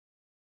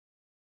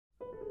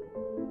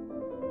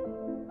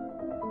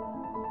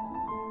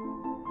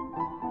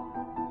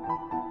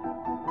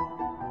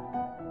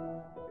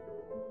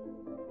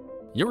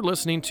You're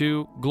listening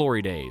to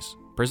Glory Days,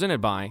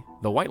 presented by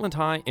the Whiteland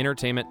High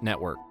Entertainment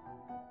Network.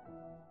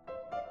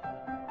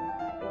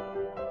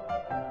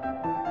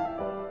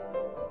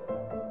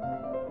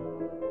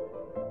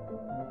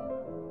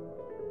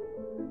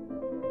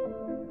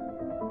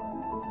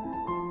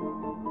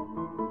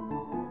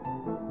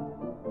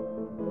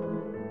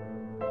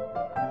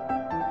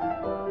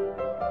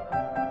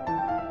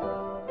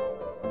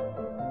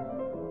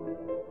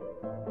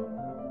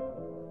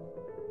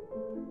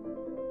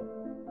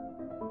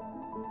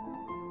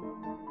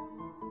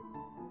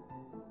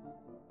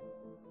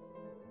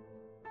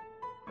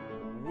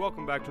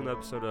 Welcome back to another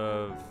episode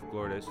of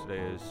Glory Days. Today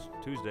is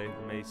Tuesday,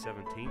 May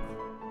 17th,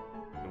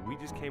 and we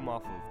just came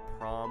off of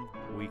prom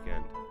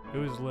weekend. It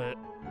was lit.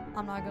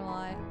 I'm not gonna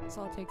lie, I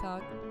saw a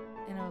TikTok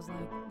and it was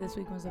like, this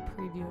week was a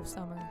preview of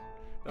summer.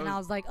 I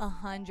was like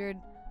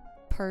 100%.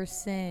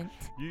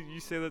 You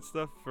say that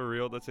stuff for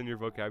real? That's in your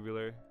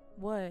vocabulary?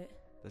 What?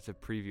 That's a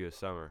preview of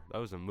summer. That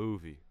was a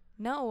movie.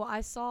 No,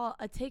 I saw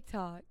a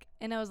TikTok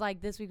and it was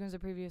like, this week was a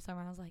preview of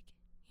summer. I was like,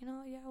 you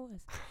know, yeah, it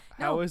was.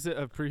 How is it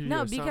a preview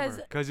of summer?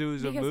 Because it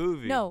was a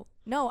movie. No,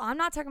 I'm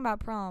not talking about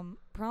prom.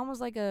 Prom was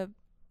like a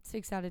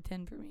 6 out of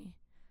 10 for me.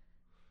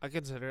 I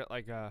consider it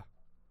like a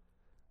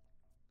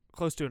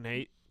close to an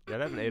 8. Yeah,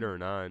 I'd have an 8 or a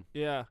 9.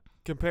 Yeah,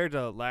 compared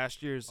to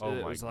last year's, Oh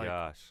it my was like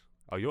gosh.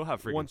 Oh, you'll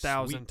have freaking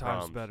 1,000 times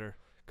proms, better.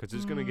 because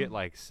it's gonna get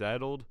like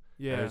settled.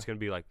 Yeah, And it's gonna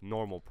be like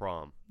normal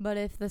prom. But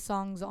if the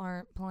songs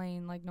aren't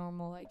playing like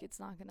normal, like it's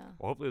not gonna.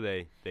 Well, hopefully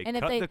they And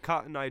if cut they- the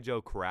Cotton Eye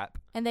Joe crap.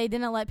 And they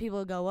didn't let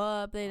people go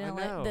up. They didn't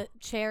let know. the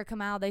chair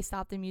come out. They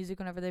stopped the music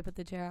whenever they put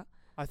the chair out.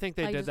 I think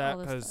they like did just that all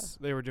this because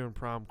stuff. they were doing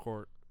prom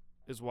court.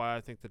 Is why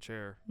I think the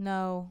chair.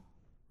 No.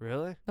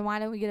 Really? Then why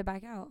didn't we get it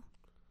back out?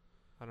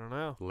 I don't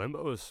know.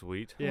 Limbo is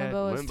sweet. Yeah,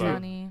 Limbo is Limbo.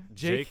 funny.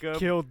 Jake Jacob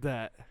killed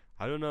that.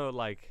 I don't know,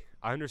 like,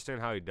 I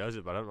understand how he does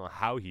it, but I don't know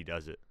how he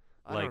does it.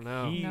 I Like, don't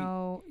know. he-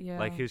 No, yeah.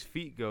 Like, his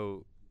feet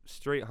go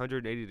straight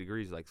 180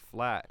 degrees, like,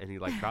 flat, and he,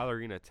 like,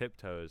 ballerina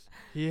tiptoes.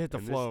 He hit the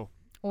and this- flow.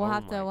 we'll oh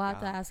have to my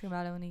ask him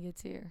about it when he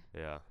gets here.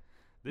 Yeah.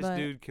 This But-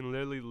 dude can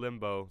literally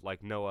limbo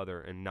like no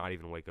other and not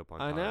even wake up on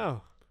I time.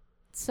 know.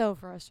 It's so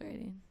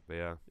frustrating. But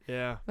yeah.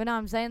 Yeah. But no,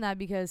 I'm saying that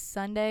because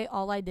Sunday,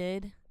 all I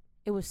did,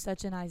 it was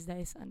such a nice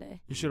day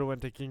Sunday. You should have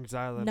went to Kings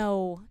Island.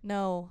 No.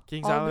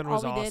 Kings All Island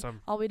was all we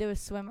awesome. All we did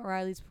was swim at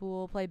Riley's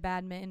pool, play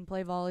badminton,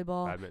 play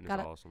volleyball, Badminton got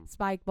is a awesome.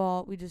 spike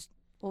ball. We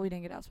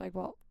didn't get out spike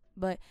ball,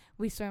 but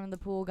we swam in the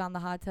pool, got in the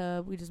hot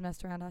tub. We just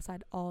messed around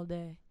outside all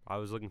day. I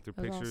was looking through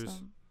It was pictures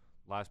awesome.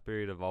 last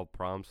period of all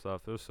prom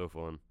stuff. It was so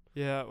fun.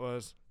 Yeah, it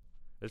was.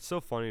 It's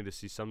so funny to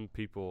see some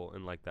people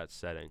in like that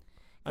setting.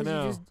 I 'Cause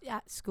know. you just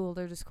at school,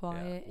 they're just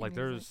quiet. and Like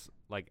you're there's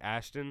like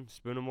Ashton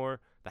Spoonemore,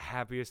 the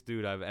happiest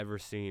dude I've ever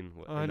seen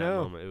I in that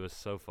know. moment. It was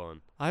so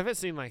fun. I haven't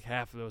seen like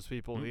half of those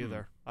people Mm-mm.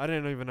 either. I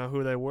didn't even know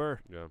who they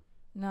were. Yeah.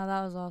 no,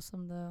 that was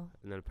awesome though.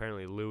 And then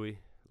apparently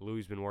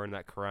Louis's been wearing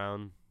that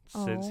crown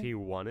since Oh. he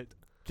won it.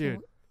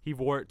 Dude, He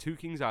wore it to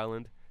Kings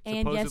Island. And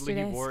Supposedly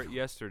yesterday. he wore it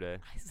yesterday.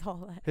 I saw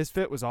that. his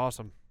fit was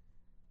awesome.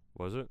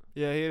 Was it?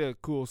 Yeah, he had a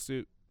cool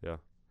suit.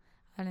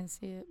 I didn't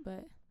see it,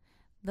 but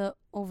the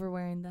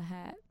overwearing the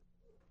hat.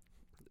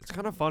 It's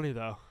kind of funny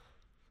though.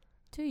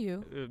 To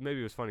you. Maybe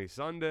it was funny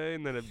Sunday,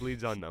 and then it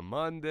bleeds on to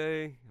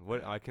Monday.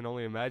 What I can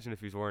only imagine if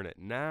he's wearing it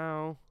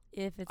now.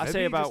 If it's I Maybe say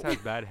he about- just has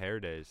bad hair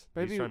days.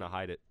 Maybe- He's trying to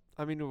hide it.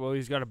 I mean, well,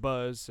 he's got a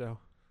buzz, so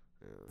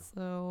Yeah,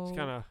 so it's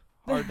kind of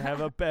hard to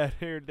have a bad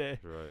hair day.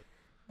 that's right.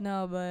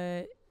 no,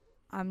 but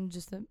I'm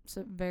just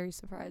very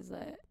surprised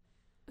that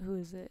who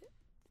is it?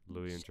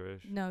 Louis and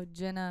Trish. No,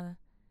 Jenna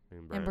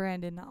and Brandon.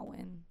 Brand did not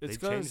win. They It's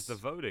changed the 'cause-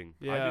 voting.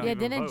 Yeah. I Yeah, didn't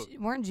even didn't vote.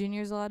 weren't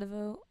juniors allowed to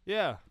vote?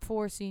 Yeah,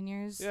 For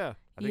seniors. yeah.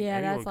 I think yeah,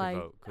 anyone that's could like-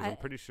 vote, 'cause I'm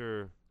pretty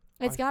sure.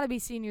 It's I- got to be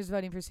seniors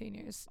voting for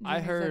seniors. I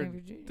juniors heard voting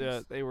for juniors.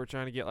 that they were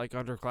trying to get like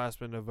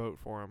underclassmen to vote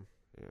for him.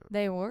 Yeah.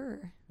 They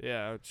were.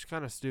 Yeah, it's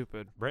kind of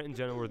stupid. Brent and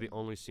Jenna were the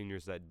only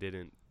seniors that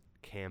didn't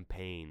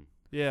campaign.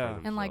 Yeah,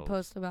 them. And like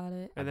Themselves. post about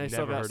it. and I've they still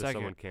never got heard of second.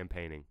 someone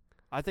campaigning.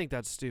 I think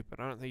that's stupid.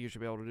 I don't think you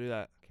should be able to do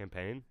that.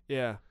 Campaign?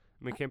 Yeah,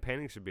 I mean,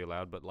 campaigning should be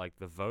allowed, but like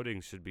the voting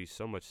should be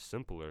so much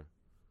simpler,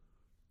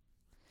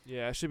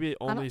 yeah. It should be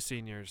don't- only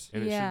seniors.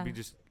 and it Yeah. should be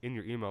just in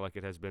your email like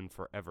it has been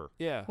forever.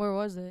 Yeah, Where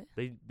was it?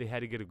 They had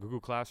to get a Google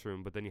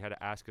Classroom, but then you had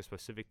to ask a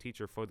specific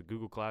teacher for the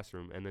Google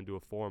Classroom and then do a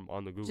form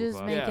on the Google Just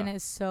Classroom. making Yeah.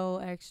 it so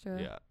extra.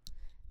 Yeah.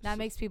 That So-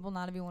 makes people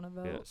not even want to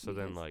vote. Yeah. So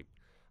then, because- like,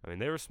 I mean,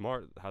 they were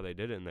smart how they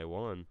did it, and they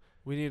won.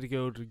 we need to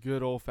go to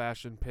good old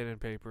fashioned pen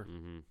and paper.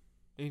 Mm-hmm.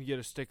 You can get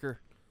a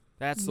sticker.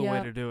 That's the way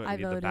Yep, to do it. I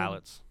Get the voted.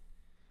 ballots.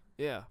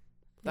 Yeah,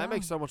 that Yeah.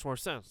 makes so much more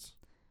sense.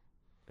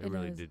 It, It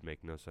really does. did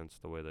make no sense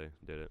the way they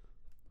did it.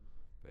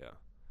 But yeah.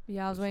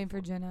 Yeah, I was That's so waiting for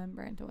fun. Jenna and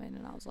Brand to win,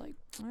 and I was like,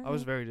 all I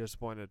was right. very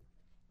disappointed.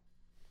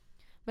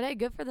 But hey,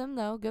 good for them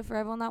though. Good for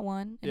everyone that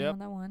won. Yep. Anyone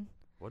that won.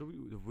 What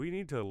do we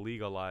need to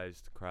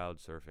legalize crowd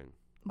surfing?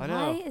 I Why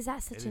know. is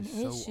that such It an is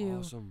issue? so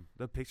awesome.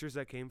 The pictures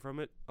that came from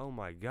it. Oh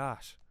my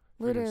gosh.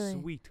 Literally.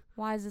 Sweet.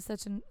 Why is this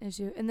such an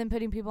issue? And then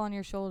putting people on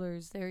your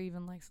shoulders, they're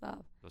even like, stop.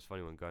 That was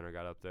funny when Gunner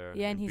got up there.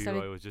 Yeah, and he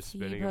started B-Roy was just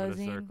spinning him in a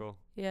T-posing. circle.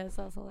 Yeah, it's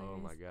also hilarious.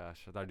 Oh my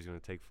gosh, I thought he was gonna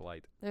take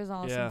flight. There's an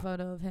awesome Yeah.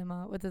 photo of him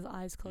with his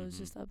eyes closed Mhm.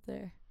 just up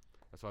there.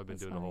 That's what I've been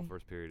That's doing the whole funny.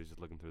 first period, is just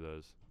looking through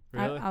those.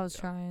 Really? I was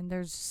Yeah. trying.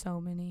 There's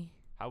so many.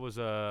 How was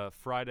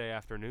Friday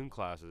afternoon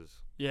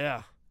classes?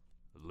 Yeah.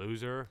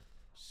 Loser,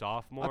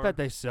 sophomore. I bet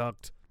they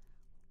sucked.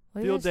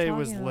 What are you Field guys day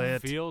was talking about?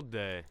 lit. Field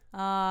day.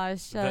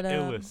 Shut the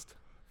up. illest.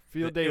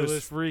 Field The day was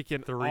illest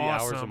freaking 3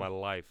 awesome. hours of my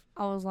life.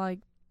 I was like,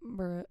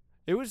 bruh.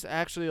 It was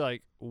actually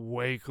like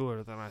way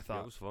cooler than I It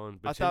thought. was fun.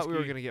 I thought we were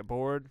Baczynski- gonna get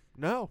bored.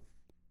 No,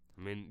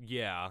 I mean,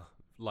 yeah,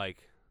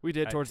 like we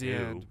did at towards the 2,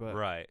 end, but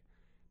right.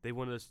 They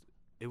wanted us.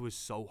 It was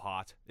so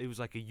hot. It was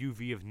like a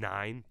UV of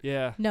 9.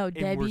 yeah, No, And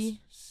we're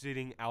Debbie.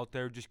 sitting out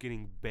there just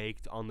getting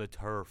baked on the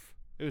turf.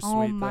 it was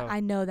Oh sweet my! though. I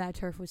know that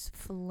turf was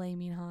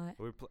flaming hot.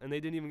 And they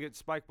didn't even get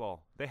spike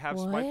ball. They have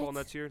spike ball What?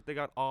 nets here. They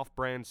got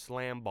off-brand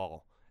slam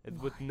ball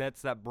with What?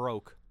 nets that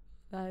broke.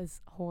 That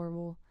is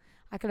horrible.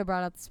 I could have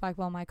brought out the spike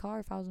ball in my car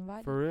if I was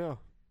invited. For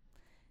real.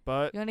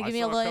 But You want to I give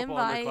me a saw little couple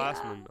invite?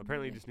 underclassmen.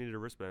 Apparently, you just needed a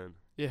wristband.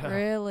 yeah,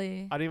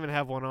 Really? I didn't even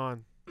have one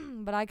on.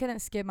 But I couldn't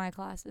skip my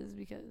classes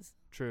because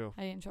True.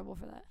 I get in trouble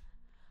for that.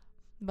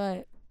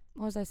 But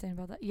what was I saying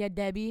about that? Yeah,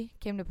 Debbie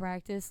came to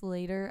practice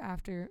later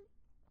after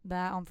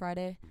that on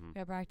Friday. Mhm. We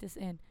had practice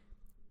in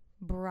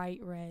bright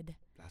red.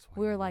 That's why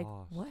We were you like,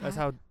 lost.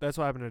 what? That's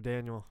what happened to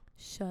Daniel.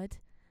 Shut.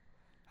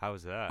 How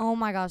was that? Oh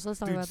my gosh, let's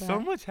talk Dude, about that. so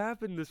much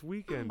happened this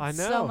weekend. I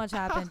So know. much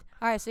happened.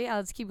 All right, so yeah,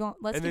 let's keep going.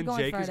 Let's and keep then going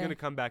Jake Friday. is gonna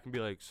come back and be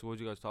like, "So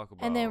what'd you guys talk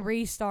about?" And then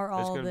restart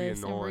It's all gonna be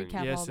this and annoying. recap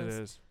all Yes, it this.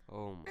 is.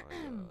 Oh my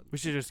god. We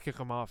should just kick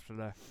him off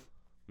today.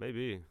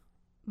 Maybe.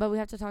 But we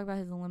have to talk about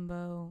his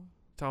limbo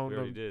Tell We him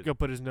already to did. go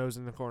put his nose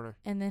in the corner.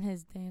 and then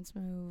his dance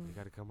You move.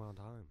 gotta come on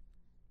time.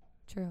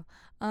 True.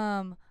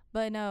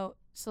 But no.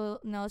 So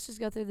no, let's just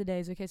go through the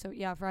days. Okay, so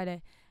yeah,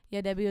 Friday.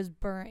 Yeah, Debbie was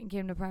burnt and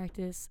came to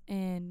practice,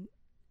 and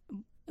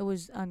it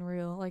was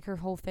unreal. Like her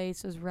whole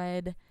face was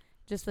red,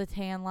 just the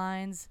tan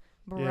lines,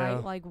 bright Yeah.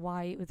 like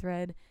white with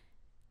red.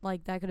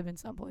 Like that could have been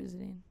sun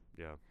poisoning.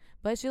 Yeah.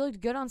 But she looked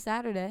good on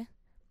Saturday.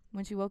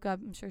 When she woke up,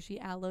 I'm sure she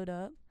aloed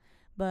up.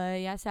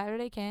 But yeah,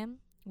 Saturday came.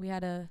 We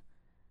had a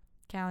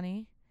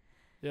county.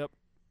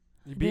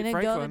 You beat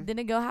Franklin.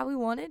 Didn't go how we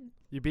wanted.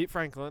 You beat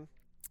Franklin.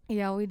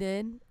 Yeah, we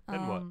did.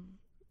 Then what?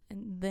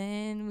 And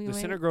then we The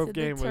went Center Grove to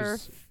game the turf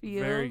was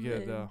field very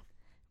good, and- though.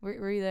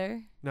 Were you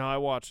there? No, I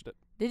watched it.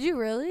 Did you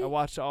really? I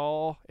watched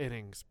all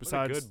innings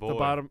besides good the boy.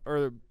 bottom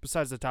or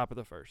besides the top of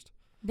the first.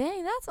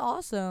 Dang, that's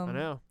awesome. I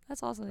know.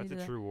 That's awesome. that That's you a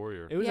did that. true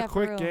warrior. It was Yeah, a for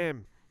quick real.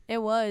 game.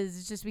 It was.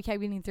 It's just we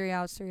kept getting 3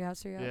 outs. It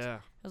Yeah.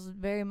 was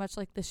very much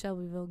like the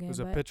Shelbyville It game. was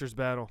a but pitcher's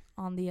battle.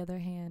 on the other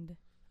hand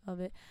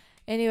of it.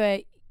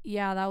 Anyway,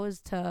 yeah, that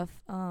was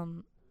tough.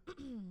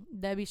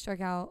 Debbie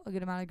struck out a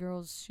good amount of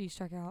girls. She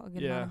struck out a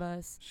good amount of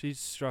us. She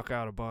struck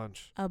out a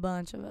bunch. A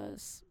bunch of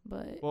us.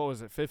 But What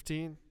was it,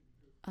 15?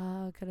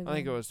 could have I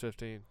think it was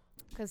 15.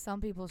 because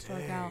some people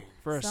struck out.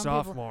 For a Some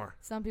people- sophomore.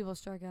 Some people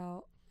struck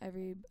out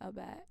every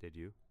bat. Did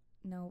you?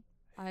 Nope.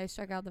 I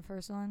struck out the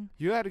first one.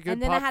 You had a good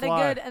and then pop I had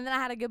fly. and then I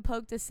had a good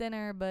poke to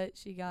center, but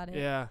she got it.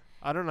 Yeah.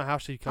 I don't know how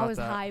she caught I was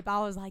that. hype. I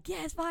was like,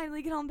 yes,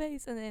 finally get on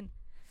base. And then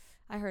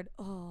I heard,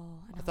 oh.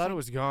 And I thought it like,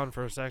 was gone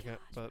for a second,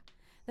 but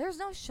there's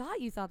no shot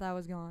you thought that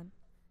was gone.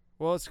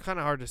 well, it's kind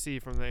of hard to see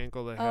from the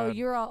angle they Oh, had.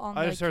 you're all on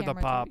I the just heard the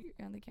camera pop. too.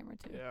 You're on the camera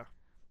too. Yeah.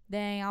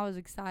 Dang, I was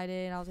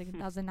excited. I was like,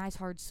 that was a nice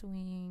hard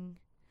swing.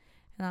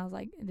 And I was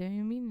like, it didn't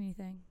even mean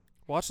anything.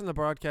 Watching the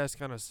broadcast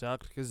kind of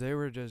sucked because they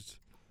were just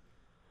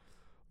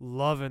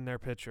loving their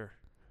pitcher.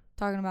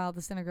 Talking about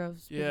the Center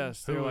Groves.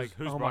 Yes, they were like,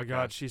 who's oh my God,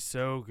 broadcast? she's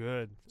so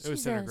good. It was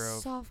She's Center a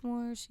Grove.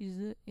 sophomore. She's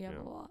a, Yeah.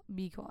 blah, blah.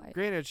 Be quiet.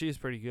 Granted, she's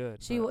pretty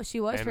good. She but she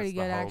was and pretty it's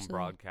good the home actually.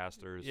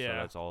 broadcasters, so Yeah.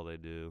 that's all they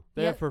do.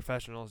 they Yeah. have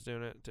professionals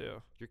doing it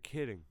too. You're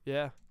kidding.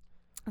 Yeah,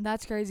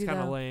 That's crazy it's kind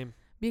of though, lame.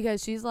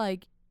 because she's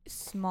like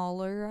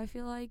smaller. I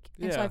feel like,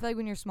 and so I Yeah. feel like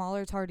when you're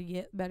smaller, it's hard to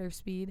get better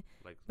speed.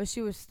 Like- but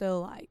she was still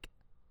like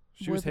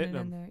She was whipping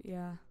hitting it in them. there.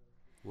 Yeah.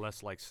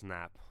 Less like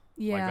snap.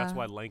 Yeah. Like that's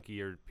why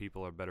lankier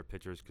people are better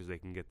pitchers because they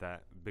can get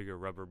that bigger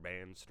rubber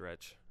band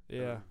stretch.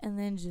 Yeah. And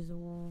then just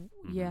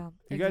yeah.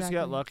 You guys got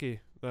exactly. lucky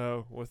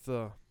though with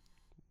the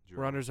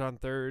runners on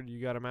third. You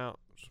got them out.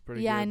 It's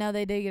pretty Yeah, good. I know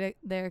they did get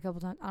there a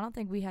couple times. I don't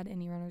think we had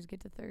any runners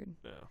get to third.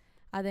 No.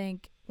 I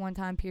think one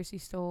time Piercy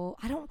stole.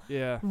 I don't.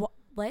 Yeah.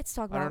 Let's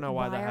talk I about don't know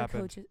why that our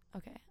happened. coaches.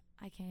 Okay,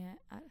 I can't.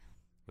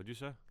 What'd you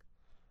say?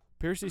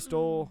 Piercy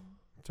stole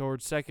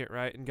towards second,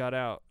 right, and got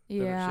out.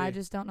 didn't Yeah, I she?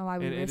 just don't know why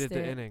we and risked ended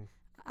it. the inning.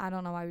 I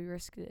don't know why we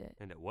risked it.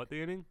 And at what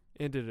the inning?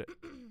 Ended it.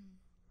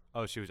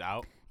 Oh, she was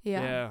out.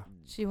 Yeah.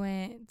 She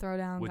went throw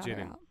down. Which got her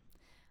inning? out.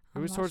 It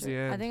was I'm not towards the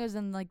sure. I end. think it was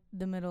in like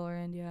the middle or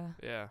end. Yeah.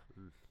 Yeah.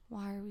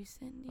 Why are we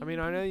sending? I mean,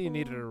 I know you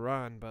needed people? a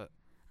run, but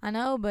I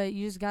know, but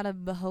you just gotta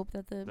hope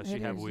that the. Does she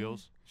have hitters-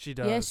 wheels? she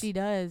does. Yes, she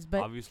does.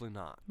 But Obviously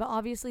not.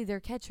 obviously their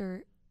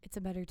catcher, it's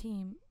a better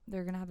team.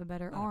 They're gonna have a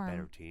better Not arm. a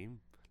better team.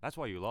 That's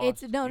why you lost.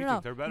 It's You no, think no,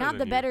 they're no, better not than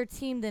the you. better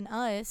team than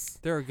us,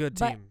 They're a good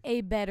but team.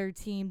 a better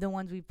team. The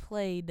ones we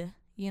played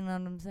You know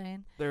what I'm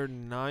saying? They're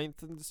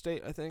 9th in the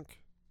state, I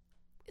think.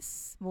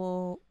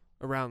 Well,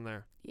 Around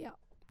there. yeah.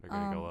 They're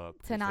gonna go up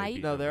 'cause they tonight?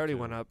 beat No, they number already 2.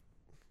 went up.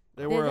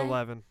 They Did were they?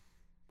 11.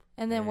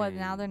 And then what?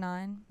 Now Dang. they're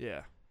 9.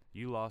 Yeah.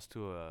 You lost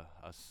to a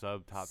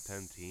sub top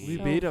 10 team. We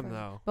So beat them, fr-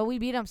 though. But we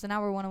beat them, so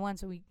now we're 1-1.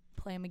 So we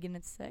play them again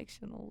in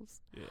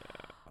sectionals. Yeah.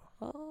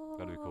 Oh,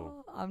 That'd be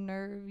cool. I'm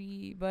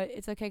nervy, but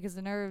it's okay because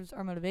the nerves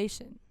are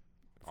motivation.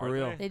 For Are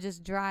real. they? They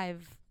just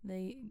drive.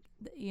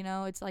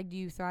 It's like, do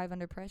you thrive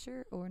under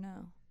pressure or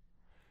no?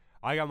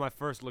 I got my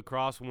first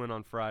lacrosse win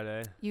on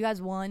Friday. You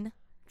guys won.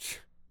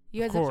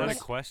 You guys Of Is that course.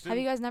 a question? have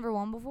you guys never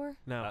won before?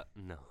 No.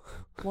 No.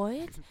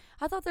 What?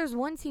 I thought there was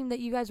one team that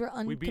you guys were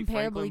We beat uncomparably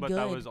Franklin, but good.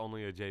 that was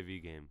only a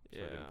JV game. So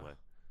I didn't Yeah. play.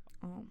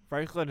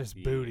 Franklin is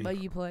Yeah. booty. But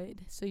you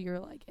played, so you're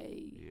like,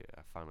 hey, Yeah,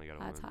 I finally got a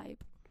that's win.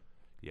 hype.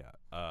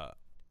 Yeah.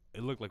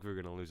 It looked like we were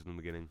gonna lose in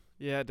the beginning.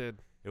 Yeah, it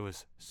did. It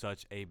was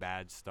such a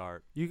bad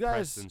start. You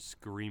guys, Preston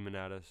screaming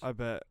at us. I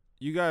bet.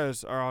 You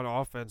guys are on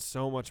offense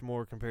so much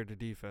more compared to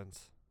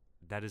defense.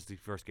 That is the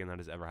first game that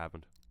has ever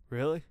happened.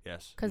 Really?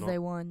 Yes. Because they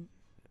won.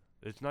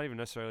 It's not even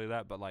necessarily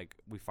that, but like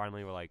we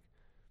finally were like,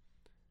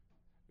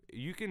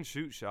 you can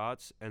shoot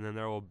shots, and then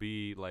there will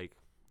be like,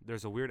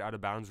 there's a weird out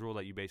of bounds rule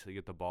that you basically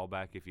get the ball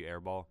back if you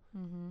airball.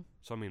 Mm-hmm.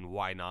 So I mean,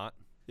 why not?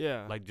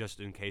 Yeah. Like just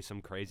in case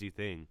some crazy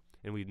thing.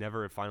 And we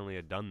never finally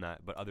had done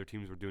that, but other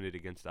teams were doing it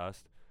against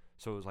us.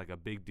 So it was like a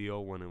big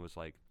deal when it was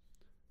like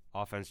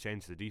offense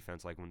changed to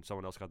defense, like when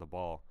someone else got the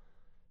ball,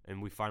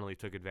 and we finally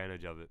took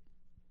advantage of it.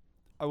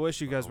 I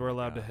wish you guys Oh were my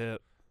allowed to God.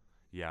 hit.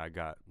 Yeah, I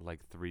got like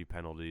 3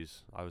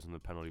 penalties. I was in the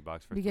penalty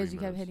box for Because 3 you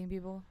kept minutes. hitting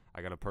people.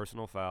 I got a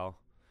personal foul,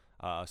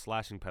 a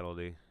slashing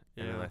penalty,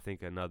 and then Yeah. I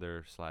think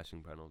another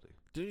slashing penalty.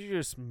 Didn't you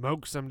just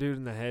smoke some dude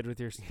in the head with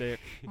your stick?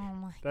 Oh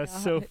my That's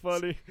god. so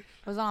funny.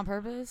 Was it on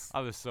purpose? I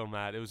was so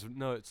mad.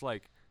 It's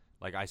like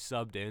I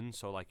subbed in,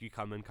 so like you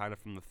come in kind of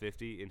from the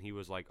 50, and he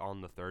was like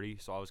on the 30,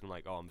 so I was gonna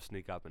like, I'm gonna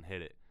sneak up and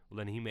hit it. Well,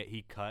 then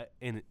he cut,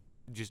 and it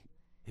just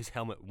his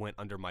helmet went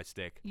under my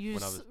stick. You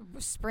when I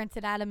just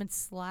sprinted at him and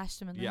slashed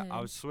him in the yeah, head.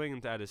 I was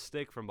swinging at his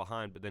stick from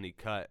behind, but then he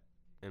cut,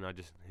 and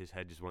his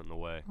head just went in the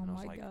way. Oh and I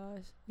was my like,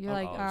 gosh. You're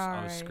I like, was, all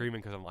I was right.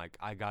 screaming because I'm like,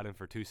 I got in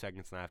for 2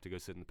 seconds, and I have to go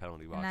sit in the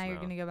penalty box And now you're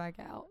going to go back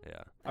out.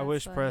 Yeah. I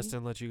wish That's funny.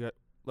 Preston let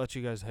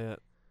you guys hit.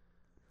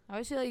 I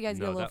wish you let you guys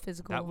get a No, little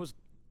physical. That was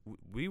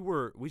we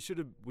should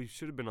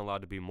have been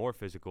allowed to be more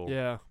physical.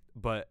 Yeah.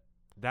 But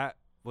that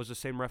was the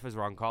same ref as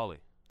Roncalli.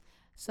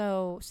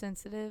 so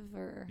sensitive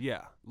or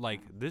Yeah,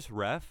 like this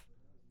ref,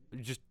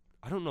 just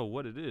I don't know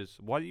what it is.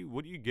 What do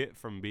you get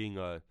from being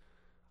a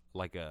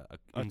turd?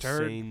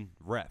 insane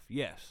ref?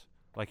 Yes,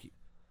 like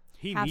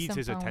he Have needs some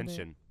his fun with it.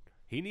 attention.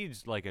 He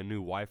needs like a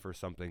new wife or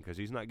something because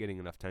he's not getting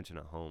enough attention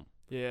at home.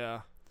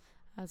 Yeah.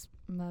 that's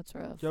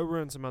rough. Go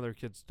ruin some other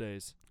kids'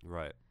 days.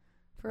 Right.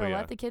 For but real, yeah.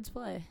 let the kids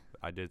play.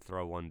 I did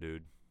throw one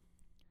dude.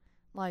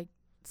 Like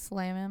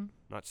slam him.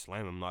 Not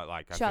slam him, not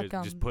like Chuck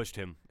just him. pushed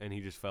him, and he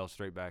just fell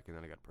straight back, and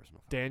then I got a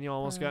personal foul. Daniel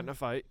almost got in a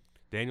fight.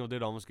 Daniel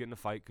did almost get in a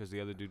fight because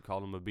the other dude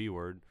called him a B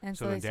word. And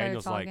So so, then they started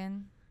Daniel's like-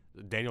 talking.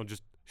 Daniel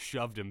just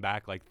shoved him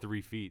back like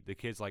 3 feet. The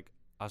kid's like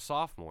a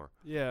sophomore,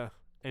 Yeah.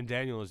 and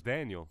Daniel is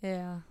Daniel.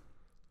 Yeah.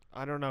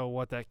 I don't know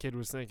what that kid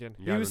was thinking.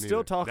 Yeah, I he was don't still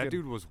either. talking. That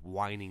dude was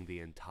whining the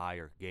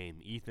entire game.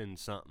 Ethan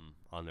something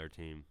on their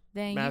team.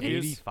 Dang,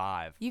 Matthews.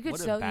 85. You could what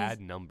so a bad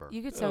number.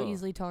 you could so Ugh.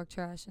 easily talk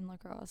trash in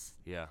lacrosse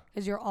Yeah.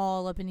 because you're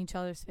all up in each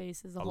other's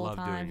faces the I whole love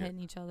time, doing it. hitting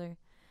each other.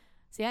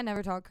 See, I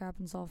never talk crap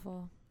in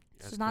softball.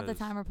 It's That's just not the 'cause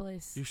time or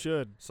place. You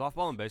should.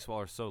 Softball and baseball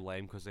are so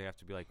lame because they have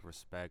to be like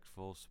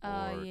respectful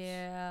sports. Oh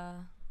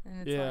yeah.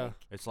 And it's Yeah. like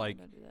It's I'm like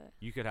gonna do that.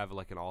 you could have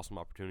like an awesome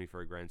opportunity for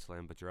a grand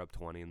slam, but you're up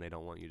 20 and they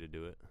don't want you to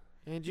do it.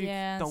 And you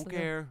yeah, Don't so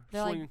care.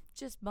 They're Swing. like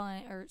just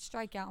bunt or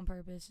strike out on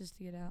purpose just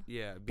to get out.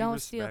 Yeah. Be don't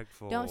steal-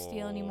 respectful. Don't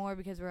steal anymore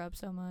because we're up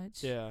so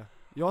much. Yeah.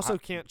 You also I-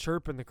 can't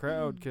chirp in the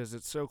crowd Mm. because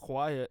it's so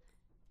quiet.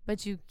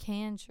 But you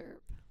can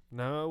chirp.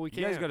 No, we You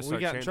can't. guys got to We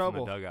start got in chanting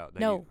trouble. from the dugout. That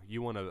No.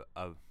 You want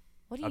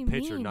What do a you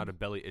pitcher, mean? not a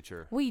belly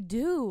itcher. We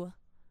do.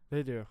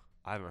 They do.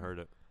 I haven't heard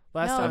it.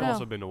 Last No, time, I've no.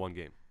 also been to one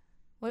game.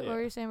 What Yeah.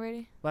 were you saying,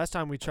 Brady? last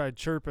time we tried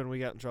chirping, we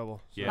got in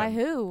trouble. Yeah. By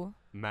who?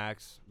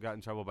 Max got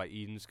in trouble by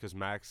Edens because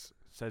Max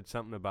said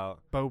something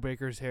about Bo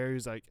Baker's hair. He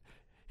was like,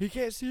 he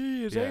can't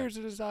see. His Yeah. hair's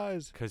in his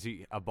eyes. because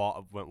a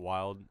ball went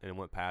wild and it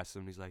went past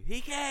him. He's like, he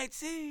can't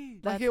see.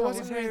 Like That's it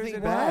wasn't hilarious.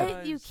 anything What? bad.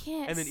 What? You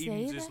can't And then say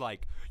Edens that? is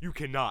like, you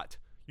cannot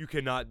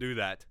do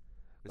that.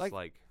 It's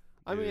like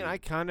I mean, dude, I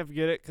kind of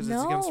get it because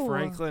it's against No.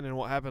 Franklin and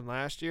what happened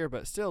last year,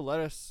 but still, let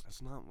us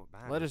that's not what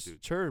matters. let us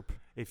dude. chirp.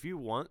 If you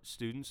want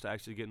students to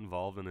actually get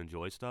involved and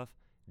enjoy stuff,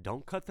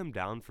 don't cut them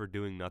down for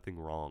doing nothing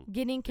wrong.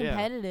 Getting Yeah.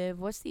 competitive.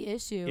 What's the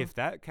issue? If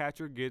that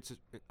catcher gets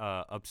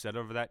upset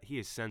over that, he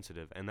is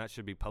sensitive, and that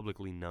should be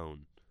publicly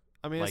known.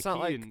 I mean, it's like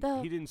not he like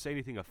didn't, he didn't say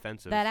anything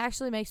offensive. that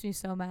actually makes me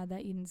so mad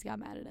that Edens got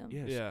mad at him.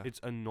 yes, Yeah. it's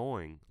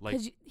annoying. Like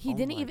Because he oh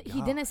didn't my even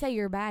he didn't God. say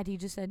you're bad. He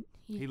just said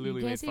He you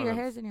literally can't made see fun your of-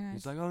 hair's in your eyes.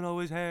 he's like, oh no,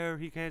 his hair,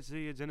 he can't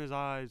see, it's in his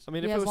eyes. I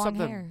mean, He if it has was long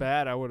something hair.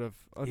 bad, I would have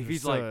understood. If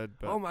he's like,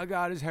 but oh my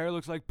God, his hair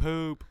looks like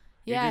poop.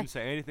 He Yeah. didn't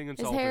say anything His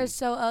insulting. hair is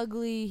so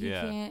ugly, he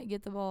Yeah. can't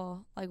get the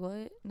ball. Like,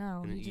 what?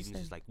 No, and then he just Eden's said,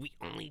 just like, we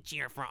only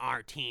cheer for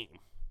our team.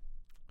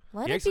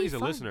 let He it actually be is a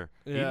fun. listener.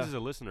 Yeah. Edens is a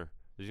listener.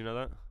 Did you know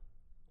that?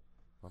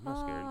 I'm not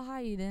scared.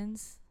 Hi,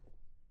 Edens.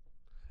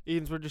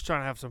 Edens, we're just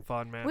trying to have some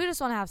fun, man. We just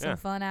want to have some Yeah.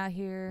 fun out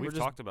here. We've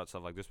just- talked about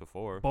stuff like this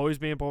before. Boys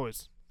being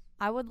boys.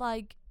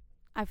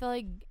 I feel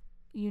like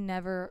you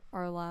never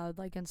are allowed,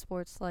 like in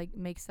sports, to, like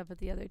make stuff at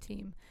the other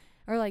team,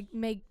 or like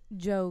make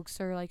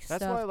jokes or like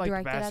That's stuff why I like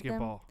directed at them.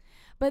 basketball.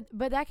 But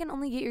that can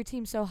only get your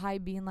team so high,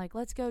 being like,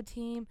 "Let's go,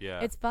 team." Yeah.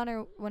 It's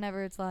funner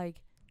whenever it's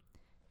like,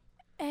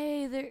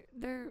 "Hey,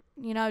 they're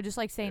just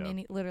like saying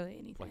Yeah. literally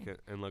anything." Like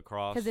in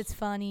lacrosse. Because it's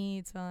funny,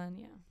 it's fun,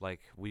 yeah.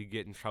 like we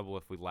get in trouble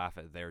if we laugh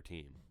at their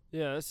team.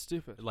 Yeah, that's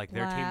stupid. Like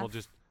their team will Laugh.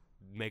 just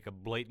make a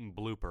blatant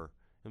blooper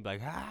and be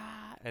like,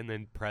 ah, and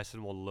then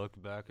Preston will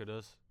look back at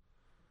us,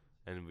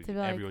 and To be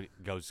like, everyone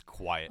goes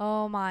quiet.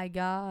 Oh my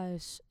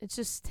gosh, it's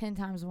just 10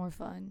 times more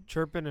fun.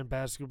 Chirping in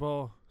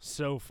basketball,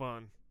 so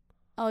fun.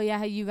 Oh yeah,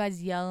 how you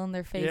guys yell in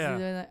their faces? Yeah.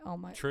 They're like, oh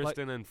my.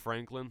 Tryston and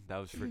Franklin, that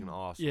was freaking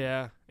awesome.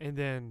 Yeah, and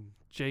then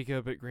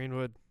Jacob at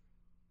Greenwood.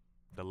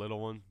 The little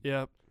one,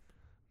 Yep.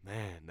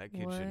 man, that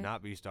kid What? should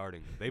not be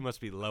starting. They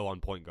must be low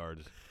on point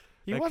guards.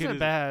 He That kid wasn't is-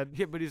 bad.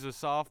 Yeah, but he's a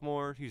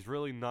sophomore. He's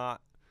really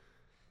not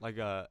like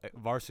a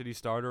varsity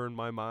starter in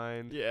my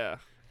mind. Yeah.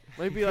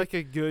 Maybe like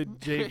a good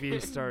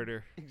JV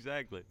starter.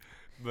 Exactly.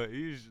 But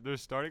he's their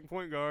starting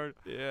point guard.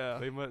 Yeah.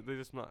 They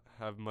just not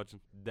have much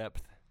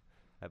depth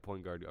at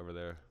point guard over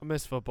there. I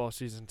miss football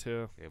season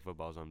too. Yeah,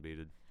 football's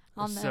unbeaten.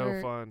 I'll It's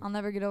never, so fun. I'll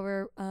never get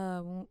over.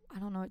 I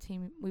don't know what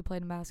team we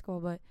played in basketball,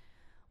 but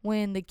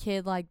when the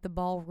kid the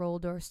ball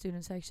rolled to our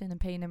student section and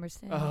Peyton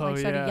Emerson Oh,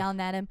 started yeah. yelling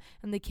at him,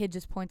 and the kid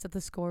just points at the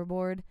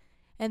scoreboard,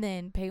 and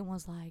then Peyton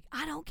was like,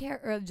 "I don't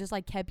care," or just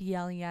kept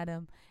yelling at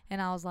him,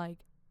 and I was like,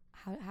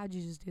 How'd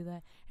you just do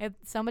that? If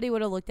somebody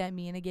would have looked at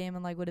me in a game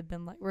and would have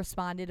been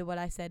responded to what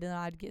I said, and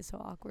I'd get so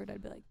awkward.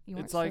 I'd be like, "You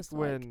weren't It's like supposed to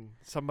when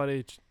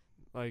somebody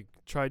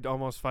tried to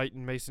almost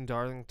fighting Mason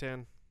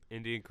Darlington.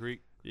 Indian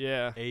Creek,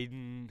 Yeah.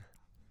 Aiden,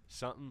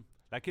 something.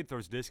 That kid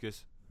throws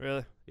discus.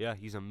 Really? Yeah,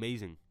 he's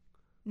amazing.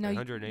 No,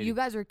 180. you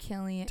guys are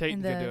killing it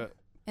Tatum can do it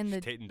in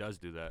the Tatum does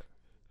do that.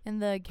 in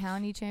the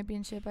county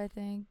championship, I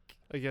think.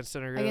 against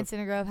Center Grove. Against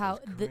Center Grove, how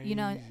That's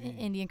I-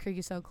 Indian Creek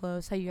is so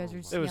close. How you guys Oh were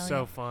my just It was yelling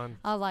so at- fun.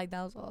 I was like,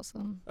 that was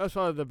awesome. That was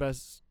probably the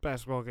best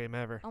basketball game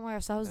ever. Oh my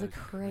gosh, that was That's the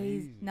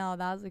crazy. crazy. No,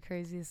 that was the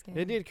craziest game.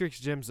 Indian Creek's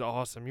gym's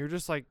awesome. You're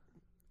just in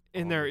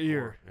On their the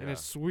ear, court, and yeah.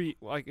 it's sweet.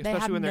 Like They have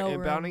especially when they're no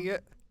inbounding room.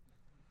 it.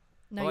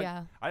 No, Like,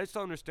 yeah. I just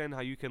don't understand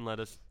how you can let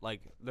us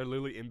they're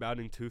literally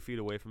inbounding 2 feet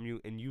away from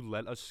you, and you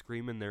let us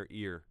scream in their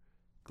ear,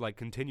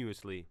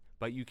 continuously,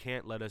 but you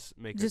can't let us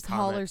make Just a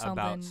holler comment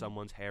about something.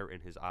 someone's hair in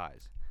his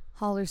eyes.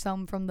 Holler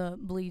something from the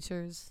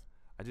bleachers.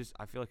 I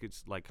feel like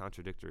it's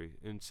contradictory,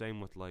 and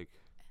same with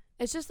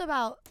It's just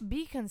about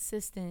be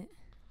consistent.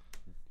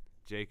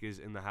 Jake is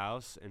in the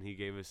house, and he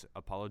gave us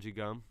apology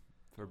gum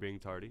for being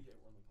tardy.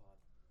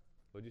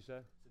 What'd you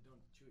say?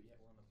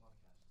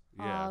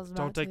 Oh, I Yeah, was about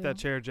Don't take that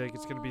to. chair, Jake.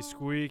 It's gonna be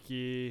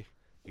squeaky.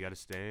 you gotta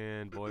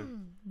stand, boy.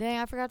 Dang,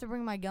 I forgot to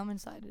bring my gum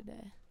inside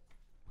today.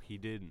 He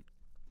didn't.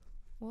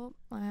 Well,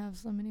 I have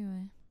some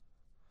anyway.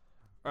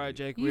 All right,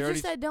 Jake. You we just already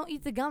said don't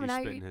eat the gum, He's and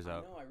now spitting you're. his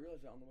out. I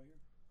realized that on the way here.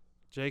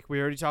 Jake.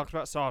 We already talked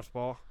about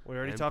softball. We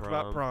already And talked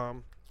about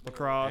prom,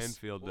 lacrosse. And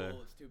field day.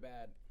 Well, it's too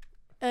bad.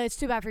 It's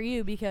too bad for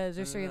you because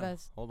there's No, three no, of no.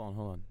 us. Hold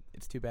on.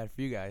 It's too bad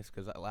for you guys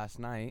because last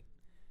night,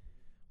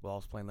 while I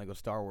was playing Lego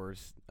Star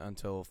Wars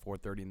until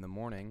 4:30 in the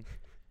morning,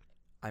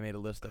 I made a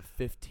list of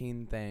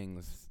 15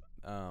 things,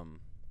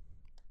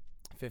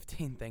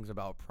 15 things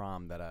about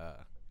prom that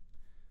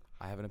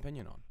I have an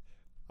opinion on.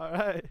 All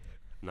right.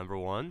 Number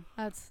 1.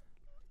 That's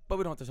But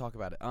we don't have to talk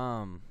about it.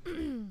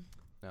 No,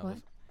 What?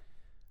 let's-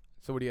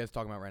 So what are you guys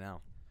talking about right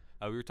now?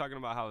 We were talking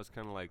about how it's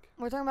kind of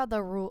we're talking about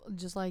the rule,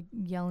 just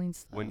yelling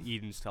stuff, when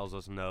Edens tells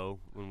us no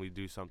when we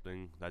do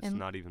something that's And-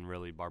 not even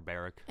really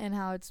barbaric. and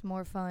how it's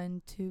more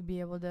fun to be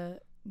able to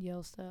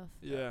yell stuff.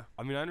 Yeah.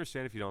 I mean, I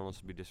understand if you don't want us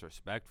to be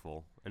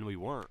disrespectful, and we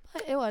weren't.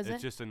 But it wasn't.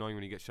 It's just annoying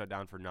when you get shut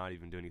down for not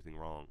even doing anything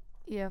wrong.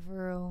 Yeah,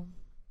 for real.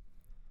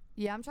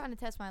 Yeah, I'm trying to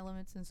test my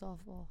limits in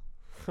softball.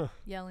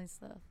 Yelling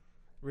stuff.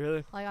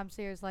 Really? I'm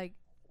serious.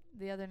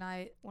 The other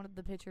night, one of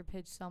the pitcher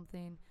pitched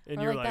something. And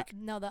or you're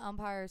the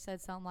umpire said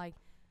something like,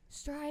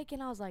 strike,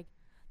 and I was like,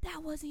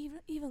 that wasn't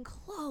even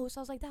close. I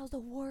was like, that was the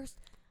worst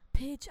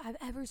pitch I've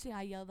ever seen.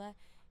 I yelled that,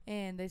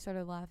 and they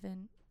started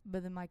laughing.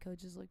 But then my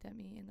coaches looked at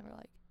me, and they were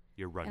like,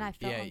 You're running. and I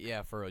felt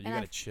Yeah, for real. You and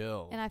gotta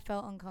chill. and I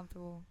felt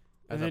uncomfortable.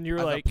 And As then a, you were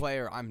as like- a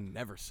player, I'm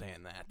never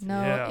saying that.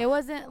 No, Yeah. it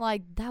wasn't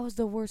that was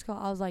the worst call.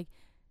 I was like,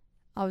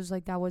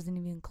 that wasn't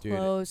even Dude,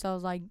 close. I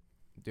was like,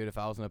 Dude, if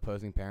I was an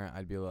opposing parent,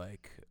 I'd be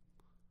like,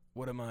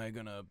 what am I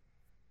gonna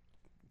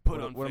Put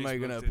what, on what am I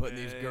Facebook gonna put in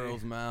these today.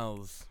 girls'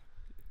 mouths?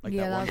 Like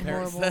yeah, that one was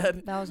parent horrible.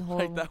 said. That was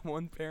horrible. Like that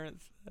one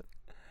parent said.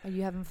 Are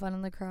you having fun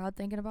in the crowd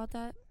thinking about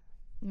that?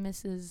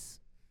 Mrs.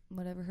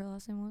 whatever her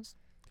last name was.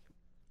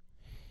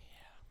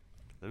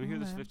 Let me hear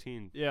this Okay.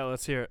 15. Yeah.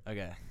 Let's hear it.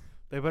 Okay.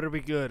 They better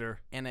be good or.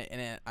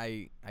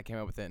 I came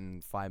up with it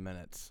in 5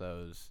 minutes, so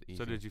it was easy.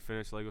 So did you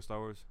finish Lego Star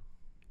Wars?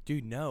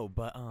 Dude, no,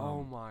 but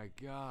Oh my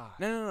god.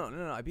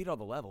 No. I beat all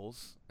the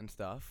levels and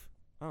stuff.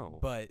 Oh.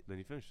 But Then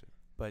you finished it.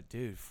 But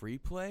dude, free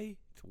play,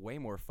 it's way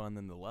more fun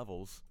than the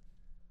levels.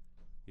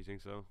 You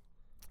think so?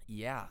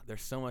 Yeah,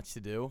 there's so much to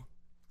do.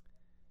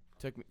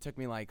 Took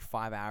me like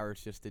 5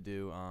 hours just to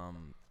do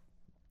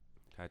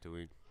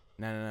Tatooine.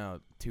 No,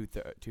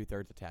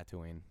 two-thirds of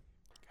Tatooine.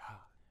 God.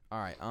 All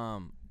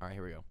right,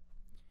 here we go.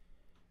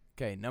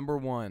 Okay, number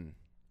 1.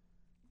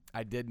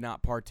 I did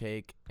not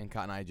partake in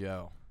Cotton Eye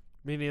Joe.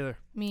 Me neither.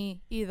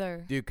 Me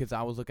either. Dude, because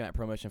I was looking at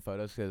promotion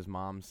photos because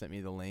Mom sent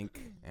me the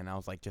link, and I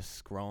was like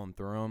just scrolling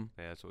through them.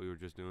 Yeah, that's what we were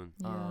just doing.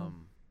 Yeah.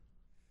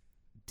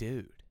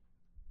 Dude,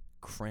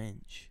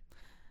 cringe.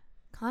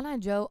 Cotton Eye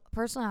Joe,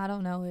 personally, I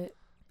don't know it.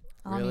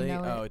 I don't Really?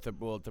 even know Oh, it.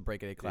 it's a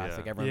Break A Day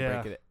classic.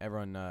 Yeah.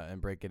 Everyone in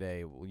Break A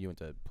Day. Well, you went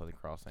to Pleasant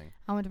Crossing.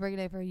 I went to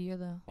Brady for a year,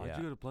 though. Why'd Yeah.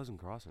 you go to Pleasant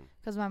Crossing?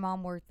 Because my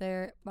mom worked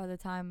there by the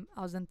time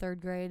I was in 3rd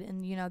grade.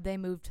 And, they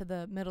moved to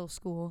the middle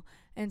school.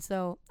 And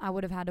so I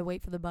would have had to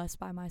wait for the bus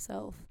by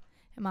myself.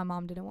 And my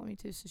mom didn't want me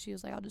to. So she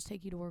was like, I'll just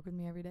take you to work with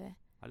me every day.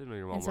 I didn't know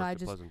your mom And so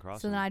worked at Pleasant Crossing.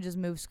 So then I just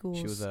moved schools.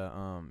 She was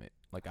a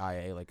like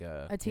IA, like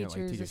a teacher's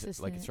like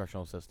assistant.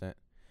 instructional assistant.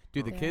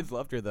 Dude, the Yeah. kids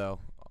loved her though.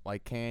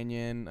 Like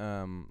Canyon,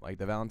 like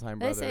the Valentine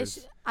They brothers.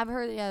 say I've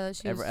heard, that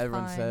she was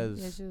Everyone fine. says-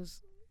 Yeah, she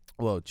was.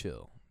 Whoa,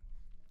 chill.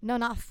 No,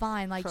 not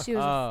fine. Like, she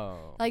was.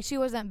 Oh. Like, she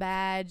wasn't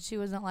bad. She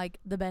wasn't, like,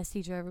 the best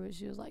teacher ever. But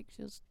she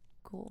was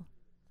cool.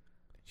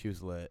 She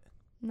was lit.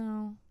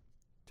 No.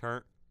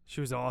 Turn.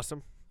 She was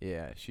awesome.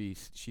 Yeah, she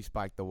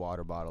spiked the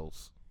water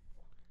bottles.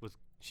 Was-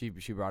 She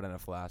brought in a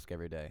flask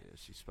every day. Yeah,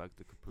 she spiked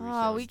the Capri Oh,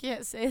 Sun. we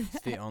can't say It's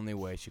that. the only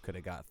way she could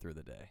have got through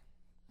the day.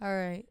 All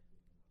right.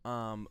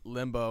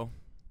 Limbo.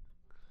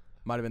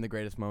 Might have been the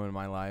greatest moment of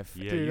my life.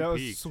 Yeah, Dude, you that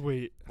was peaked.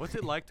 sweet. What's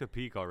it like to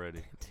peak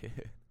already?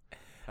 Dude.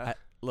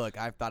 Look,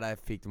 I've thought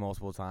I've peaked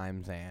multiple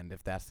times, and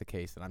if that's the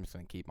case, then I'm just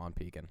going to keep on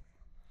peaking.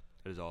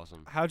 It is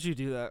awesome. How'd you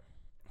do that?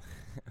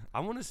 I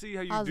want to see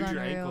how you That was do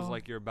your ankles unreal.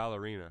 like you're a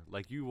ballerina.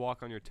 Like you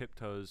walk on your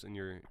tiptoes and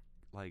your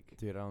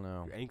Dude, I don't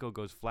know. your ankle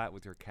goes flat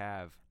with your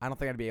calf. I don't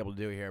think I'd be able to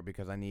do it here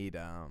because I need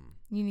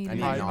You need I to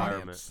need high an do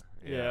environment. audience.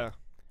 Yeah.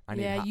 I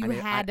need Yeah, hi- you I need,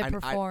 had to I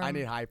perform.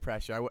 need high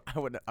pressure.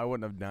 I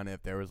wouldn't have done it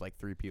if there was like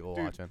 3 people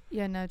Dude. watching.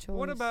 Yeah, no choice.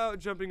 What about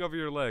jumping over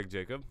your leg,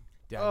 Jacob?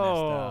 Dude, I messed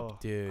Oh.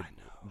 up, dude. I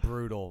know.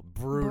 Brutal.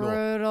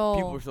 Brutal.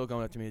 People were still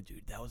going up to me,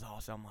 dude. That was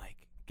awesome. I'm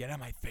like, get out of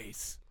my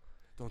face.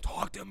 Don't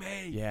talk to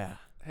me. Yeah.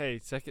 Hey,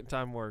 second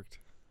time worked.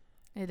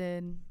 It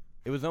did.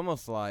 It was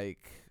almost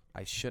like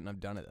I shouldn't have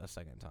done it a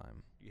second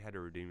time. You had to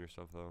redeem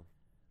yourself though.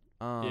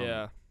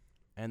 Yeah.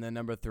 And then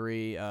number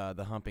 3,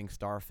 the humping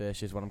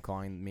starfish is what I'm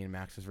calling me and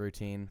Max's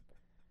routine.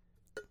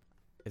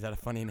 Is that a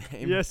funny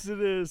name? Yes, it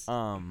is.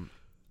 It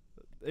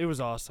It was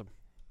awesome.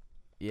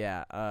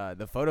 Yeah.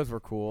 The photos were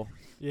cool.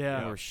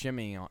 Yeah. We were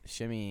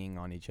shimmying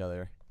on each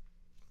other.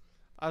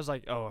 I was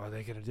like, oh, are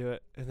they going to do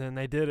it? And then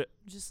they did it.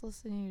 Just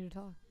listening to you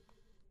talk.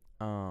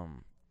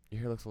 Your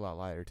hair looks a lot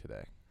lighter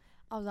today.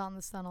 I was out in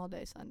the sun all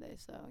day Sunday,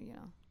 so,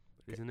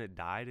 Isn't it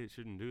dyed? It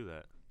shouldn't do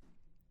that.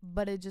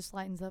 But it just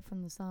lightens up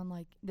from the sun.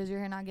 Like, does your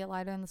hair not get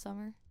lighter in the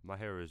summer? My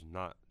hair is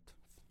not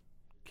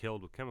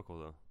killed with chemical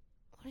though.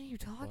 What are you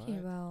talking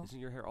What? about? Isn't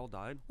your hair all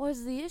dyed? What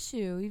is the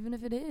issue? Even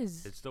if it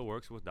is. It still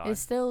works with dye. It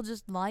still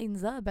just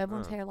lightens up.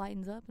 Everyone's Huh. hair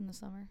lightens up in the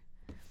summer.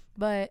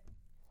 But,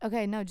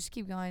 okay, no, just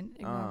keep going.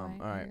 Ignore my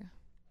all right.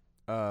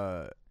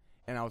 hair.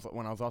 And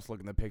when I was also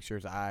looking at the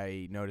pictures,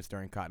 I noticed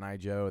during Cotton Eye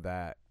Joe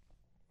that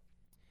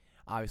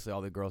obviously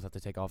all the girls have to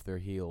take off their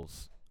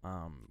heels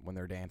when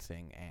they're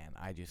dancing, and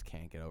I just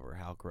can't get over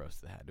how gross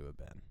that had to have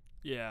been.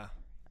 Yeah.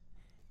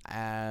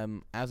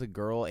 As a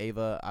girl,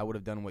 Ava, I would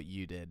have done what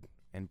you did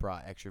and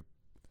brought extra,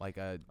 like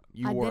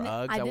you I wore didn't-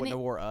 Uggs. I I wouldn't didn't- have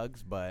wore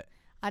Uggs, but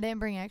I didn't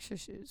bring extra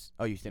shoes.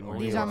 you didn't wear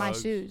Only These wore are my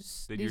Uggs?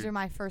 shoes. Did These you- are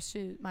my first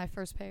shoes, my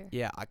first pair.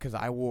 Yeah, because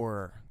I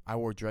wore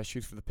dress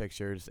shoes for the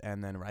pictures,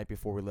 and then right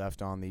before we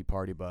left on the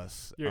party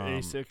bus, Your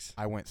A6.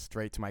 I went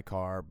straight to my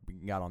car,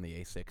 got on the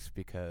A6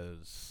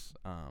 because,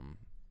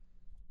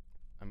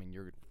 I mean,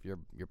 you're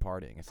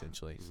partying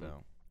essentially, Mhm.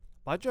 so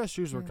My dress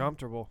shoes were Yeah.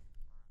 comfortable.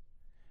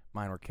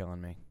 mine were killing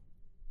me,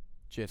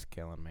 just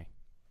killing me.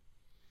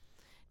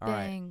 All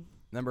right, Dang.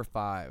 number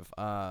 5.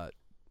 I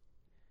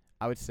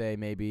would say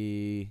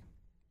maybe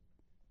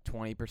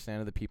 20%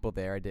 of the people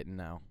there I didn't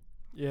know,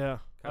 Yeah.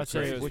 I'd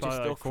say it was which is probably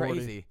still like 40.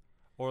 crazy.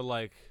 Or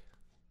like,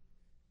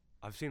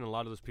 I've seen a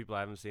lot of those people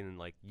I haven't seen in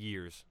like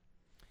years.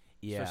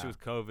 Yeah, Especially with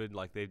COVID,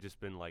 like they've just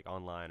been like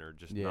online or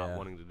just Yeah. not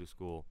wanting to do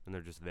school, and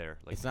they're just there,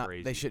 like it's not.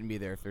 crazy. They shouldn't be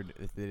there if they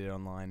did it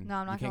online. No,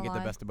 I'm You not can't gonna get the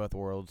lie. best of both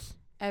worlds.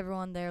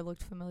 Everyone there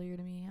looked familiar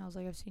to me. I was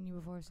like, I've seen you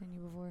before. I've seen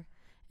you before.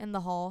 In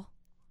the hall.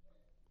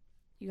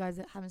 You guys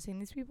that haven't seen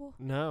these people?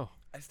 No.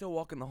 I still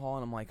walk in the hall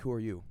and I'm like, who are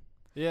you?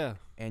 Yeah.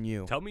 And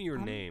you. Tell me your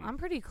I'm, name. I'm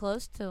pretty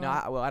close to. No,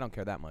 like, I don't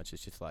care that much.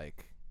 It's just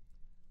like,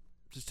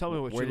 Just tell me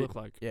what Where you did- look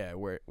like. yeah,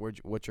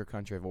 what's your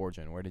country of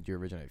origin? Where did you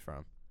originate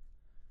from?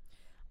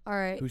 all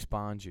right. Who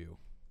spawned you?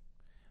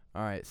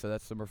 All right, so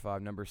that's number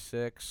 5. Number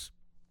 6.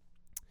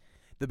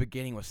 the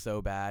beginning was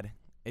so bad.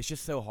 It's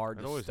just so hard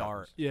It to always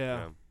start. happens.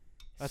 Yeah.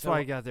 That's So- why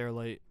I got there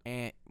late.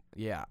 And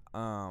yeah,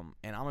 and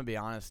I'm gonna be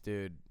honest,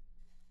 dude.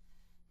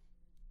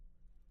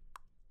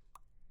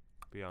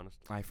 Be honest.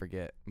 I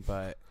forget,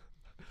 but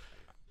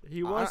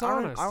He was I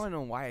honest. don't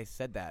know why I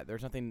said that.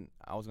 There's nothing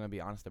I was gonna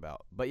be honest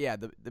about. But yeah,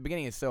 the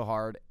beginning is so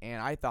hard,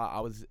 and I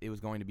thought it was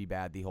going to be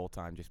bad the whole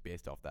time just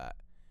based off that.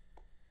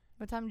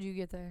 What time did you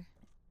get there?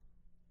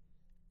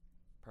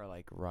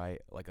 Probably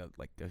like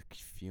a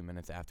few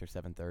minutes after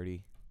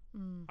 7:30.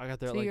 I got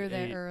there So like you were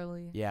there 8.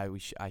 early. Yeah,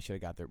 I should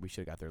have got there. We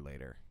should have got there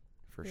later,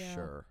 for Yeah.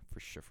 sure. For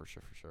sure.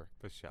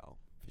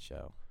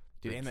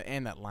 Dude,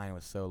 and that line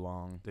was so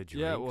long. The drinks,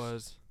 Yeah, it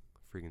was.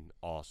 freaking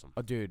awesome.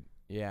 Oh, dude,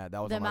 yeah, that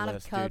was The on my amount of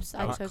list, cups dude.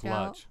 I That was took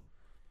clutch.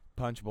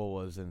 Punch Bowl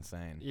was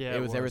insane. Yeah, it it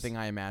was was. everything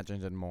I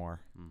imagined and more.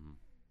 Mm-hmm.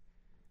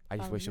 I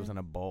just wish it was Probably.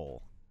 in a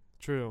bowl.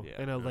 True.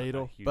 Yeah, In a yeah,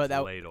 ladle. huge But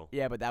that- ladle.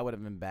 Yeah, but that would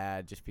have been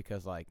bad just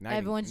because like not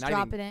Everyone's even, not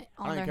dropping even, it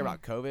I on don't their even care hand.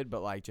 about COVID,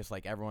 but like just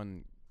like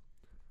everyone.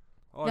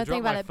 Oh, No, I think dropped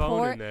about my it. phone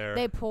Pour in there.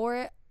 They pour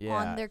it Yeah,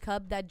 on their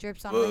cup that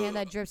drips on their hand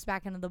that drips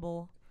back into the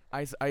bowl.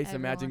 I used to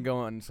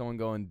imagine someone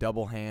going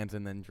double hands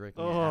and then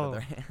drinking it out Oh. of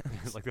their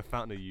hands. like the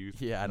fountain of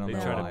youth. Yeah, I don't They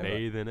know. try to why, but-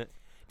 bathe in it.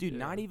 Dude, Yeah.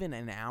 not even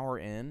an hour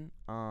in,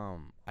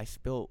 I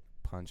spilled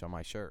punch on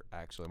my shirt.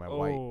 Actually, my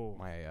Oh.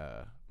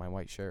 my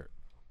white shirt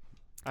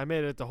I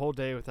made it the whole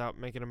day without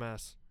making a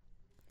mess.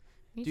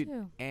 Me Dude,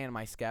 too. and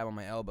my scab on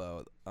my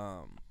elbow, that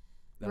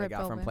I Ripped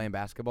got from open. playing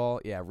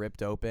basketball. Yeah,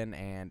 ripped open,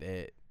 and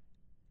it,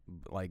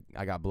 like,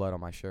 I got blood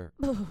on my shirt.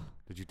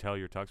 Did you tell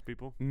your tux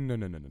people? No.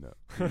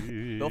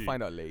 They'll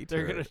find out later.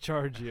 They're gonna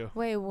charge you.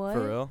 Wait, what?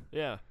 For real?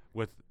 Yeah.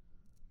 With.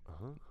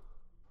 Uh-huh.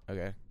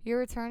 Okay. You're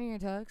returning your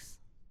tux?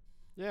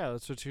 Yeah,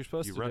 that's what you're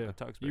supposed You to rent do. a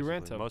tux. You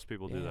rent basically. 'em. Most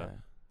people do that.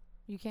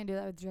 You can't do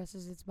that with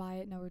dresses. It's buy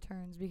it, no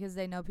returns, because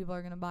they know people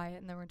are gonna buy it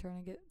and then return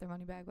and get their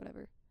money back,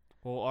 whatever.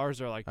 Well, ours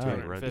are like Oh,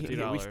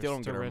 $250. we still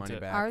don't to get our rent money it.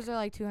 back. Ours are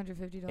like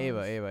 $250.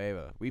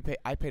 Ava.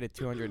 I paid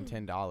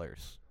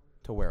 $210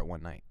 to wear it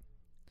one night.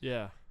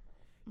 Yeah.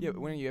 Yeah, Mhm.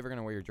 when are you ever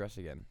gonna wear your dress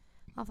again?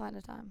 I'll find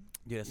a time.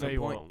 Dude, No,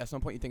 you won't. at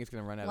some point you think it's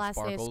gonna run out Last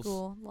of day of sparkles.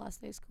 school.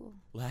 Last day of school.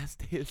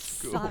 Last day of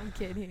school. I'm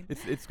kidding.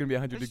 It's gonna be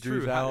 100 It's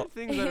degrees true. How do out.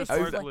 things that are It's At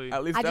least, sparkly.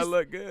 at least I that just-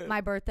 look good.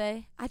 My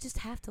birthday. I just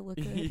have to look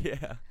good.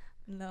 yeah.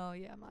 No,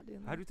 yeah, I'm not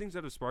doing How that. do things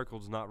that have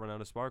sparkles not run out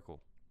of sparkle?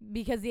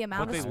 Because the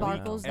amount But of they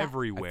sparkles that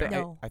everywhere.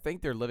 No. I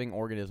think they're living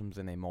organisms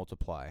and they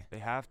multiply. They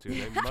have to.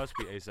 They must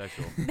be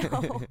asexual.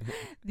 no,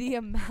 the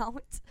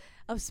amount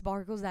of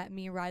sparkles that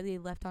me and Riley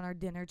left on our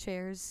dinner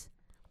chairs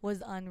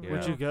was unreal.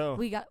 Where'd you go?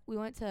 We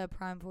went to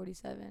Prime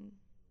 47.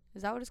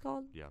 Is that what it's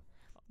called? Yeah.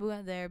 We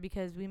went there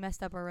because we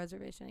messed up our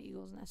reservation at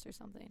Eagle's Nest or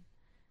something.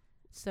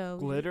 So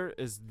Glitter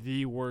is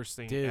the worst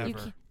thing Dude. ever. You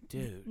can't-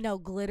 Dude. No,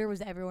 glitter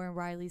was everywhere in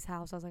Riley's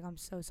house. I was like, I'm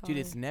so sorry. Dude,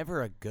 it's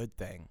never a good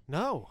thing.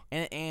 No.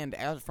 And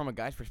as from a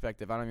guy's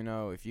perspective, I don't even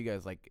know if you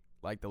guys like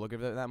the look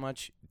of it that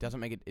much. It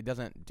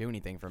doesn't do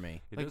anything for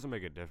me. It Like- doesn't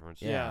make a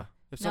difference. Yeah.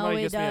 If no, somebody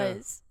it gets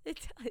does.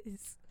 It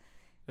does.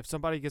 if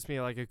somebody gets me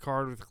like a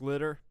card with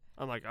glitter,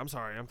 I'm like, I'm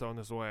sorry, I'm throwing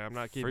this away. I'm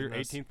not keeping For your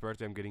this. 18th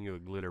birthday, I'm getting you a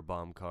glitter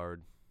bomb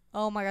card.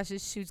 Oh my gosh,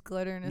 it shoots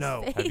glitter in his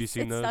No. face. Have you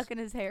seen it's those? stuck in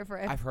his hair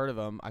forever. I've heard of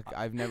them.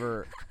 I've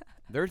never.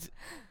 There's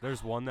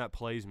There's one that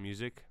plays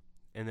music,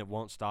 and it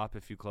won't stop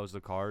if you close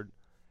the card.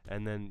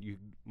 And then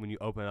when you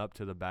open up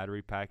to the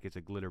battery pack, it's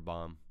a glitter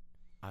bomb.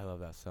 I love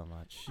that so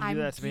much. You do I'm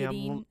that to me,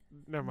 getting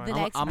never mind. the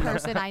I'm- next I'm gonna-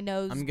 person I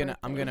know's I'm gonna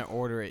birthday.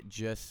 order it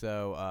just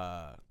so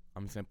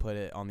I'm just gonna put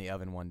it on the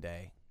oven one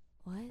day.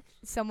 What?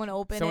 Someone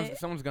open it.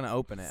 Someone's gonna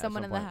open it.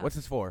 Someone at in some the point. What's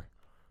this for?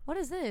 What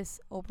is this?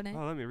 Open it.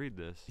 Oh, let me read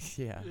this.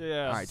 Yeah.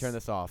 Yeah. All right, turn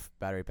this off.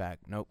 Battery pack.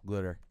 Nope.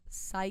 Glitter.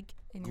 Psych.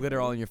 In your Glitter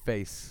all face. in your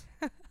face.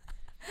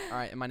 All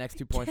right, and my next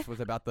 2 points was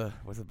about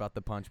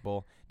the punch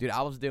bowl. Dude,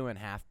 I was doing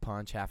half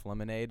punch, half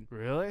lemonade.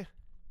 Really?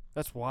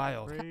 That's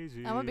wild.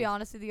 Crazy. I'm gonna be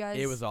honest with you guys.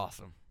 It was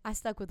awesome. I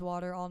stuck with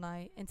water all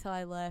night until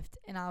I left,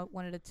 and I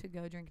wanted a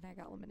to-go drink, and I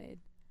got lemonade.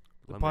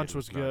 The Lemonade punch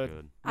was not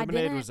good. I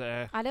Lemonade didn't- was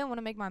I didn't want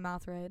to make my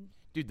mouth red.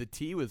 Dude, the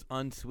tea was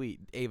unsweet.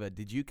 Ava,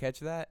 did you catch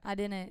that? I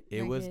didn't. It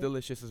drink was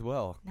delicious as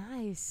well.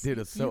 Nice. Dude,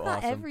 it's so you got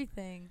awesome.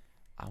 everything.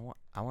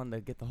 I wanted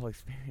to get the whole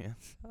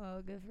experience.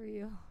 Oh, good for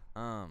you.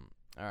 All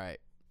right.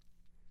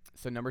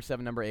 So number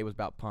 7, number 8 was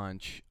about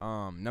punch.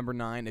 Number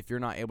 9, if you're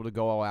not able to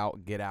go all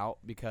out, get out,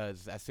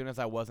 because as soon as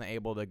I wasn't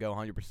able to go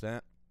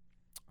 100%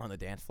 on the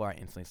dance floor, I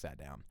instantly sat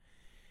down.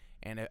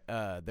 And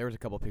there was a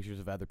couple of pictures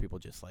of other people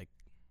just like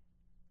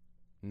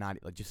not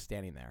like just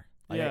standing there.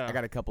 Like, Yeah. I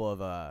got a couple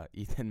of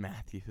Ethan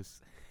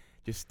Matthews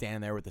just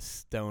standing there with a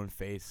stone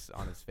face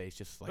on his face,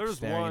 just like There was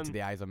staring into one-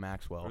 the eyes of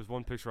Maxwell. There's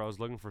one picture I was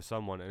looking for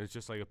someone, and it's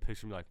just like a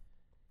picture of me like,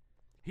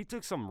 he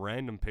took some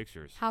random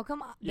pictures. How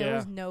come there Yeah.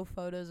 was no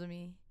photos of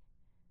me?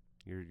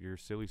 You're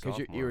silly Because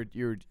sophomore.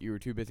 you were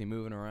too busy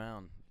moving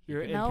around.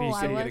 You're No, You NPC.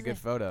 I couldn't get a wasn't. good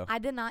photo. I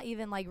did not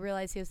even like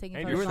realize he was taking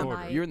And You photos were, you're all in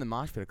the, night. you were in the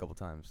mosh pit a couple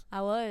times.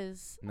 I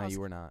was. No, I was-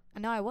 you were not.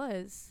 No, I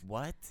was.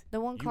 What?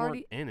 The one You Cardi.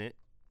 weren't in it,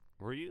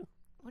 were you?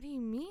 What do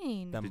you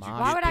mean? The Did you mosh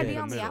Why would I pit. be in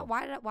the on the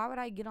middle? why would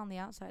I get on the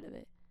outside of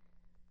it?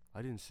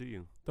 I didn't see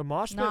you. The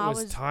mosh pit No, I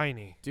was was-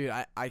 tiny. Dude,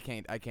 I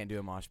can't do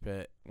a mosh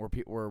pit.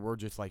 We're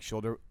just like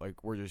shoulder,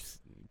 like we're just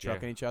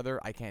chucking each other.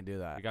 I can't do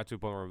that. It got to a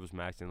point where it was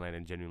Max and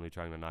Landon genuinely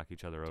trying to knock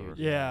each other over. Dude,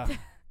 Yeah.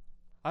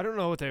 I don't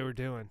know what they were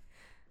doing.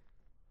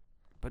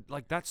 But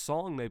like that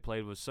song they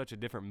played was such a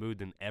different mood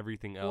than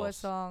everything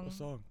else. What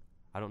song?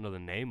 I don't know the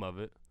name of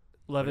it.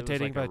 but it was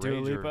Levitating like by a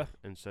Dua rager Lipa.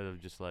 Instead of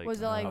just like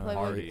Was it like a Playboy?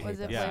 party. Was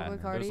it yeah, Playboy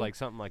it Cardi? was like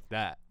something like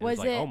that. It Was was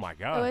like, it- oh my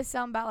god. It was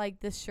something about like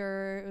the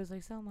shirt. It was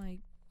like something like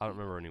I don't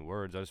remember any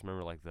words. I just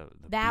remember like the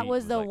that beat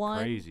was the like one.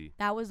 crazy.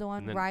 That was the one.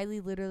 And then- Riley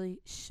literally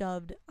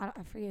shoved. I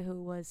forget who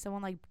it was.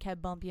 Someone like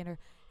kept bumping her,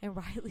 and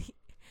Riley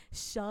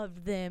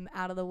shoved them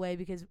out of the way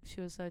because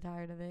she was so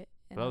tired of it.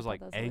 And That I was thought like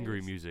that was angry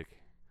hilarious. music.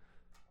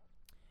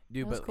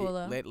 Dude, That was but cool,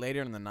 though.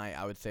 later in the night,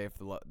 I would say if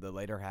the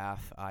later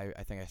half, I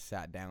think I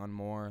sat down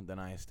more than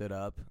I stood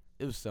up.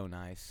 It was so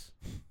nice.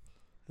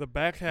 The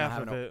back half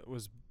having of a- it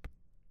was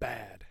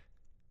bad.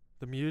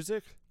 The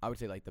music? I would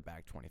say like the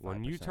back 25%.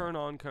 When you turn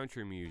on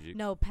country music,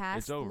 No,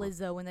 past over.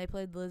 Lizzo when they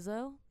played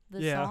Lizzo,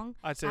 the Yeah, song.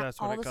 I'd say that's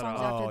when all it the cut songs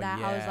off. after Oh, that,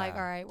 I was like, yeah.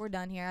 all right, we're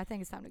done here. I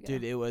think it's time to go.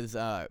 Dude, it was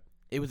a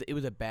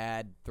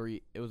bad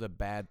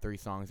three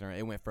songs.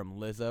 It went from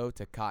Lizzo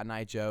to Cotton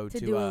Eye Joe to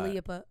to Dua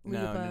Lipa.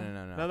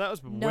 no. No, that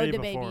was No way da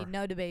before. baby,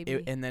 no da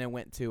baby. And then it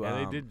went to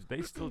yeah,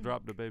 they still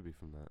dropped the baby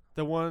from that.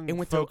 The one it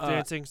went folk to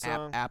dancing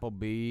song.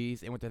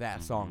 Applebee's. It went to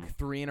that song Mhm.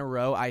 3 in a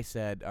row. I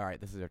said, all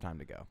right, this is our time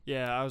to go.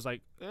 Yeah, I was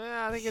like,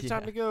 I think it's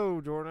time Yeah. to go,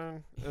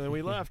 Jordan. And then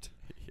we left.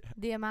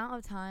 The amount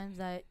of times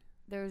that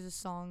there was just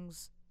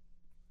songs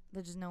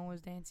that just no one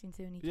was dancing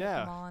to, and he kept Yeah.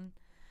 them on.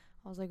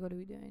 I was like, what are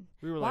we doing?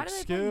 We were Why like, do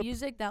they play skip.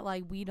 music that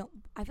like we don't?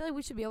 I feel like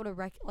we should be able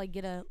to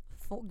get a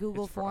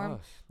Google It's for form us.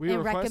 We and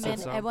requested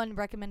recommend. some. Everyone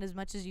recommend as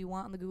much as you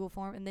want on the Google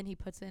form, and then he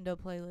puts it into a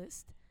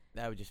playlist.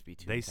 That would just be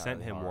too They entirely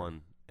sent him hard.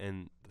 one,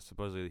 and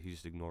supposedly he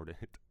just ignored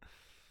it.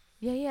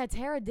 Yeah,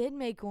 Tara did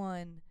make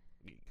one.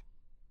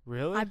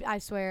 Really? I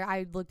swear,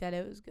 I looked at it.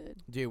 It was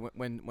good. Dude,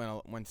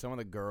 when some of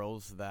the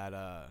girls that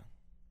I'm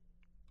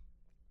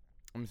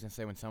just gonna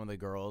say when some of the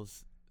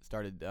girls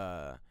started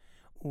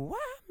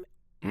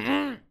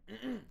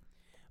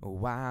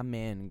why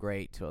men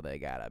great till they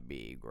gotta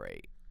be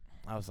great.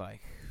 I was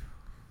like,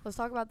 Let's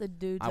talk about the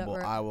dudes I that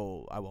were.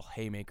 will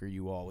haymaker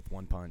you all with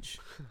one punch.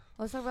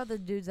 Let's talk about the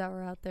dudes that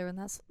were out there when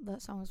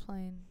that song was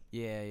playing.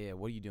 Yeah.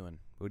 What are you doing?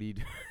 What are you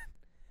doing?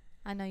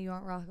 I know you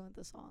aren't rocking with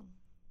the song.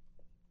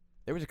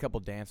 There was a couple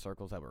dance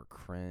circles that were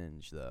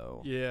cringe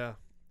though. yeah.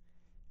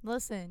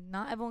 Listen,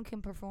 not everyone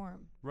can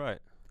perform. Right.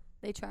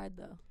 They tried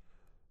though.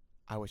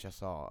 I wish I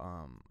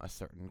saw a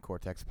certain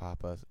Cortex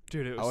Papa.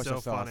 Dude, it I was wish so I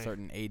saw funny. a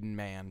certain Aiden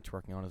man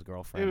twerking on his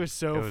girlfriend. It was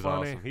so it was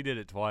funny. awesome. He did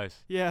it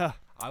twice. Yeah.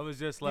 I was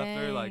just left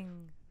there like,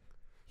 Dang.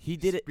 He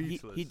did it.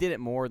 Speechless. He did it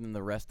more than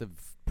the rest of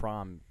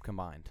prom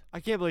combined. I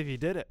can't believe he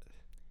did it.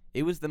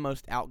 It was the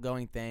most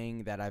outgoing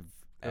thing that it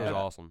was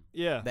awesome.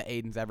 Yeah. that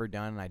Aiden's ever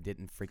done, and I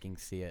didn't freaking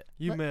see it.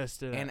 You But-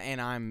 missed it. And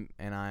I'm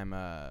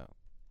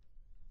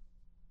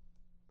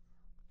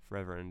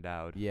Forever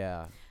endowed.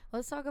 yeah.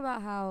 Let's talk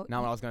about how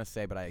Not what I was gonna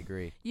say, but I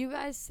agree. you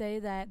guys say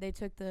that they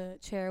took the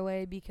chair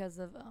away because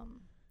of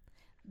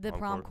the Prom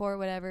prom court. court,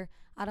 whatever.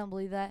 I don't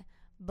believe that.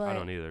 But I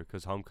don't either,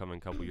 because homecoming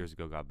a couple years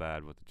ago got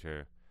bad with the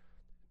chair.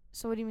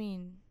 so what do you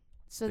mean?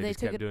 So they they just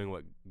took kept it. doing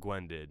what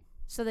Gwen did.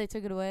 So they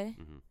took it away.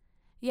 Hmm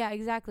Yeah,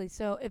 exactly.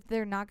 So if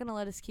they're not gonna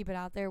let us keep it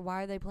out there,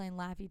 why are they playing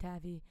Laffy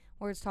Taffy,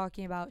 where it's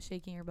talking about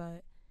shaking your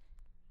butt?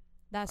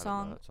 That I don't know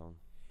song, that song.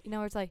 you know,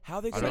 where it's like, How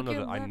they I don't Shake know.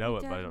 your I know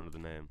it, Laffy but I Taffy. don't know the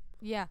name.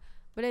 yeah.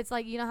 But it's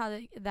like, you know how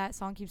that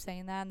song keeps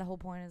saying that, and the whole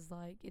point is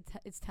like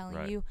it's telling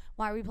Right. you,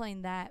 why are we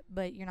playing that,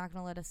 but you're not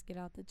gonna let us get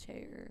out the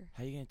chair.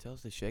 How you gonna tell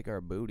us to shake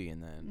our booty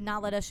and then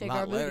Not let us shake not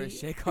our let booty. us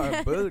shake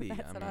our booty?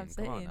 That's I what mean, I'm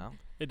come on saying. now.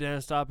 it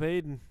didn't stop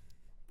Aiden.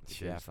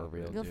 Shit, Yeah, it's for not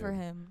real. good. Good for dude.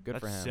 him. Good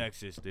That's for him.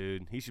 sexist,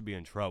 dude. He should be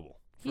in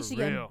trouble. He For should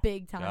real. get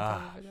big time trouble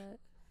Gosh. for that.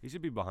 He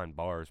should be behind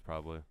bars,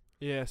 probably.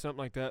 Yeah, something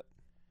like that.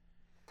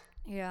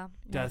 Yeah.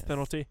 Death Yes.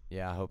 penalty.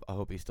 Yeah, I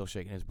hope he's still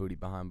shaking his booty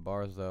behind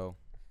bars though.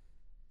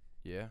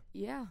 Yeah.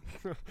 Yeah.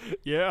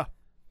 Yeah.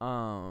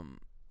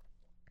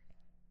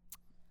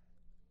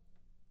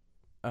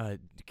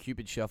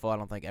 Cupid Shuffle I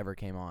don't think ever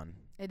came on.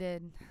 It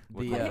did.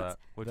 Which The, one was uh, that?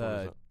 Which one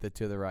was The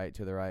to the right,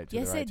 to the right, to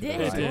Yes, the right, it to did.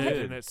 the It right. did,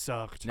 did. and it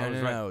sucked. No, I was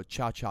no, right. no.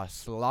 Cha Cha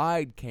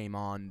Slide came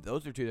on.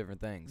 Those are two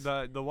different things.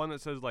 that? The one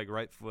that says like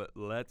right foot,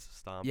 let's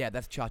stomp. Yeah,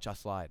 that's Cha Cha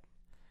Slide.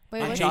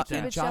 Wait, I what's hate the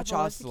that. Cupid Cha Shuffle?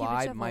 Cha What's the Cupid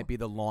Slide Shuffle? might be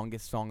the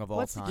longest song of all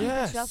What's the time. Cupid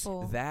Yes.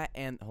 Shuffle? That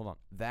and hold on,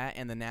 that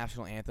and the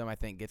national anthem I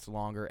think gets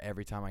longer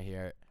every time I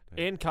hear it.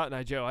 And Cotton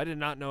Eye Joe. I did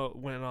not know it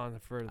went on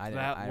for I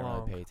that didn't long.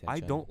 really pay attention. I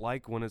don't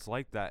like when it's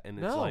like that, and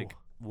it's No. like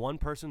one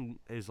person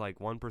is like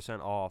 1%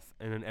 off,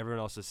 and then everyone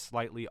else is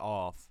slightly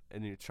off,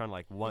 and you're trying to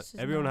like one. This is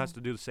Everyone has normal.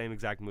 to do the same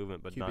exact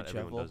movement, but Cupid not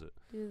everyone shuffle. does it.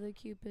 Do the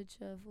Cupid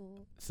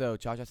Shuffle. So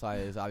Cha Cha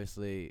Slide is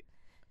obviously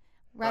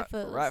Right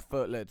foot. right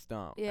foot, let's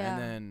stomp. Yeah.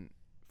 And then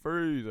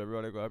freeze,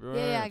 everybody clap your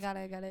Yeah, hands.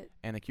 I got it.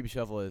 And the Cupid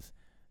Shuffle is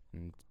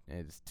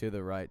it's to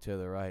the right, to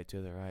the right,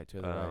 to the right,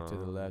 to the right, to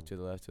the left, to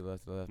the left, to the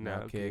left, to the left.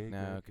 Now kick,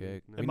 now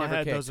kick. now We In my never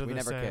head, kicked. those are We the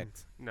never same.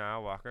 kicked.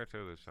 Now walk her to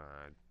the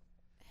side.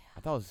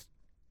 I thought it was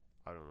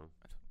I don't know.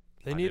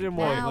 They I needed didn't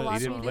more. play. Nah, but- He watch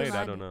didn't me play do it. I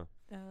mine. don't know.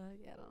 Yeah, I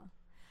don't know.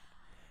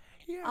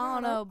 Yeah, I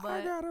don't know, but-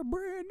 I got a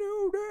brand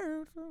new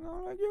dance. And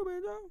all like you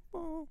be done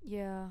for.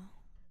 Yeah.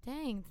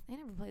 Dang, they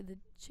never played the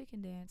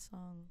chicken dance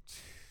song.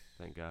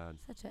 Thank God.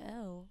 Such a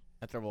L.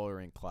 That's a roller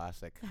rink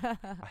classic.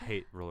 I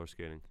hate roller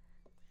skating.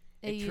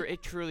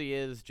 It truly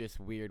is just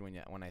weird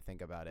when I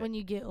think about it. when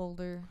you get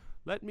older.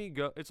 Let me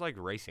go. It's like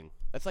racing.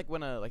 That's like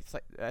when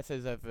that's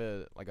as if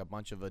like a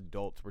bunch of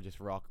adults were just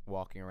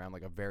walking around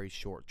like a very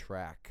short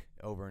track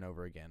over and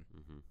over again.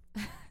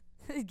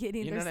 Mm-hmm.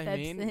 Getting You their know what steps I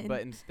mean? in.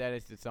 But instead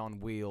it's on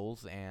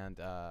wheels and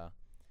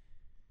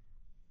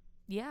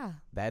yeah,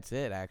 that's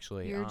it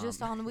actually. you're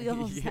just on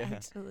wheels yeah.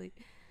 actually.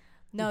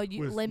 No, you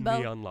With limbo.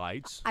 neon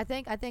lights. I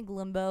think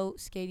limbo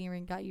skating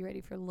rink got you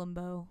ready for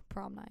limbo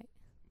prom night.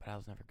 But I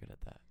was never good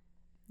at that.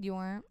 You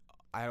weren't.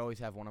 I'd always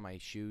have one of my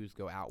shoes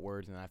go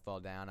outwards and then I fall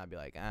down. I'd be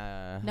like,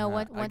 No,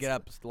 I'd once- get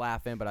up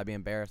laughing, but I'd be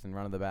embarrassed and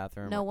run to the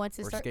bathroom. No, or, once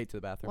it or start- skate to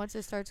the bathroom. Once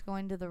it starts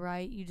going to the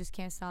right, you just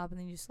can't stop, and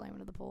then you just slam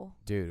into the pool.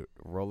 Dude,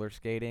 roller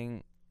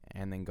skating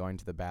and then going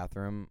to the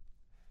bathroom,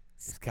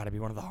 it's got to be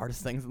one of the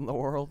hardest things in the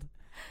world.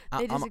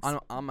 They just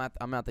I'm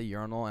at the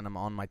urinal and I'm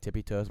on my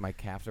tippy toes. My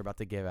calves are about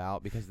to give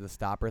out because of the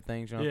stopper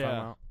things. You know what I'm Yeah.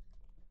 talking about?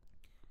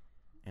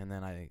 And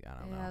then I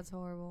don't know. Yeah, it's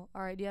horrible.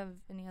 All right, do you have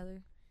any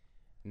other?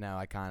 No,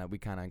 we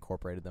kind of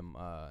incorporated them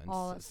in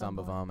All at some some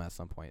of point. them at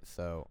some point.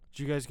 So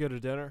Did you guys go to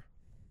dinner?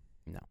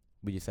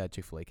 we just had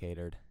Chick-fil-A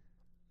catered.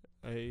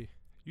 Hey.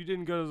 You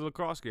didn't go to the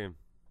lacrosse game.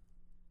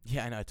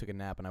 Yeah, I know. I took a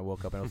nap and I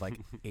woke up and it was like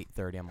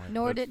 8:30. I'm like,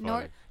 Nor That's did nor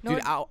funny. nor.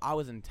 dude, I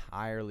was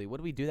entirely. What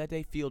did we do that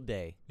day? Field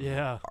day.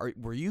 Yeah.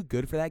 Were you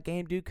good for that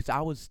game, dude? Because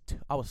I was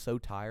so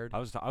tired. I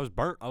was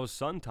burnt. I was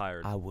sun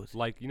tired. I was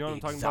Like, you know what I'm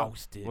talking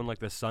exhausted. about? When like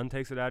the sun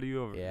takes it out of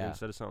you Yeah.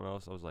 instead of something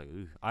else. I was like,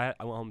 ooh. I went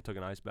home and took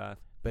an ice bath.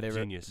 But it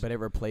Genius. but it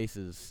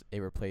replaces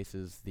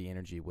the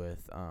energy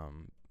with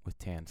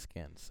tan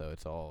skin, so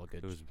it's all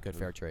good. It was Good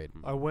fair trade.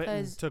 I went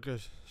and 'Cause- took a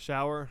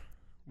shower.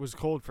 Was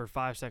cold for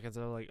 5 seconds.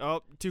 I was like,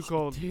 oh, too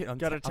cold. Dude,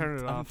 Gotta turn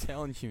it I'm off.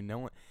 telling you,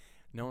 no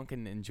one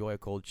can enjoy a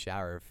cold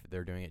shower if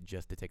they're doing it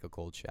just to take a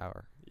cold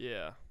shower.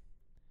 Yeah.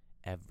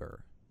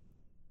 Ever.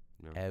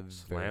 You know, Ever.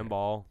 Slam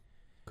ball.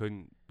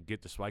 Couldn't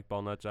get the spike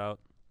ball nuts out.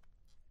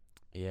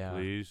 Yeah.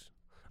 Please.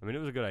 I mean, it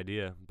was a good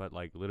idea, but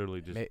like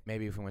literally just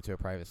Maybe if we went to a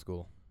private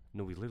school.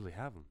 no. We literally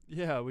have them.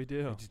 Yeah, we We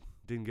do. just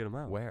didn't get them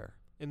out. Where?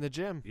 In the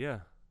gym. Yeah.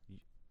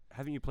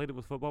 Haven't you played it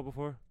with football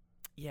before?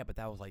 Yeah, but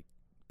that was like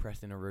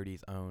Preston and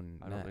Rudy's own.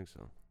 I don't net. think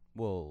so.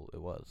 Well,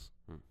 it was.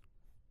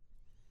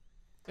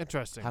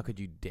 Interesting. How could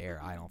you dare?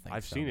 I don't think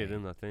I've so, seen it man.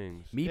 in the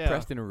things. Me, Yeah.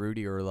 Preston, and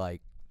Rudy are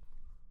like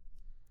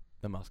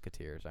the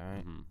Musketeers, all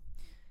right? Mhm.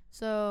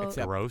 So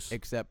Except- Gross.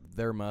 Except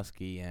they're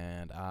musky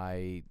and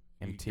I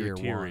am You're tier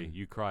teary. 1.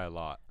 You cry a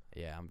lot.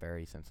 Yeah, I'm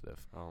very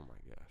sensitive. Oh my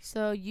gosh.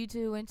 so you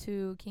two went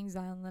to Kings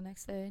Island the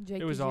next day.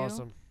 Jake, It was did you?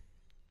 awesome.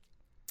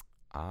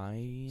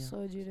 So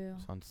what'd you do?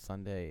 On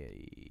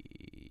Sunday.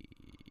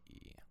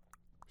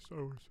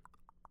 So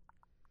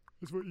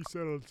that's what you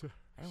said on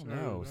I don't Saturday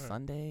know. night.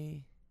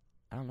 Sunday.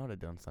 I don't know what I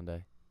did on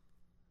Sunday.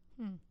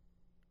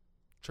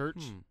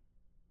 church.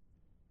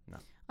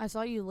 I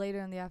saw you later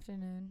in the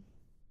afternoon.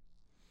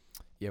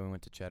 Yeah, we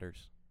went to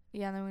Cheddar's.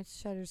 Yeah, and then we went to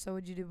Cheddar. So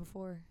what'd you do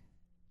before?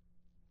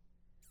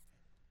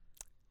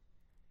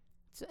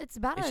 It's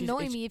about to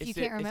annoy me if you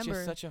can't remember. It's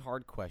just such a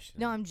hard question.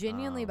 No, I'm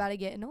genuinely about to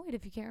get annoyed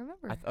if you can't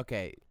remember.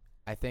 Okay,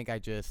 I think I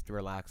just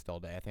relaxed all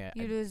day. I think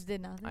You just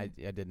did nothing. I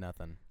did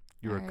nothing.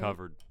 You Alright.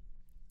 recovered.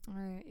 All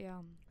right, yeah.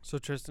 So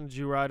Tryston, did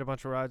you ride a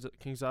bunch of rides at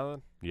Kings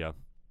Island? Yeah.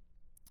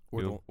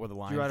 Were You- the Did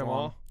lines you ride them long?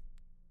 all?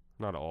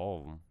 Not all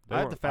of them. I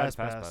had the fast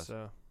pass,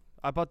 so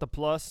I bought the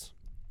plus.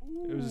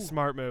 It was a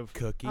smart move.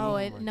 Cookie. Oh,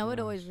 my it gosh.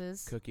 always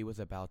is. Cookie was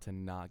about to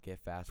not get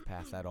fast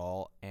pass at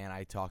all, and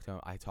I talked him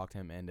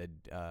into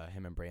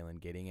him and Braylon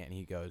getting it, and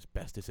he goes,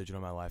 "Best decision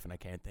of my life, and I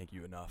can't thank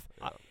you enough."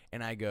 Yeah.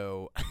 And I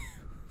go,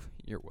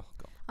 "You're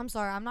welcome." I'm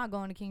sorry, I'm not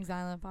going to Kings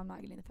Island if I'm not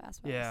getting the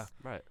fast pass. Yeah.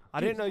 Right.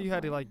 I didn't know you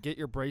had to like get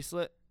your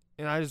bracelet,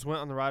 and I just went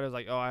on the ride. I was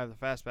like, "Oh, I have the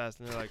fast pass,"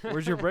 and they're like,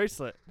 "Where's your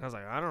bracelet?" And I was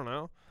like, "I don't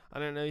know. I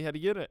didn't know you had to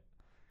get it."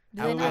 Did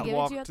I they would not give it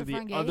walk to you at to the the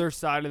front gate? other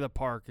side of the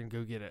park and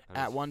go get it. That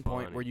At was one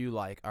point, funny. were you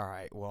like, "All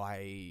right, well,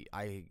 I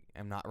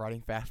am not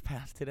riding fast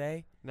pass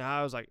today"? Now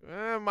I was like,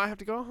 might have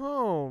to go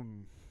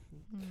home.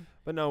 Hmm.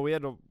 But no, we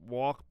had to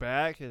walk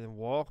back and then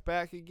walk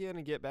back again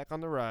and get back on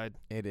the ride.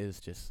 It is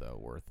just so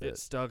worth It it.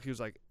 stuck. He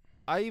was like,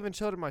 I even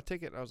showed him my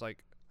ticket. And I was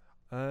like,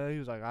 he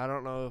was like, I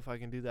don't know if I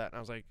can do that. And I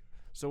was like,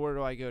 so where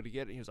do I go to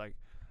get it? He was like,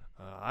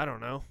 I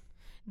don't know.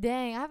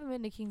 Dang, I haven't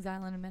been to Kings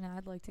Island in a minute.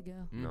 I'd like to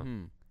go. No.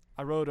 Mm-hmm.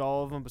 I rode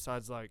all of them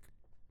besides like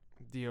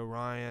the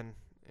Orion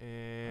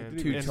and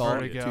Too Too and tall,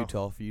 Vertigo. too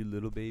tall for you,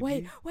 little baby.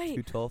 Wait, Too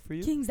wait. tall for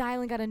you. Kings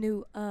Island got a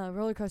new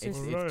roller coaster. It's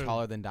Right.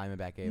 taller than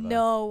Diamondback Ava.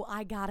 No,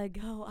 I gotta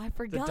go. I The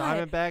forgot.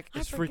 Diamondback I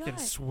is forgot. freaking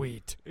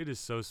sweet. It is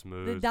so The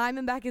smooth.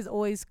 Diamondback is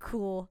always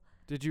cool.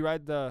 Did you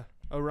ride the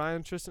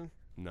Orion, Tristan?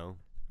 No.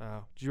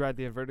 Oh, did you ride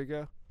the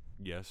Vertigo?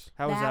 Yes.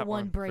 How was that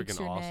one one? breaks Freaking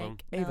your awesome.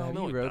 neck. Ava, No. have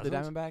No, you it rode the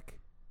doesn't. Diamondback?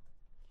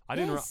 I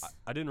didn't. Yes.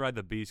 I didn't ride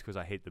the beast because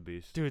I hate the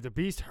beast. Dude, the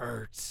Beast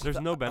hurts. There's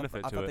no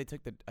benefit I to thought it.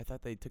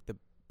 they took the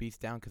Beast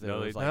down because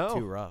No, it was they- like No.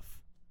 too rough?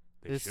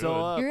 They It's should.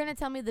 still up. You're gonna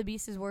tell me the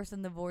Beast is worse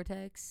than the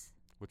Vortex?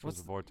 Which What's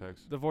was the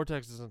Vortex? The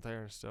Vortex isn't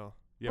there still.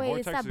 Yeah, Wait,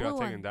 Vortex it's that blue got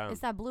one. taken down.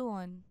 It's that blue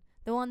one.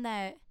 The one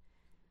that.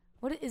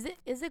 Is it?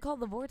 Is it called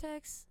the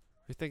Vortex?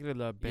 You're thinking of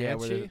the Yeah,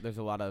 where Banshee? there's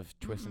a lot of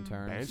twists and Mm-mm.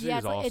 turns. Banshee Yeah,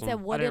 is it's a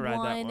awesome. wooden ride that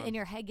one, one. and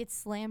your head gets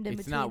slammed in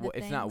It's between not the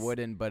it's not things.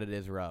 wooden, but it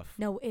is rough.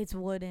 No, it's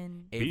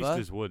wooden. Beast Ava,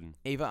 is wooden.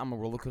 Ava, I'm a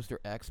roller coaster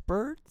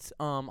expert.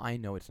 I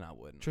know it's not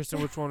wooden.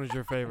 Tryston, which one is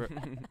your favorite?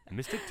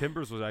 Mystic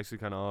Timbers was actually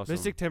kind of awesome.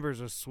 Mystic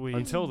Timbers was sweet.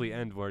 Until the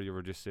end where you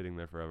were just sitting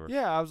there forever.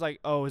 Yeah, I was like,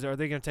 oh, are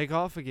they gonna take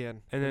off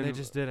again? And then they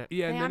just didn't.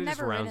 Yeah, and Hey, then I've it just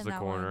never rounds ridden the that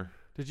corner. one.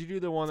 Did you do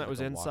the one It's that was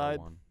like a water inside?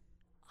 one.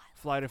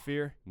 Flight of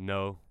Fear?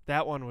 No.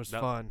 That one was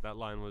fun. That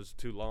line was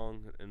too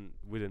long, and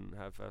we didn't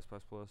have Fast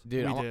Pass Plus.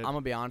 Dude, We I'm did.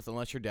 gonna be honest.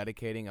 Unless you're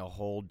dedicating a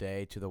whole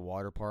day to the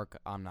water park,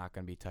 I'm not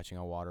gonna be touching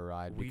a water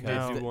ride We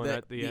because did do one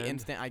at the end.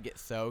 instant I get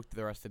soaked,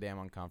 the rest of the day I'm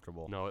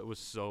uncomfortable. No, it was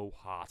so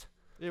hot.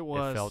 It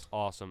was. It felt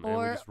awesome, and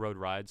we Or- just rode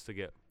rides to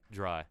get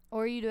dry.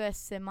 Or you do a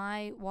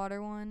semi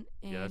water one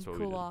and Yeah, that's what we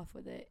cool did. off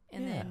with it,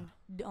 and Yeah.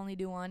 then only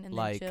do one and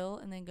Like- then chill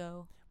and then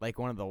go. Like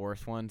one of the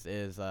worst ones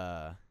is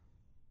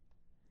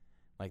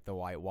like the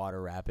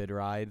whitewater rapid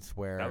rides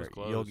where That was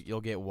closed.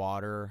 you'll get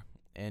water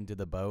into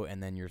the boat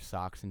and then your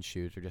socks and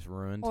shoes are just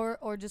ruined.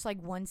 Or just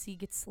like one seat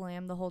gets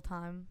slammed the whole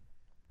time,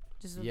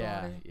 just with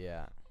yeah, water.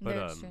 yeah. But,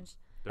 They're strange.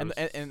 There was-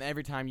 And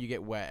every time you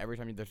get wet, every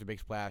time there's a big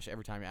splash,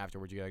 every time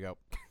afterwards you gotta go.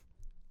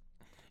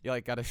 You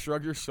like gotta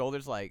shrug your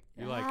shoulders like.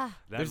 you're like, Ah,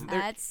 There's-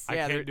 that's I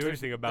can't there- do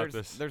anything about there's-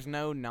 this. There's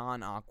no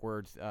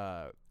non-awkward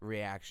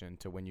reaction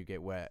to when you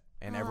get wet,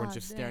 and everyone's Ah,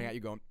 just staring dang. at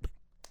you going,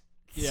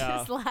 Yeah.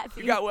 just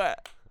laughing. "You got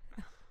wet."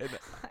 That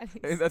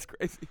And is- that's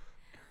crazy.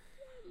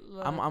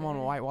 I'm love on it.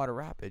 Whitewater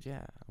Rapid.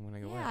 Yeah, I'm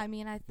gonna go Yeah, wet. I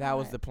mean, That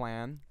was the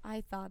plan.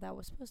 I thought that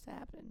was supposed to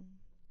happen.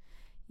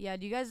 Yeah.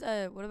 Do you guys?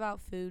 What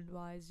about food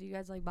wise? Do you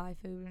guys like buy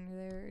food when you're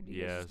there, or do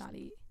you guys Yes. just not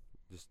eat?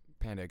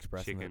 Panda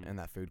Express in, Chicken. in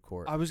that food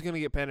court. I was gonna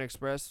get Panda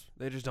Express.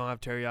 They just don't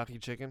have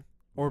teriyaki chicken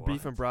or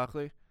beef and What?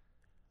 broccoli.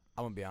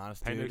 I'm gonna be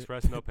honest, Panda dude.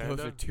 Express, no Those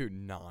Panda? are two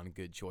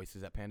non-good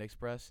choices at Panda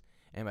Express,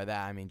 and by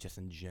that I mean just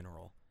in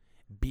general.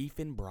 Beef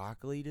and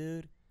broccoli,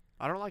 dude,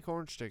 I don't like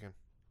orange chicken.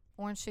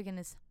 Orange chicken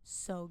is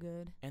so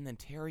good. and then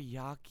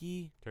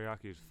teriyaki.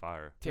 Teriyaki is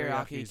fire. Teriyaki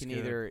Teriyaki is can good.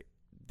 either.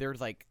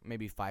 There's like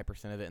maybe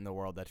 5% of it in the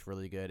world that's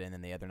really good, and then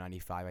the other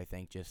 95 I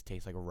think just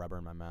tastes like a rubber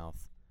in my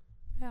mouth.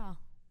 Yeah.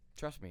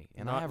 Trust me,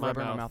 and Not I have my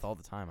rubber in my mouth. mouth all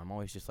the time. I'm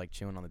always just like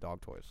chewing on the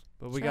dog toys.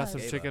 But we got some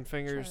Trust. chicken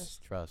fingers.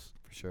 Trust. Trust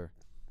for sure.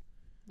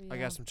 But I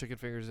yeah. got some chicken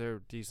fingers. They're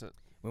decent.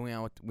 We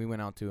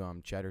went out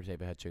to Cheddar's.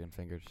 Ava had chicken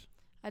fingers.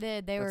 I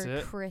did. They That's were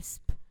it?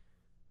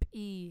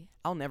 crispy.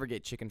 I'll never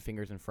get chicken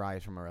fingers and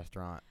fries from a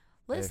restaurant.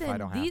 Listen,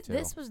 don't have to.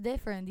 this was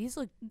different. These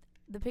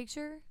the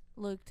picture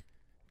looked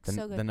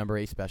so good. The number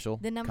 8 special.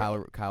 The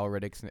number Kyle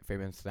Riddick's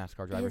favorite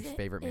NASCAR driver's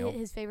favorite meal.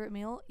 His favorite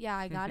meal. Yeah,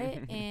 I got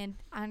it, and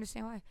I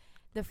understand why.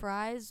 The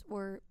fries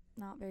were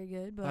not very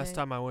good, but Last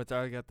time I went there,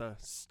 I got the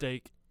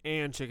steak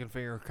and chicken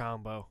finger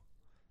combo.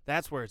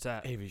 That's where it's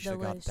at. Ava, you should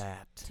have got Delish.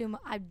 that.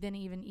 I didn't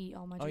even eat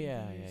all my Oh chicken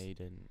yeah, fingers. yeah, you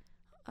didn't.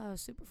 I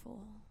was super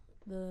full.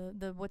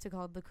 The what's it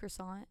called? The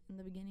croissant in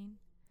the beginning.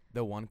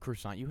 The one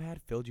croissant you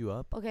had filled you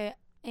up. Okay,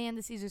 and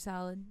the Caesar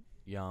salad.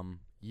 Yum,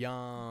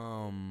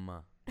 yum.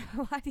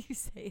 Why do you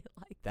say it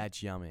like that?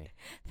 That's yummy.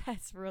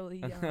 That's really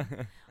yum. All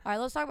right,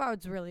 let's talk about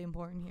what's really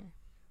important here.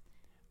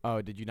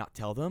 Oh, did you not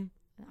tell them?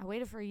 I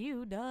waited for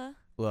you, duh.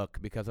 Look,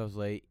 because I was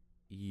late,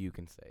 you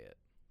can say it.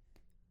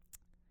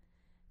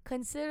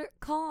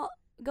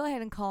 Go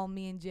ahead and call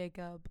me and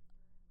Jacob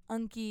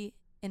Unky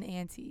and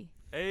Auntie.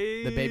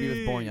 Hey. The baby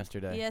was born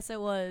yesterday. Yes, it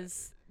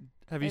was.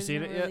 Have you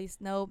seen it yet?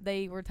 Nope,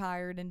 they were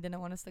tired and didn't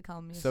want us to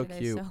come So yesterday.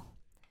 cute. So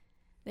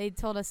they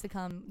told us to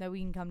come, that we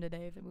can come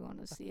today if we want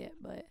to see it.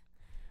 But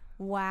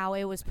wow,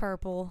 it was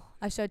purple.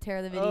 I showed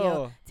Tara the video.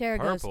 Oh, Tara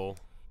goes, Purple.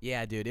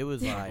 Yeah, dude, it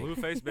was like Blue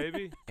face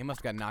baby. it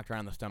must have got knocked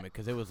around the stomach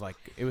because it was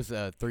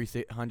a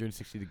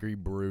 360-degree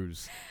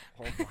bruise.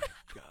 Oh my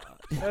god.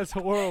 that's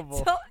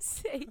horrible. don't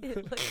say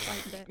it looks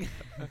like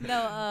that.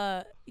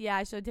 No, yeah,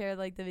 I showed Tara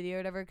like the video or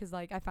whatever because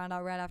like I found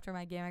out right after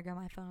my game. I grabbed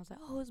my phone. I was like,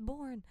 oh, it's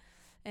born.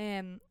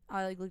 And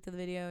I like looked at the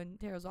video and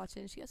Tara was watching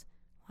it. And she goes,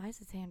 why is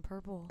his hand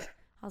purple?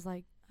 I was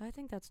like, I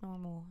think that's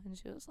normal. And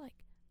she was like,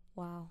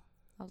 wow.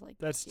 I was like,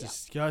 That's yeah.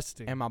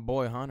 disgusting. And my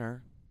boy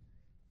Hunter,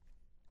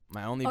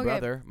 my only Okay,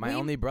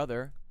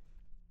 brother,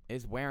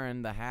 is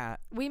wearing the hat.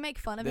 We make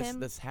fun of him.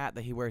 This hat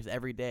that he wears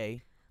every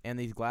day, and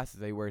these glasses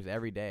that he wears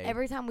every day.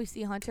 Every time we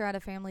see Hunter at a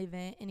family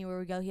event, anywhere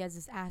we go, he has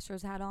this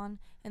Astros hat on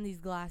and these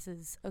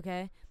glasses,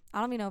 okay? I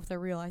don't even know if they're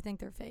real. I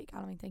think they're fake. I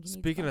don't even think he needs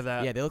Speaking of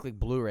glasses. that, yeah, they look like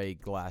Blu-ray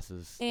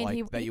glasses, And like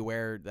he- that he- you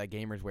wear, that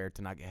gamers wear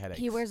to not get headaches.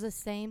 He wears the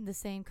same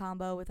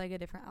combo with like a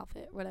different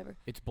outfit, whatever.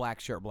 It's black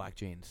shirt, black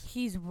jeans,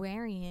 He's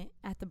wearing it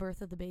at the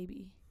birth of the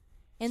baby.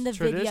 In the It's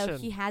video, tradition.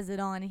 he has it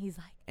on, and he's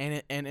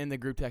like, and in the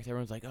group text,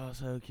 everyone's like, "Oh,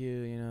 so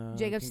cute," you know.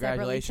 Jacob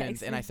separately congratulations.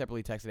 texted And I me.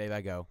 separately texted Dave.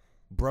 I go,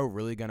 bro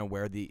really gonna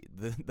wear the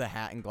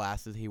hat and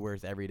glasses he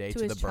wears every day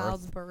to his the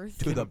child's birth?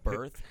 birth. To the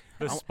birth?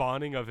 The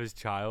spawning of his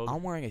child.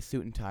 I'm wearing a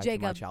suit and tie to my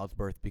Jacob. child's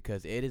birth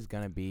because it is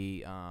gonna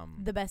be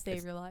The best day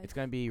of your life. it's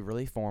gonna be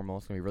really formal.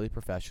 It's gonna be really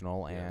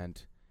professional, Yeah.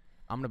 and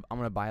I'm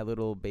gonna buy a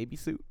little baby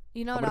suit.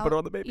 You know I'm what gonna put it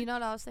on the baby. You know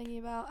what I was thinking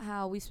about?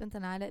 How we spent the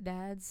night at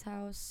Dad's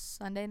house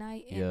Sunday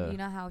night, and Yeah. you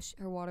know how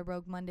her water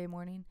broke Monday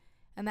morning.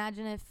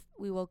 Imagine if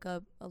we woke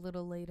up a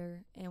little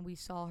later and we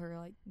saw her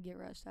like get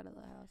rushed out of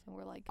the house, and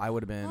we're like, I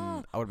would have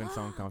been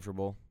so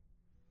uncomfortable.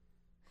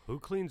 Who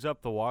cleans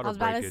up the water I was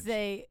about breakage? to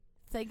say,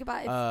 think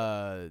about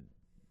it.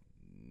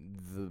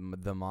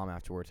 The mom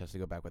afterwards has to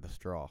go back with a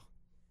straw.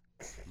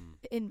 Mm.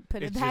 And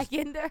put it It's back just-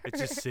 in there. It's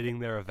just sitting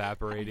there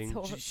evaporating.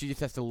 That's She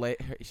just has to lay.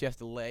 She has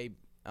to lay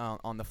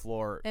on the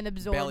floor, and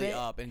absorb belly it.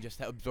 up, and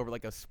just absorb it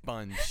like a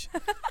sponge,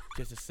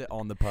 just to sit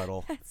on the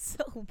puddle. That's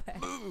so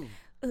bad.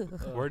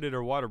 Ugh. Where did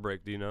her water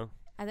break? Do you know?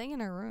 I think in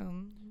her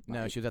room.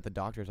 No, like- she was at the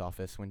doctor's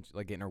office when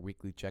like getting her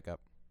weekly checkup.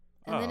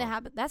 And then it Oh.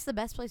 happened. That's the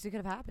best place it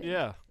could have happened.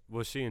 Yeah.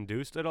 Was she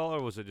induced at all,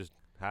 or was it just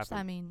Just, happened?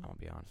 I mean, I'm gonna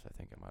be honest. I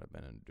think it might have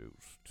been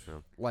induced. Yeah.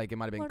 Like it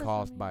might have been What does that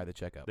caused mean? by the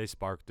checkup. They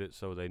sparked it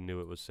so they knew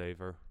it was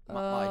safer.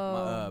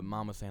 Oh.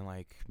 Mom was saying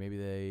like maybe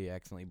they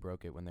accidentally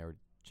broke it when they were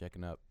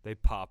checking up. They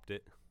popped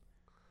it.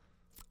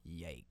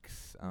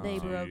 Yikes! They Oh.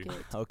 broke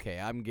it. Okay,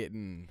 I'm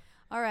getting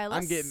All right,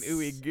 let's. I'm getting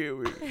ooey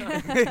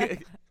gooey.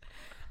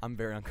 I'm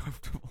very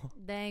uncomfortable.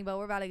 Dang, but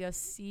we're about to go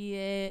see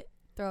it.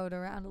 Throw it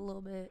around a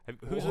little bit.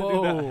 Who's the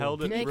dude that Whoa.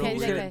 held it Can you- real can you-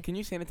 weird? Can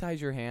you sanitize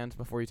your hands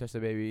before you touch the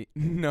baby?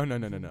 No. No,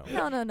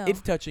 no.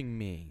 It's touching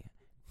me.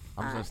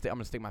 I'm Uh, just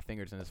gonna stick my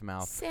fingers in his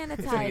mouth. It's gonna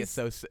get Sanitize.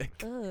 so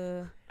sick.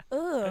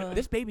 Ugh.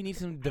 This baby needs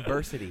some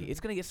diversity. It's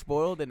gonna get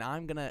spoiled, and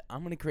I'm gonna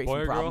create Boy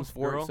some or girl? problems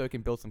for Girl? it so it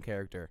can build some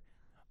character.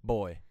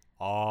 Boy,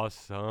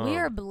 Awesome. We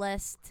are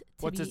blessed to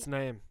What's be. its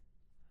name?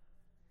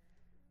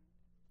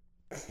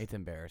 it's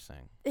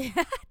embarrassing.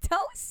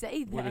 Don't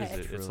say that. What is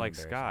it? Truly It's like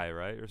embarrassing. Sky,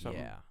 right, or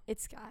something? Yeah.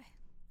 It's Sky.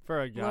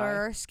 For a guy.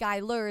 Lure.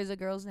 Skylar is a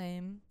girl's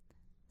name.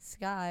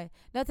 Sky.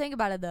 No, think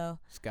about it though.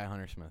 Sky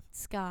Hunter Smith.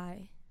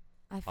 Sky.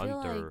 I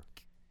feel Hunter.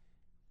 like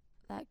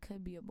that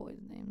could be a boy's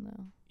name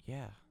though.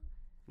 Yeah.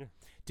 Yeah.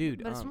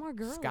 Dude, But it's more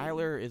girly.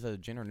 Skylar is a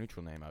gender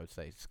neutral name, I would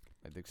say.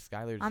 I think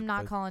Skylar's I'm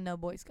not calling no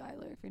boy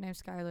Skylar. If your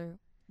name's Skylar,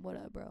 what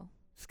up, bro?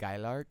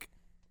 Skylark.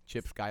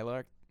 Chip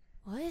Skylark.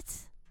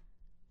 What?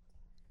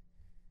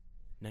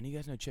 None of you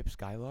guys know Chip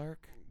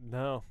Skylark?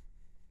 No.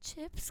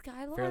 Chip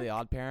Skylar? Fairly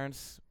Odd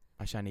Parents.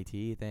 My shiny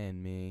teeth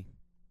and me.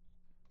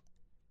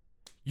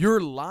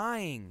 You're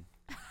lying.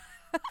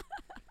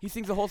 He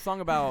sings a whole song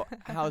about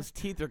how his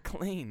teeth are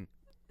clean.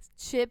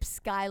 Chip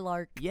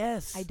Skylark.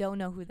 Yes. I don't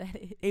know who that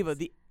is. Ava,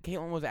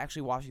 Caitlin was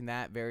actually watching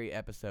that very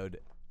episode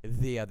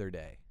the other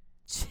day.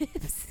 Chip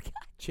Sky.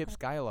 Chip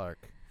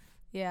Skylark.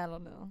 Yeah, I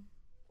don't know.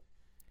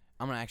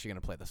 I'm actually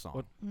gonna play the song.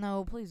 What?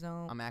 No, please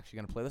don't. I'm actually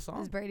gonna play the Is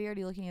song. Brady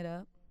already looking it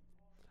up?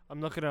 I'm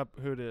looking up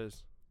who it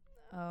is.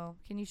 Oh,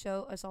 can you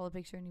show us all the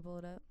picture and you pull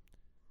it up?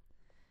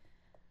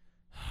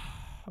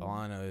 All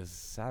I know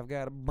is I've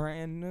got a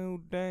brand new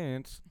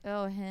dance.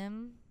 Oh,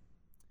 him.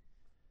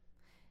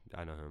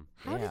 I know him.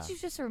 How Yeah. did you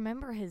just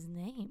remember his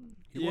name?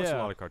 He watched a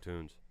Yeah. lot of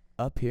cartoons.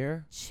 Up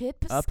here,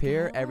 Chip up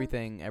here, Skylark?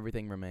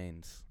 everything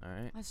remains. All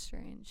right. That's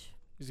strange.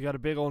 He's got a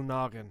big old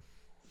noggin.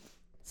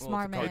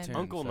 Smart a man. cartoon,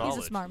 Uncle so- Knowledge.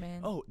 He's a smart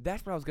man. Oh,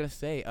 that's what I was gonna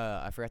say.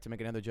 I forgot to make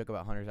another joke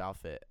about Hunter's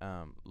outfit.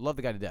 Love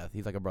the guy to death.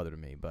 He's like a brother to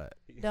me, but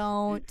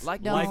Don't.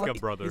 like don't. Like a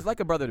brother. he's like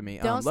a brother to me.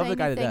 Don't love say the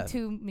guy to anything death.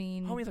 too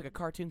mean. Homie's like a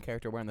cartoon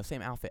character wearing the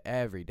same outfit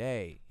every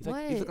day. He's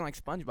What? looking like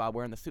SpongeBob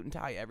wearing the suit and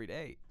tie every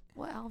day.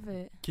 What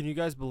outfit? Can you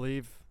guys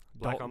believe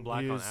Black on Dalton black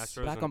on Hughes-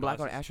 Astros. Black and on black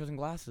on glasses. Astros and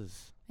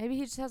glasses. Maybe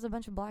he just has a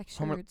bunch of black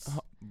Homer, shirts.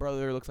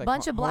 brother looks like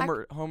Bunch of black-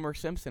 Homer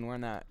Simpson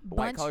wearing that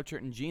white Bunch- collared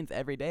shirt and jeans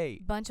every day.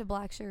 Bunch of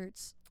black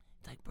shirts.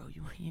 It's like, bro,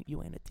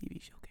 you ain't a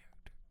TV show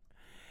character.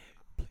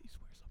 Please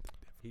wear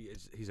something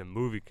different. He's a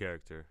movie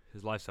character.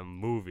 His life's a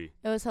movie.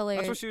 It was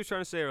hilarious. That's what she was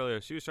trying to say earlier.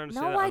 She was trying to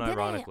say No, that I didn't.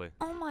 unironically.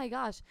 Oh my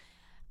gosh.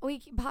 We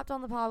popped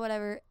on the pod,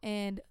 whatever,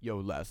 and Yo,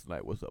 last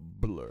night was a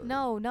blur.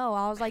 no,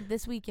 I was like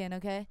this weekend,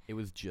 okay? It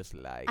was just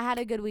like I had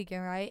a good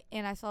weekend, right?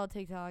 And I saw a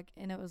TikTok,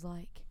 and it was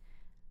like,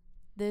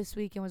 this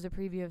weekend was a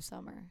preview of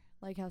summer,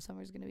 like how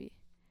summer's gonna be.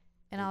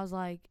 And I was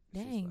like,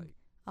 it's just dang. like-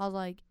 I was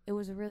like, it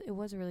was a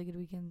really good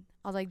weekend.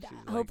 I was like, She's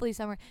like- hopefully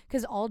summer,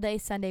 because all day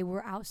Sunday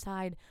we're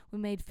outside, we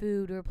made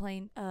food, we were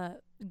playing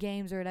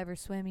games or whatever,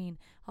 swimming,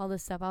 all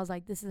this stuff. I was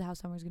like, this is how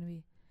summer's gonna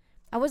be.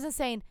 I wasn't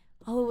saying,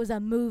 oh, it was a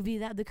movie,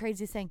 that the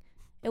craziest thing.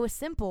 It was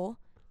simple,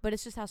 but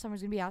it's just how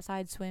summer's gonna be,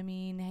 outside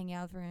swimming, hanging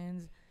out with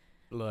friends.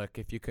 Look,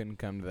 if you couldn't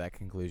come to that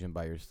conclusion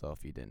by yourself,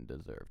 you didn't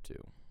deserve to.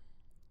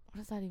 What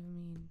does that even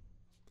mean?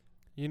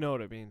 You know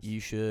what it means. You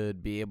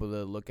should be able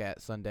to look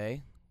at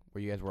Sunday,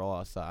 where you guys were all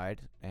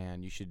outside,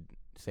 and you should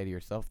say to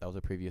yourself, that was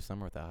a previous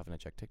summer without having to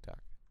check TikTok.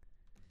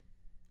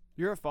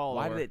 You're a follower.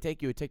 Why did it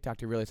take you a TikTok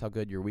to realize how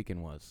good your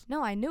weekend was?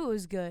 No, I knew it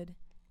was good.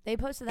 They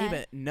posted that.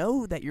 Even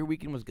know that your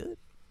weekend was good.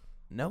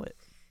 Know it.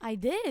 I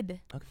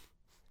did. Okay.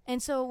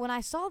 And so when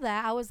I saw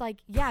that, I was like,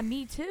 yeah,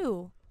 me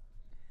too.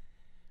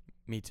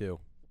 Me too.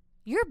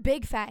 You're a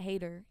big fat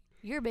hater.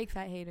 You're a big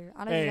fat hater.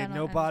 I don't Hey, even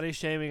no body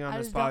shaming on I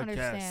this just don't podcast.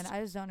 understand.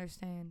 I just don't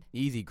understand.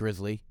 Easy,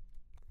 Grizzly.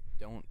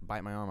 Don't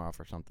bite my arm off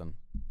or something.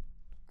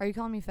 Are you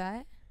calling me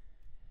fat?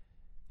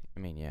 I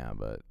mean, yeah,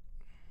 but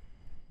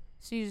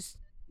So you just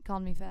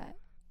called me fat.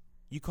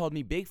 you called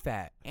me big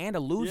fat and a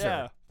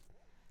loser.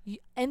 Yeah.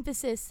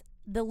 Emphasis,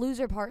 the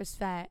loser part is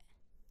fat.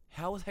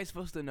 How was I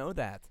supposed to know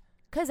that?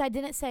 Because I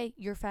didn't say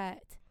you're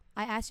fat.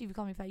 I asked you if you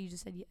called me fat. You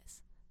just said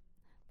yes.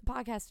 The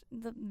podcast,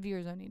 the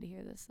viewers don't need to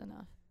hear this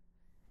enough.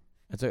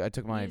 I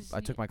took my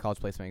You- my college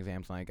placement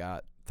exams and I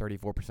got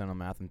 34% on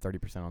math and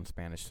 30% on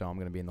Spanish, so I'm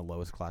gonna be in the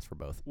lowest class for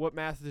both. What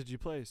math did you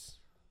place?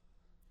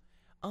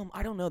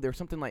 I don't know. There was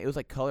something like it was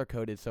like color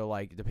coded, so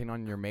like depending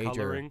on your major.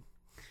 Coloring.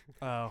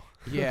 Oh.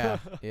 Yeah,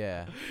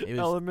 yeah. It was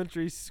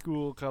Elementary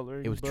school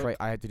coloring. it was book.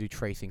 I had to do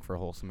tracing for a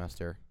whole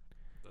semester.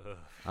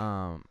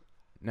 Ugh.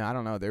 No, I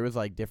don't know. There was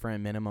like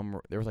different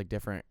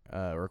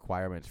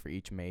requirements for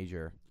each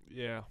major.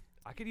 Yeah.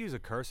 I could use a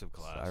cursive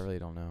So class. I really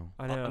don't know.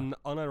 I know.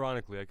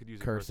 Unironically, I could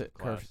use a cursive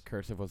class.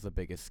 Cursive was the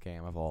biggest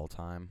scam of all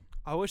time.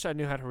 I wish I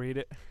knew how to read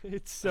it.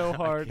 It's so I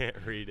hard. can't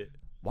read it.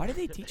 Why do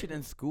they teach it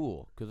in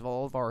school? Because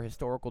all of our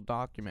historical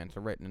documents are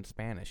written in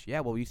Spanish.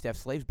 Yeah, well, we used to have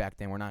slaves back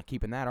then. We're not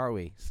keeping that, are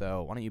we?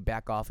 So why don't you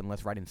back off and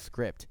let's write in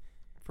script,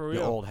 For you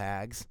real. old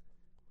hags.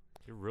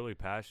 You're really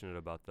passionate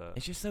about that.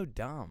 It's just so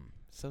dumb.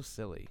 So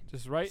silly.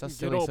 Just write So in good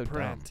silly, old so dumb.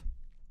 print.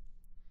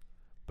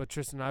 But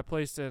Tryston, I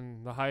placed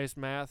in the highest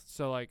math,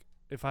 so like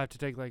if I have to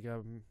take like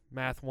a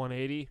math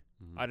 180,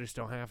 Mhm. I just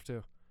don't have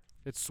to.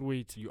 It's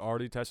sweet. You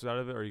already tested out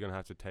of it, or are you gonna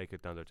have to take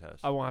another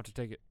test? I won't have to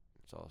take it.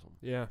 That's awesome.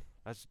 Yeah.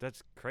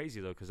 That's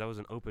crazy though, because that was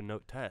an open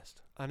note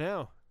test. I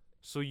know.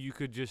 So you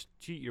could just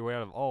cheat your way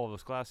out of all of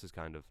those classes,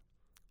 kind of.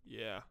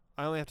 Yeah.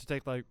 I only have to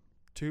take like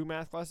 2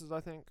 math classes,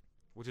 I think.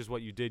 Which is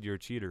what you did. You're a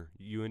cheater.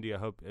 UND, I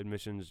hope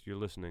admissions, you're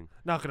listening.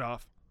 Knock it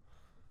off.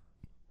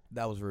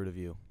 That was rude of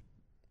you.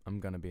 I'm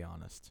gonna be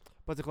honest.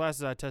 But the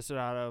classes I tested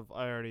out of,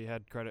 I already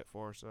had credit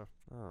for, so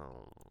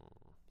Oh.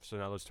 So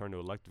now let's turn to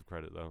elective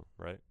credit, though,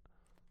 right?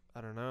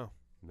 I don't know.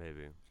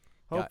 Maybe. Yeah.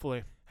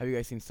 Hopefully. Have you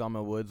guys seen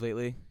Sawmill Woods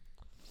lately?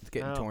 It's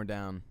getting No. torn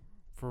down.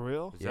 For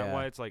real? Is that Yeah.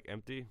 why it's like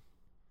empty?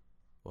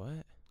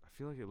 What? I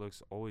feel like it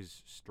looks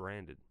always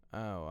stranded.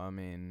 Oh, I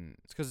mean,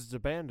 It's because it's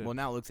abandoned. well,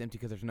 now it looks empty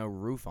because there's no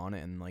roof on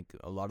it and like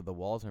a lot of the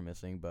walls are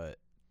missing. But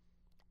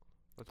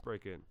Let's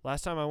break in.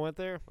 Last time I went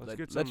there,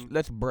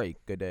 let's break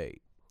a day.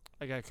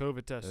 I got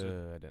COVID tested.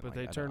 I didn't but like-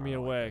 they I turned don't me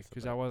like away this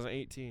because bit. I wasn't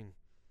 18.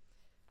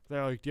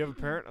 They're like, "Do you have a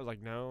parent?" I was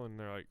like, "No," and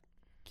they're like,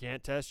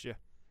 "Can't test you."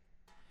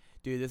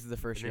 Dude, this is the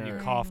first And then year. you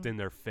Yeah. coughed in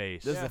their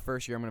face. This is Yeah. the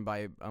first year I'm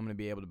gonna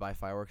be able to buy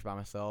fireworks by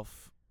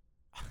myself.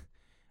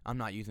 I'm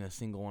not using a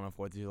single one on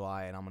 4th of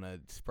July, and I'm gonna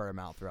spread them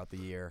out throughout the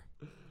year.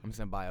 I'm just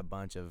gonna buy a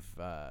bunch of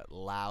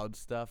loud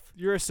stuff.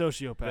 You're a The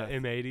sociopath.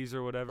 M80s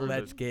or whatever.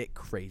 Let's get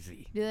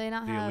crazy. Do they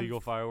not the have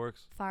illegal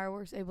fireworks.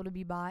 fireworks able to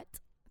be bought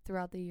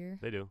throughout the year?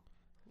 They do.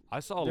 I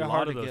saw a They're lot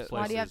hard of to those get.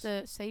 places. Why do you have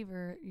to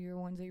savor your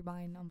ones that you're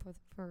buying on for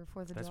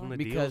 4th of That's July? when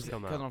the Because deals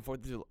come out. on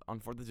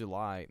 4th of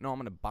July, no, I'm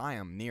gonna buy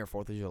them near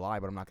 4th of July,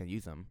 but I'm not gonna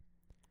use them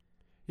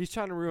He's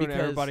trying to ruin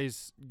Because-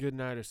 everybody's good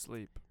night of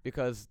sleep.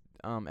 because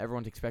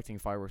everyone's expecting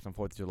fireworks on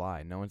 4th of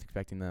July. No one's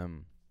expecting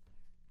them.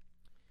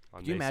 on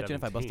Could you May imagine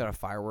if I bust out a 17th.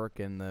 firework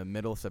in the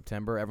middle of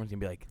September? Everyone's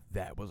gonna be like,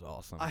 "That was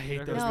awesome." I hate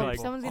They're those gonna No, be like,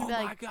 people. someone's gonna be oh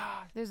like, my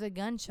god. "There's a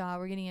gunshot.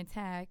 We're getting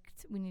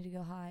attacked. We need to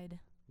go hide."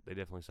 They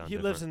definitely sound He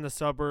different. lives in the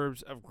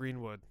suburbs of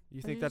Greenwood.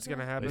 You think you that's say?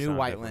 gonna They happen? New sound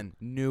Whiteland,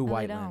 New No, they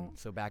Whiteland. don't.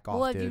 So back off,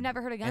 Well, if dude. you've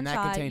never heard a And that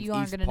gunshot, contains you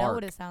aren't East gonna know what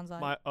Park. it sounds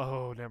like.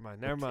 Never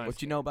mind. Never mind.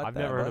 What you know about I've that?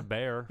 never heard bruh? a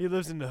bear. He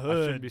lives in the I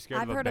shouldn't hood. be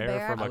scared I've of a heard a bear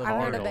bear. from a I live I've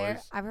car heard a bear.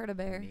 noise. I've heard a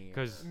bear. Near.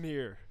 Because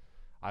Near.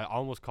 I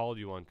almost called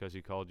you one because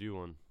he called you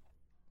one.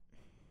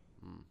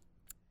 Mm.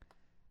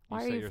 Why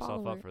you are set you yourself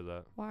follower? up for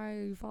that. Why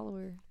are you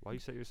follower? Why you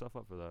set yourself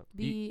up for that?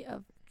 Be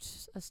a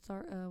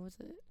star. What's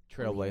it? A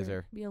Trailblazer.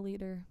 leader. Be a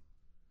leader.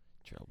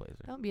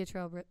 Trailblazer. Don't be a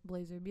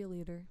trailblazer. Be a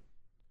leader.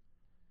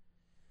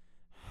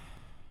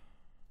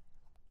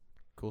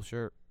 Cool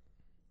shirt.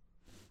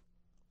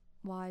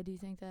 Why do you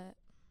think that?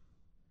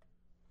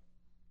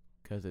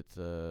 Because it's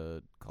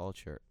a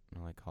college shirt. I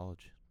like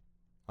college.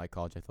 I like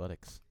college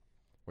athletics.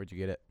 Where'd you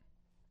get it?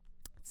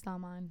 It's not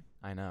mine.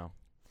 I know.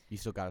 You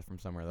still got it from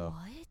somewhere though.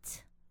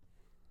 What?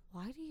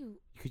 Why do you?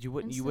 Because you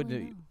wouldn't. instantly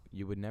know?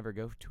 You would never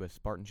go to a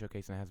Spartan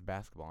showcase and it has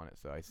basketball on it.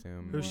 So I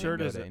assume Whose you shirt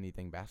go is to it?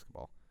 anything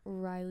basketball.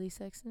 Riley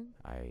Sexton.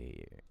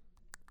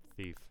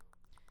 Thief.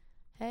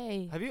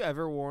 Hey. Have you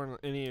ever worn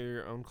any of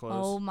your own clothes?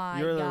 Oh my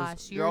You're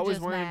gosh, You're you're always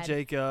just wearing mad.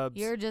 Jacobs.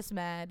 You're just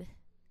mad.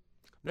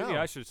 Maybe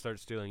No. I should start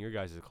stealing your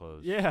guys'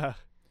 clothes. Yeah.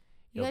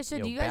 You guys should.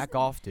 Yo, Do you guys? back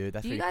off, dude.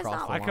 That's do where you you guys cross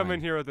not- the I line. come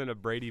in here with a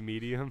Brady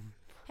medium.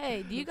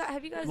 Hey, do you guys?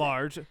 Have you guys?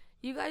 Large.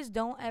 You guys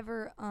don't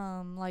ever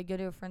like go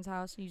to a friend's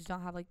house and you just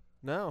don't have like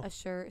No. a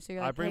shirt, so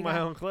you're like, I bring hey, my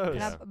guys, own clothes.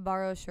 Can I Yeah.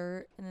 borrow a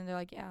shirt? And then they're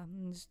like, yeah,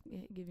 and just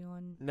give you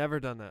one, Never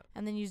done that.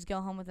 and then you just go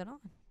home with it on,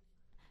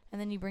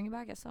 and then you bring it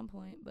back at some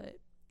point. But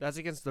That's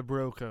against the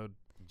bro code.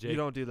 Jake, You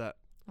don't do that.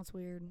 that's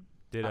weird.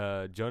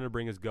 did Jonah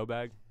bring his go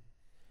bag?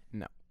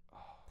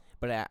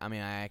 But I mean,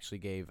 I actually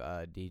gave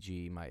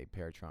DG my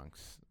pair of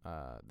trunks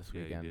this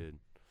Yeah, weekend. you did.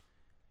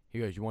 He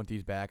goes, "You want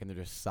these back?" And they're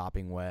just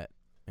sopping wet,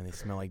 and they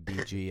smell like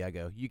DG. I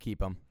go, "You keep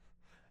them."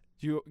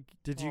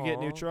 Did you get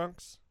new Aw.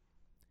 trunks?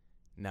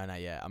 No,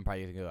 not yet. I'm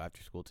probably gonna go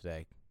after school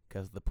today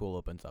because the pool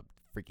opens up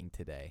freaking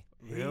today.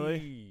 Really?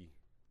 Hey,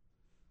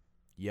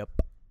 Yep,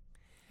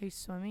 Are you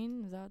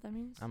swimming? Is that what that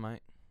means? I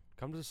might.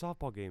 come to the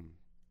softball game.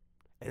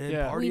 And then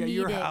Yeah. party we at need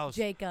your it, house.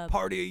 Jacob.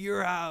 Party at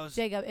your house.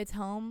 Jacob, it's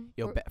home.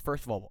 Yo, We're-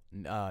 first of all,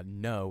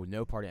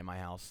 no party at my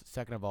house.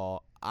 Second of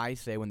all, I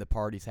say when the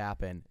parties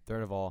happen.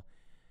 Third of all,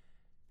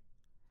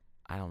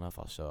 I don't know if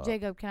I'll show up.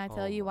 Jacob, can I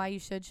tell you Oh. why you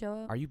should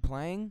show up? Are you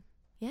playing?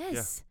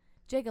 Yes.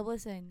 Jacob,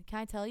 listen. Can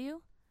I tell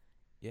you?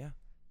 Yeah.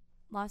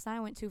 Last night I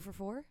went 2 for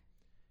 4.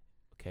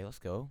 Okay, let's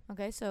go.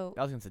 Okay, so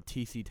That was against the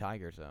TC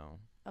Tigers, though.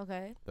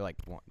 okay. They're like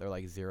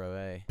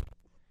 0A.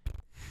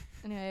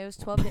 Anyway, it was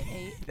 12 to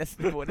 8. That's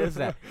what is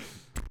that?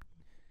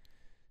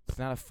 It's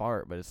not a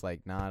fart, but it's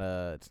like not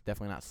it's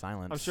definitely not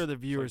silence. I'm sure the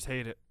viewers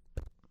hate it.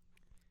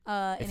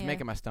 It's Anyway,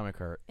 making my stomach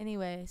hurt.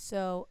 anyway,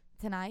 so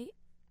tonight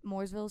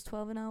Mooresville's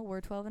 12-0.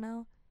 We're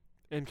 12-0.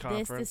 In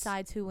conference. This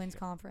decides who wins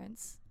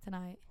conference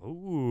tonight.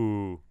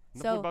 Ooh.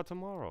 Nothing So- about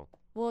tomorrow.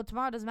 Well,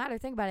 tomorrow doesn't matter.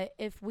 Think about it.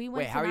 If we win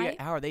Wait, how tonight,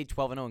 are they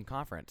 12-0 in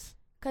conference?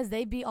 because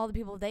they beat all the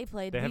people they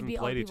played. They we haven't beat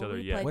all played the each people other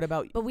we yet. played, What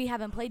about but we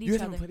haven't played you each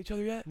guys other. haven't played each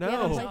other yet? We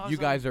haven't No. played- You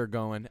guys are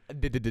going.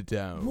 What? You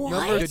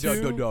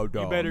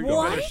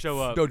better show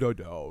up.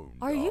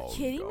 Are you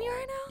kidding me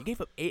right now? You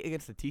gave up 8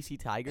 against the TC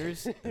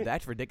Tigers.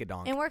 That's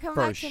ridiculous. And we're coming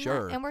For back sure.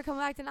 tonight. And we're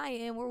coming back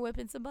tonight, and we're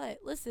whipping some butt.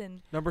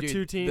 Listen, Number Dude,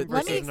 2 team the-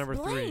 Let me versus number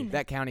 3. explain.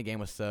 That county game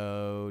was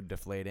so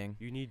deflating.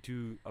 You need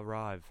to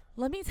arrive.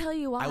 let me tell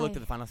you why. I looked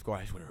at the final score.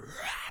 I just went.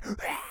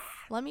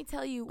 Let me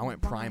tell you. I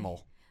went why.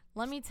 primal.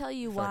 Let me tell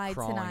you Started why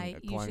crawling, tonight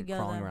you should go.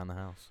 crawling though. around the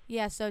house.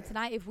 Yeah, so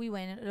tonight if we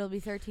win, it'll be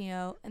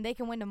 13-0, and they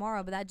can win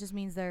tomorrow, but that just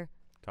means they're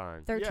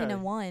Time.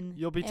 13-1.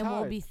 you'll be and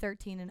we'll tied. be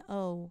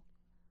 13-0.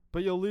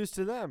 But you'll lose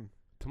to them.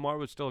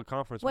 Tomorrow is still a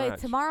conference Wait,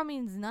 match. tomorrow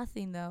means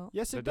nothing though.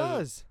 Yes, it That doesn't-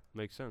 does.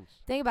 Makes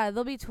sense. Think about it.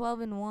 They'll be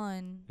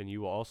 12-1. And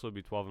you will also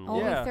be 12 and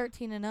Only 1. Yeah.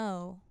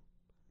 13-0.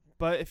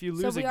 But if you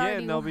So lose we already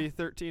again, they'll won. be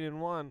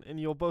 13-1, and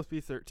you'll both be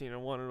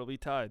 13-1. It'll be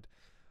tied.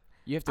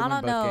 You have to I win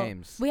don't both know.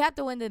 games. We have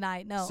to win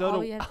tonight. No, So all do-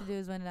 we have to do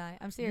is win tonight.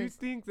 I'm You serious.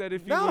 think that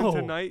if you No.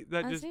 win tonight,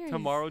 that I'm just serious.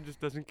 tomorrow just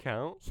doesn't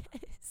count?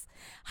 Yes.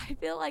 I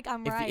feel like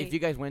I'm If, right. if you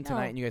guys win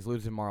tonight No. and you guys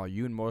lose tomorrow,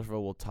 you and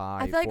Mooresville will tie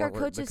I feel like our for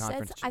coaches the said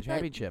conference I feel like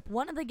championship.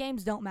 one of the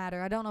games don't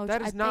matter. I don't know.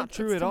 That I is not think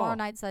true it's at tomorrow all.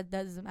 night, so that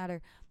doesn't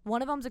matter.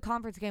 One of them's a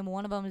conference game.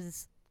 One of them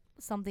is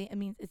something. I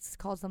mean, it's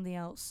called something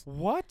else.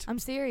 What? I'm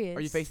serious.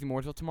 Are you facing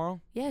Mooresville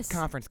tomorrow? Yes.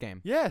 Conference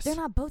game. Yes. They're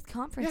not both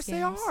conference Yes, games.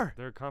 they are.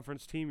 They're a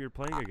conference team you're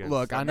playing against.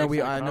 Look, That I know makes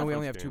it a we only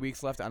conference have 2 game.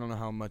 weeks left. I don't know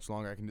how much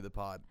longer I can do the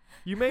pod.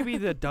 You may be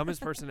the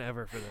dumbest person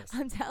ever for this.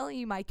 I'm telling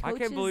you, my I coaches.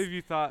 can't believe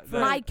you thought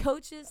that. my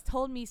coaches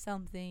told me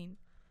something,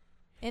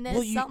 and it's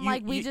Well, you- something you-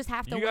 like we you- just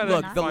have to you win gotta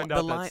Look, tonight. the, find the out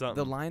that's line something.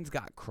 the lines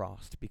got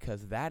crossed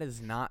because that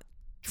is not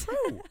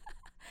true.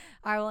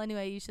 All right. Well,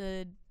 anyway, you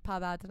should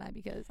pop out tonight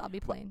because I'll be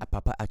playing. I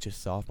pop out at your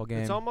softball game.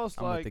 It's almost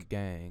I'm like with the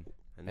gang.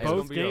 And Both there's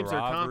gonna be a games are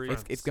robbery,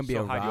 conference. It's gonna be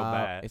so a hide your rob.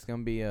 bat. It's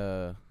gonna be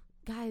a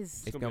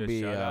Guys, it's gonna gonna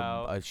be be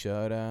a a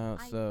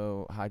shutout. I-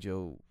 So hide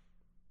your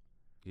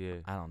Yeah.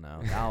 I don't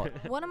know. I'll-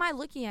 what am I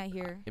looking at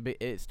here?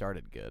 it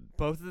started good.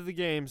 both of the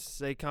games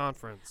say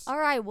conference. All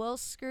right. Well,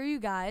 screw you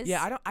guys.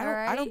 Yeah, I don't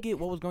alright? get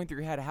what was going through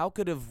your head. How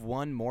could have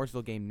one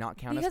Mooresville game not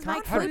count Because as my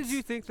conference? How coach- did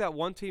you think that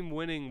one team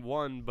winning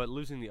one but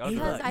losing the other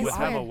Because I would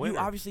have a swear- winner? You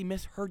obviously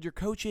misheard your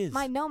coaches.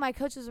 My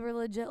coaches were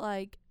legit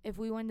like, if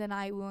we win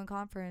tonight, we win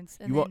conference.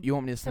 And you then want you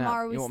want me to snap?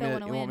 tomorrow we You want me still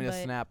to wanna you want me win, to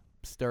but- snap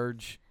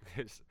Sturge?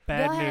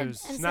 Bad Go ahead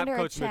news. and Snap send her a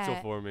Coach Mitchell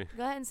chat. for me.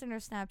 Go ahead and send her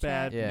Snapchat.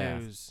 Bad Yeah.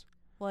 news.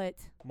 What?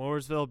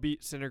 Mooresville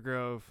beat Center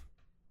Grove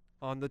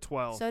on the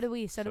 12th. So did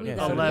we. So did we. Yeah,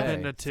 though. so did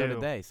 11 they. to So 2.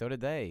 did they. So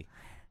did they.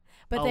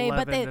 But they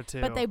 11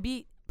 to 2.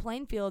 beat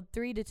Plainfield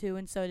 3-2,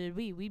 and so did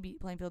we. We beat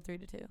Plainfield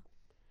 3-2.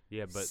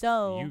 Yeah, but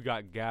So- you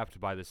got gapped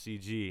by the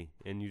CG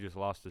and you just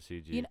lost to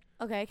CG. You know,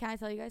 okay, can I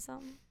tell you guys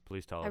something?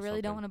 Please tell us. I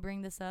really don't want something. to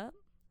bring this up,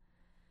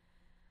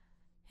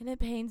 and it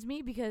pains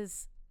me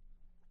because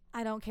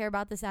I don't care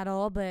about this at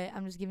all. But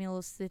I'm just giving you a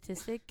little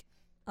statistic.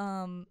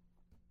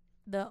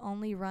 The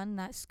only run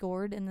that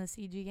scored in the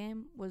CG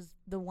game was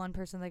the one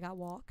person that got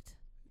walked.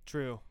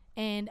 True.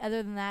 And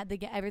other than that,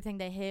 everything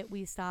they hit,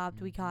 we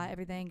stopped, we caught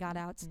everything, got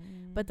outs.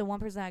 But the one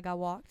person that got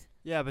walked,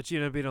 Yeah, but you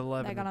ended up beating that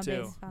 11 got on to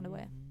 2. base, found a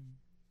way.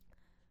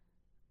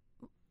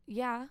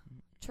 Yeah,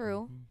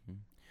 true. Mhm.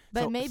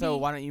 But so, maybe So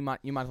why don't you might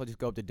as well just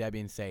go up to Debbie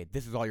and say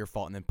this is all your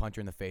fault and then punch her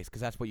in the face because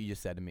that's what you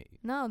just said to me.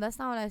 no, that's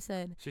not what I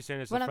said. She's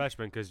saying it's What a I'm-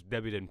 freshman because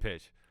Debbie didn't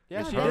pitch.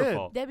 Yeah, No, she her did.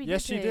 fault. Debbie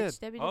Yes, did she pitch. did.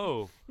 Debbie did.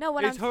 Oh, No,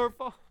 what it's I'm her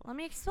fault. Let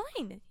me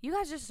explain. You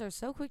guys just are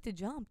so quick to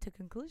jump to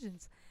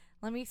conclusions.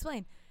 Let me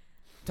explain.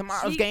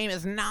 Tomorrow's She- game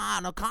is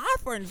not a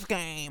conference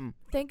game.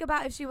 Think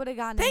about if she would have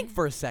gotten Think it.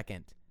 for a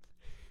second.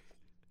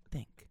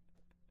 Think.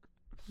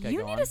 Okay, You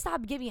go need on. to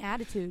stop giving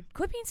attitude.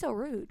 Quit being so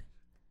rude.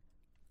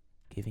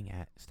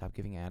 Stop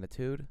giving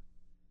attitude.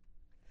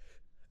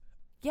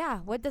 Yeah,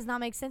 what does not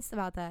make sense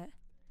about that?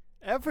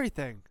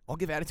 Everything. I'll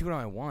give attitude when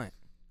I want.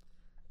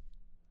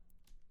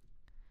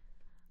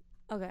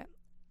 Okay.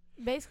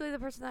 basically the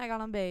person that I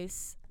got on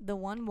base, the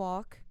one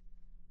walk.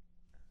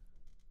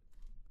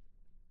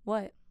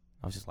 What?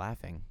 I was just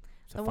laughing.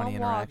 It's a The funny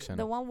one walk. interaction.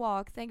 The one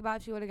walk. Think about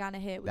if she would have gotten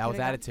a hit. That was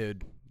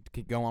attitude.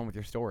 Go on with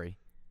your story.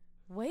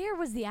 Where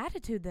was the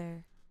attitude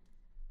there?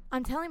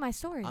 I'm telling my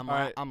story. I'm,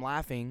 Alright. I'm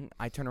laughing.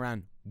 I turn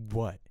around.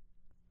 What?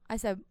 I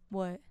said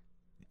what?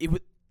 It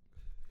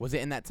was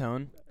it in that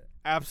tone?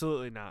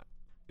 Absolutely not.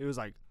 It was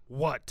like,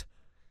 what?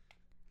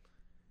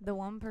 The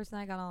one person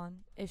I got on,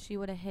 if she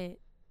would have hit,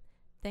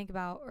 think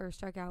about or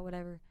struck out,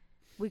 whatever,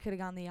 we could have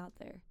gotten the out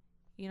there.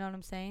 You know what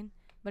I'm saying?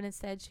 But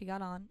instead, she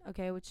got on,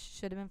 okay, which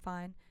should have been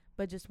fine.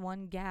 But just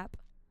one gap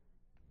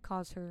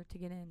caused her to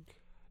get in.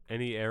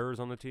 Any errors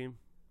on the team?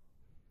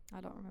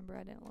 I don't remember.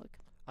 I didn't look.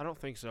 I don't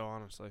think so,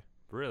 honestly.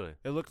 Really?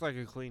 It looked like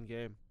a clean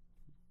game.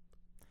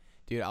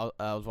 Dude, I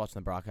was watching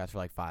the broadcast for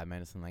like 5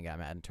 minutes and I got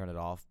mad and turned it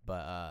off.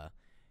 But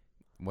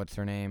what's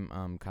her name?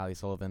 Kylie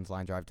Sullivan's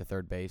line drive to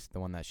third base, the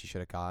one that she should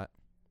have caught.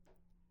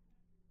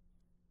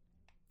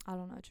 I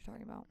don't know what you're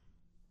talking about.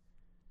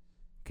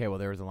 Okay, well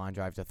there was a line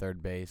drive to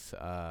third base,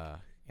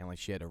 and like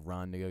she had to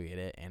run to go get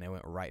it, and it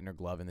went right in her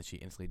glove, and then she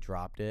instantly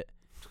dropped it,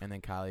 and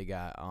then Kylie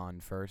got on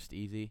first,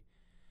 easy.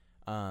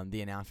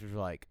 The announcers were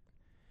like,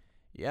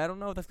 "Yeah, I don't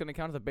know if that's gonna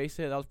count as a base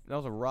hit. That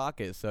was a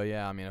rocket. So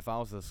yeah, I mean, if I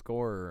was the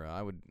scorer,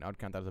 I would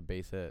count that as a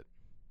base hit.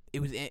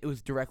 It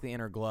was directly in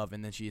her glove,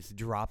 and then she just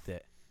dropped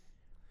it.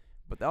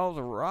 But that was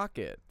a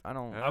rocket. I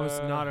don't. I was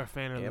not a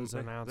fan of yeah, those they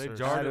announcers.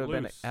 jarred it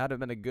been loose. had to have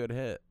been a good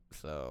hit.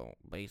 So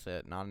base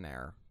hit, not an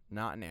error,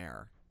 not an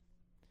error.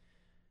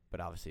 But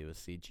obviously it was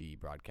CG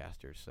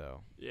broadcasters,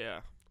 so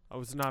Yeah. I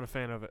was not a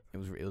fan of it. it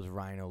was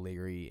Ryan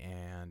O'Leary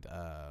and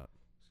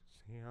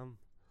Sam?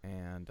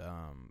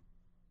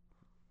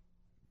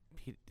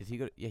 he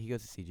go? Yeah, he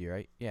goes to CG,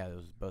 right? Yeah, it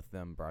was both of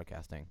them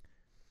broadcasting.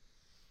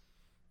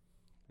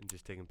 And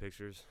just taking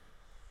pictures.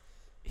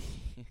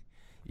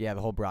 Yeah,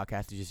 the whole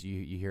broadcast is just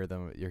you hear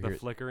them. You The hear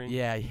flickering.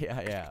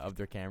 yeah of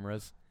their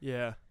cameras.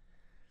 Yeah.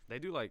 They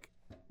do like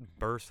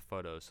burst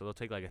photos, so they'll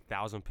take like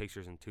 1,000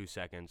 pictures in 2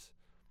 seconds,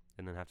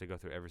 and then have to go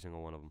through every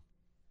single one of them.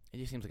 It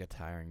just seems like a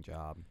tiring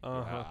job.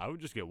 Uh-huh. I would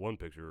just get one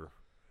picture.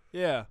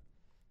 Yeah.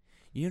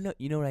 You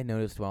know what I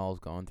noticed while I was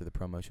going through the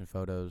promotion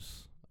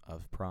photos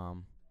of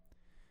prom?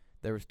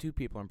 There was 2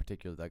 people in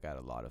particular that got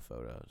a lot of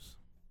photos.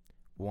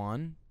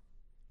 One,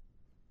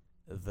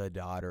 the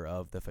daughter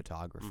of the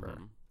photographer.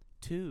 Mhm.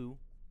 2,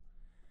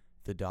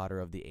 the daughter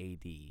of the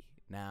AD.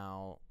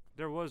 Now,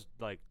 There was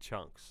like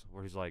chunks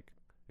where he's like,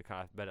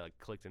 I bet it like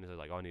clicked in his head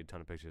like, oh, I need a ton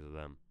of pictures of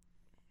them.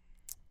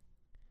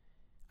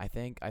 I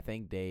think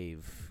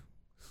Dave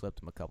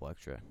slipped him a couple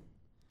extra.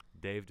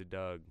 Dave to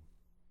Doug.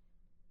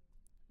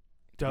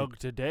 Doug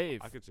to Dave.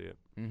 I could see it.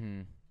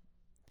 Mm-hmm.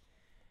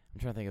 I'm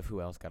trying to think of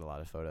who else got a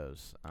lot of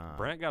photos.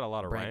 Brant got a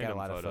lot of Brant random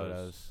got a lot photos. of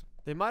photos.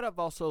 They might have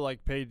also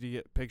like paid to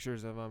get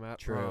pictures of them at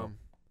True. prom.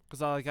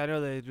 Because I know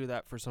they do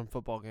that for some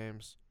football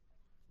games.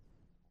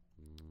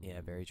 Yeah,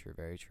 very true,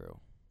 very true.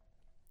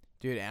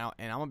 Dude, and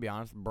I'm going to be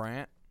honest,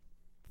 Brant,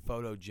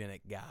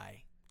 photogenic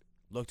guy.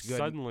 Looked good.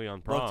 Suddenly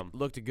on prom.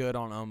 Looked good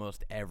on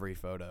almost every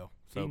photo.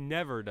 He So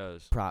never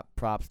does.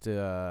 props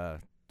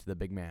to the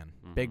big man.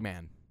 Mhm. Big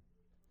man.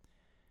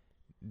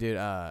 Dude,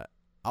 I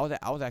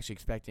was actually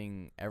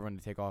expecting everyone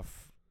to take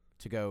off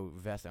to go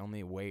vest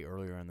only way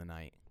earlier in the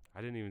night.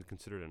 I didn't even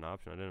consider it an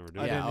option. I never did.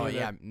 I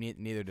yeah, didn't either.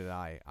 neither did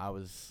I. I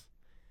was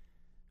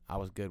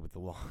good with the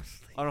long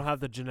sleeve. I don't have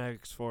the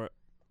genetics for it.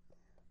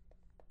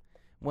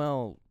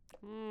 Well,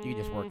 you can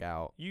just work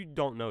out. You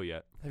don't know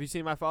yet. Have you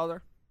seen my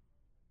father?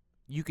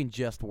 You can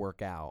just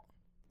work out.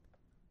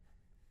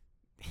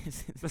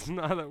 That's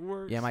not how that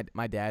works. Yeah,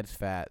 my dad's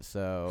fat,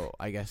 so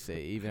I guess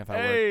even if I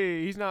work,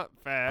 Hey, he's not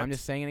fat. I'm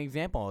just saying an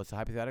example. It's a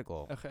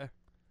hypothetical. Okay.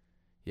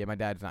 Yeah, my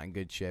dad's not in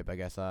good shape. I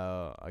guess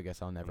I'll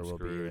never I'm will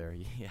be screwed. either.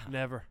 Yeah,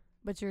 Never.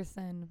 But you're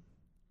thin.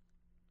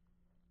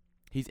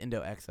 he's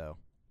endo-exo,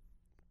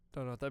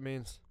 Don't know what that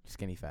means.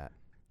 skinny fat.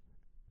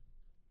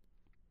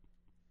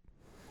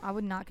 I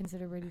would not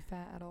consider Brady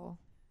fat at all.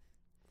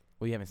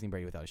 Well, you haven't seen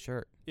Brady without a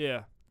shirt.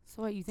 Yeah.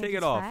 So what, you think Take he's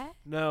it off. fat?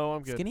 No,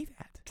 I'm good. Skinny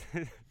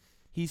fat.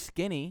 He's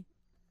skinny,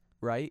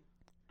 right?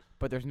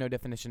 But there's no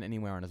definition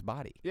anywhere on his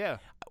body. Yeah.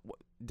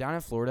 Down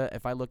in Florida,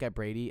 if I look at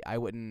Brady, I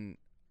wasn't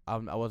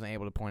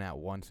able to point out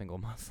one single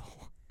muscle.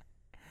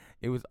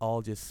 It was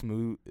all just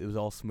smooth. It was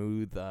all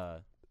smooth.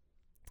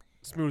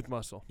 Smooth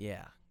muscle.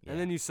 Yeah. And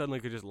then you suddenly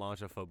could just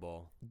launch a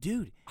football.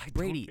 Dude, I don't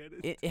Brady.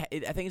 get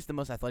it. I think it's the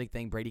most athletic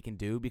thing Brady can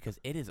do because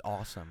it is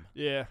awesome.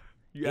 Yeah.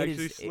 You it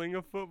actually is- sling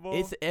a football?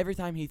 It's every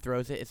time he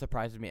throws it, it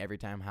surprises me every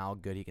time how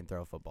good he can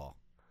throw a football.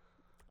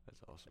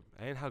 That's awesome.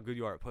 And how good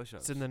you are at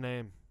push-ups. It's in the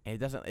name. And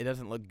it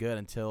doesn't look good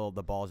until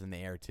the ball's in the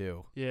air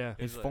too. Yeah.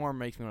 His It's like- form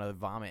makes me want to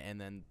vomit, and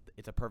then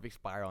it's a perfect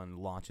spiral and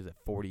launches at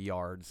 40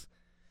 yards.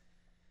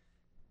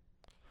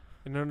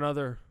 In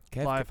another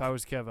Kev, life, I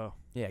was Kevo.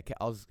 yeah,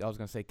 I was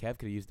gonna say Kev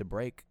could have used a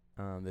break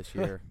this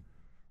year.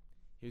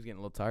 He was getting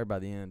a little tired by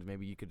the end.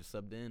 Maybe you could have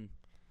subbed in.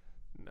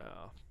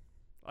 No.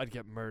 I'd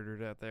get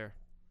murdered out there.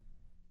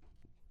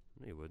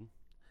 No, you wouldn't.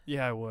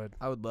 Yeah, I would.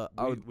 I would love.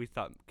 We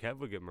thought Kev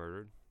would get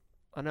murdered.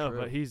 I know, True.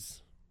 but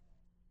he's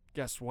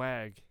got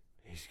swag.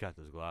 He's got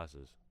those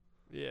glasses.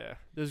 Yeah,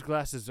 those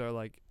glasses are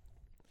like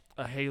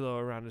a halo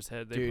around his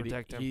head. They Dude,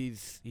 protect him.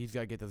 he's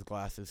got to get those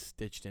glasses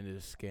stitched into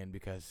his skin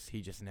because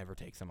he just never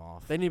takes them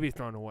off. They need to be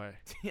thrown away.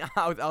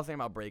 I was thinking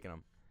about breaking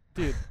them.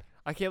 Dude,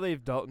 I can't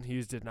believe Dalton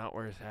Hughes did not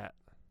wear his hat.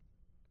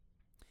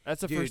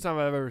 That's the Dude. first time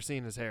I've ever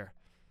seen his hair.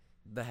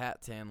 The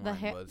hat tan The line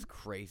hair- was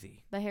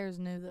crazy. The hair's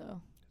new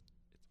though.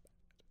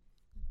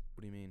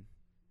 What do you mean?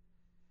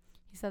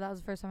 He said that was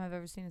the first time I've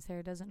ever seen his hair.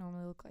 It doesn't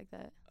normally look like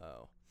that.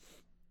 Oh,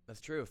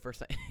 that's true. First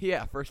time,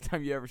 yeah, first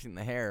time you ever seen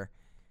the hair.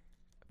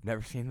 I've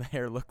never seen the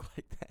hair look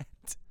like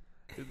that.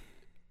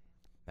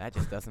 That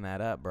just doesn't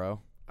add up,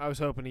 bro. I was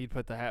hoping he'd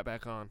put the hat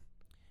back on.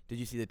 Did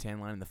you see the tan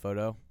line in the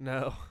photo?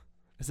 No.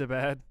 Is it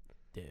bad?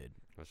 Dude.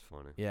 That's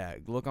funny. Yeah,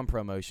 look on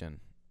ProMotion.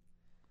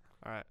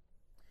 All right.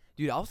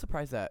 Dude, I was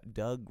surprised that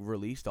Doug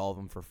released all of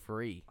them for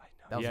free. I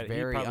know. That was He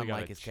very probably got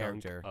unlike a his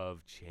chunk character.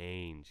 of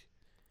change.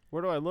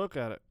 Where do I look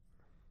at it?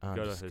 Go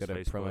to Just his go to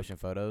Facebook. ProMotion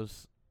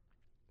photos.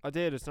 I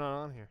did. It's not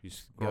on here. You Go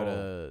scroll.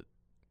 to.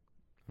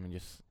 I mean,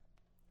 just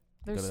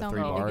There's to the so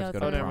three many bars, to go go to Oh,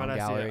 through. never mind. prom I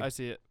see gallery. it. I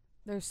see it.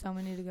 There's so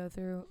many to go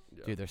through.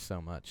 dude, there's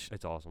so much.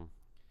 It's awesome.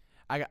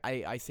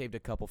 I saved a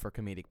couple for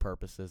comedic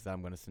purposes that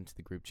I'm going to send to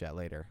the group chat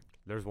later.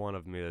 There's one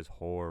of me that's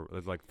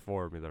There's like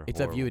 4 of me that are It's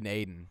horrible. of you and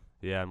Aiden.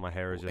 Yeah, and my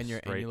hair is just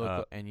and straight you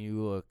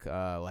look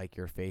up. like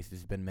your face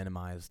has been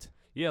minimized.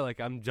 Yeah, like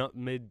I'm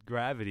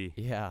mid-gravity.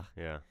 Yeah.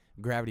 Yeah.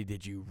 Gravity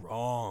did you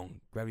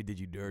wrong. Gravity did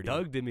you dirty.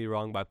 Doug did me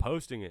wrong by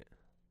posting it.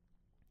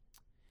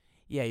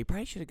 Yeah, you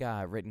probably should have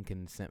got written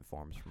consent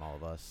forms from all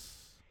of us.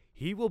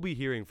 He will be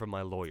hearing from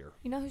my lawyer.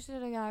 You know who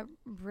should have got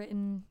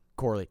written?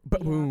 Corley. Yeah.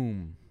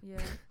 Boom. Yeah.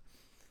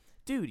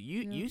 Dude,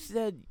 you Yeah.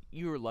 said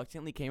you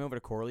reluctantly came over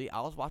to Corley.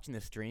 I was watching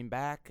the stream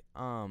back.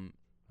 Oh,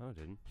 I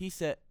didn't. He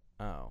said,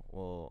 "Oh,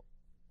 well,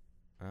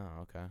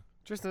 oh, okay."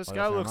 Just this Oh,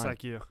 guy that's looks not mine.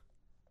 like you.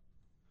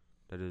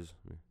 That is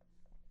me.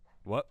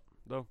 What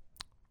though?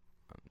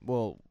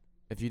 Well,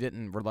 if you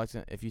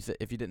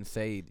didn't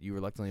say you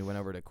reluctantly went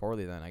over to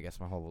Corley, then I guess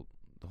the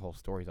whole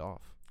story's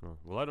off. Oh,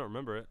 well, I don't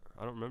remember it.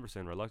 I don't remember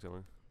saying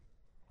reluctantly.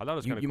 I thought it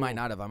was You kind of might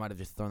not have. I might have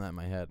just thrown that in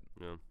my head.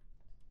 Yeah.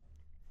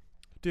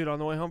 Dude, on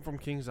the way home from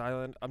Kings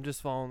Island, I'm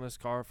just following this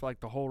car for like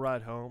the whole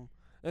ride home.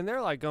 And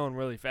they're like going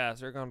really fast.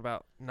 They're going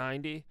about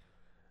 90.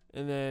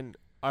 And then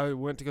I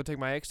went to go take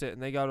my exit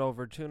and they got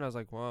over too. And I was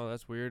like, whoa,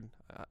 that's weird.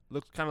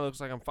 Kind of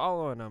looks like I'm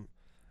following them.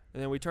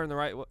 And then we turned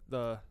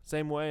the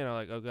same way. And I'm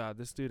like, oh, God,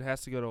 this dude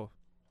has to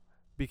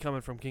be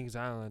coming from Kings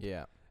Island.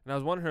 Yeah. And I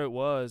was wondering who it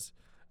was.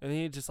 And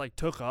he just like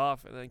took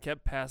off and then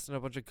kept passing a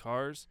bunch of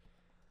cars.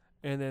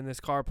 And then this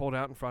car pulled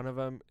out in front of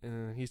him.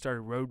 And he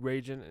started road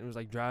raging and was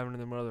like driving in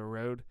the middle of the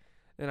road.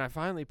 And I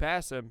finally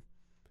passed him.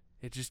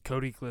 It's just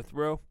Cody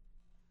Clithrow.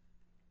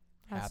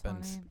 That's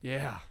Happens. funny.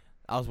 Yeah.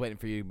 I was waiting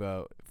for you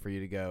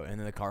to go, and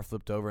then the car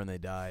flipped over and they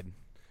died.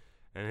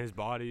 And his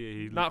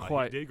body, Not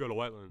quite. He did go to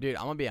Whiteland. Dude,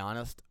 I'm gonna be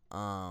honest.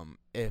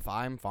 If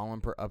I'm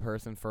following a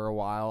person for a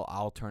while,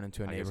 I'll turn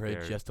into a I get neighborhood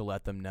scared. just to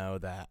let them know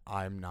that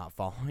I'm not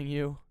following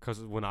you.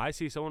 Because when I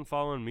see someone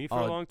following me for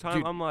Oh, a long time,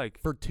 dude, I'm like,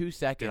 For 2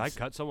 seconds. did I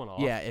cut someone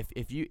off? Yeah,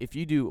 if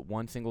you do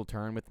one single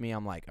turn with me,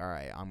 I'm like, all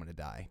right, I'm gonna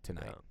die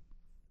tonight. Yeah.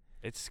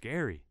 It's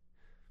scary.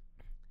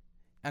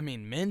 I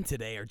mean, men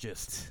today are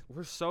just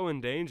We're so in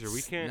danger.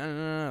 We can't.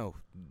 No.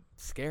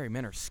 Scary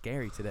men are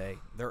scary today.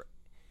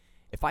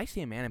 If I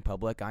see a man in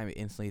public, I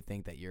instantly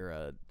think that you're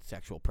a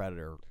sexual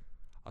predator.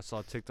 I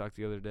saw TikTok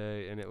the other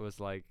day, and it was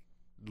like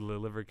the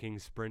Liver King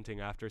sprinting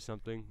after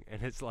something,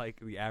 and it's like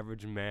the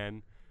average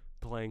man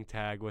playing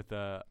tag with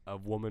a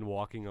woman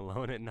walking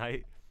alone at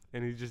night,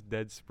 and he's just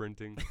dead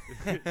sprinting.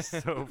 It's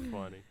so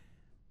funny.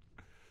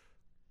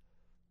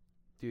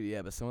 Dude,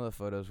 yeah, but some of the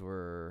photos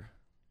were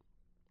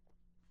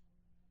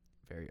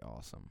very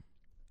awesome.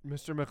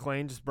 Mr.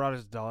 McLean just brought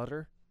his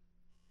daughter.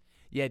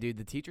 Yeah, dude,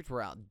 the teachers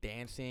were out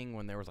dancing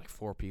when there was like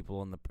 4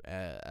 people in the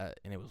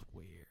and it was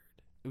weird.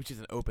 It was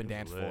just an open It was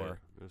dance lit. floor.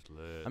 It was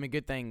lit. I mean,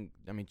 good thing.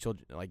 I mean,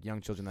 children, like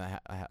young children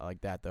that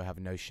like that, though, have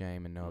no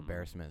shame and no Mhm.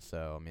 embarrassment.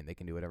 So I mean, they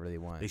can do whatever they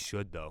want. They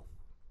should though.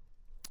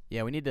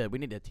 Yeah, we need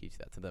to teach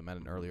that to them at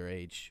an earlier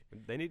age.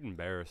 They need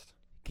embarrassed.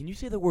 Can you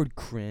say the word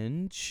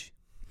cringe?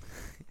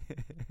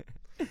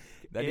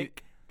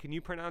 Can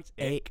you pronounce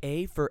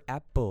A for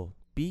apple,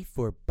 B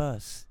for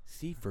bus,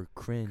 C for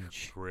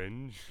cringe.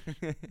 cringe?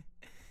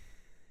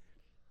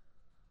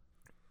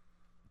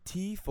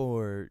 T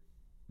for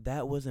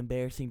that was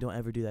embarrassing. Don't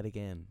ever do that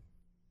again.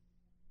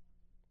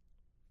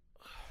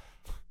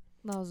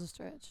 That was a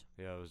stretch.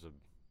 Yeah, it was a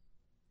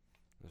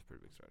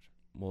pretty big stretch.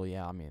 Well,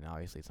 yeah, I mean,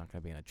 obviously it's not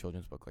gonna be in a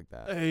children's book like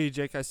that. Hey,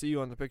 Jake, I see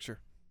you on the picture.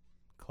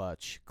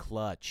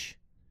 Clutch.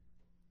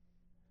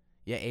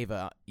 Yeah,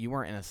 Ava, you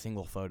weren't in a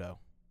single photo.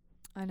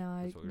 I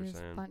know. That's what you're just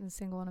saying. find a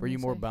single one. Were you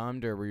more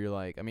bummed, or were you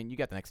like? I mean, you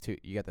got the next 2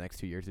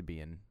 years to be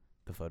in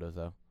the photos,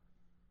 though.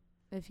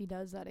 If he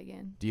does that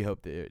again, Do you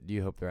hope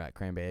they're at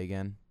Cran Bay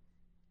again?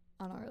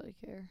 I don't really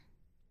care.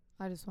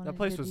 I just want That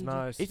place was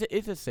nice.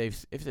 It's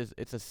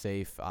a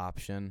safe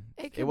option.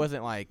 It It could-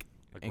 wasn't like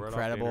Like right off the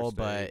incredible,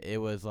 but interstate. it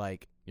was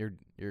like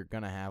you're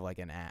gonna have like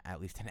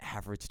at least an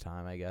average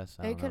time, I guess.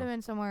 I It don't could have know.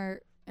 been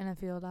somewhere in a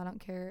field. I don't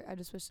care. I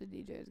just wish the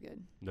DJ was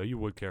good. No, you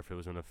would care if it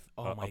was in a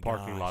Oh my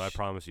parking lot. I gosh.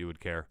 promise you would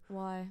care.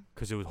 Why?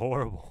 Because it was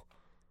horrible.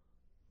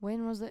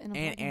 When was it in a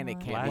And parking it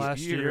lot? can't Last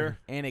year.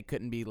 And it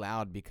couldn't be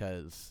loud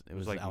because it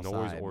was like outside.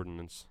 noise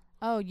ordinance.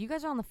 Oh, you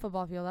guys are on the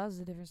football field. That was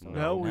a different story.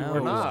 No, we No. were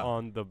It was not.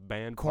 on the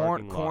band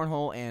parking lot.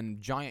 Cornhole and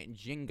giant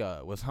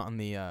Jenga was on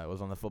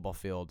the football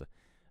field.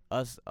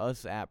 Us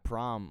at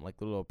prom, like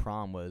the little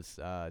prom, was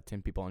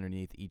 10 people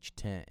underneath each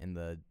tent in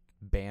the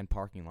band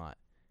parking lot.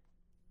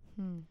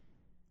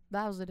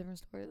 That was a different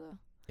story though.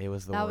 It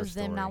was the That worst was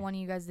them story. not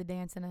wanting you guys to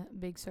dance in a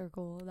big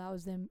circle. That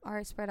was them. All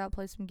right, spread out,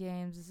 play some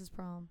games. This is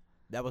prom.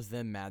 That was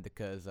them mad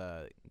because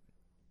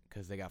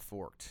they got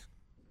forked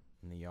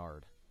in the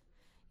yard.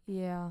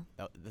 Yeah.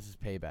 This is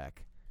payback.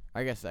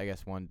 I guess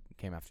one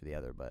came after the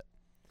other, but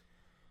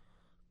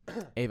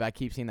if I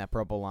keep seeing that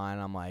purple line,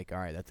 I'm like, all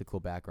right, that's a cool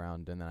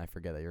background, and then I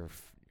forget that your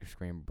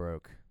screen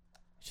broke.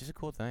 It's just a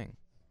cool thing,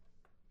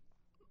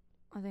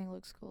 I think it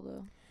looks cool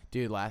though.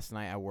 dude. Last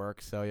night at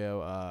work,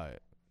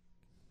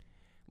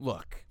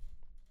 look,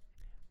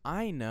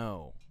 I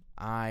know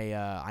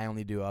I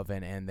only do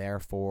oven, and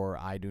therefore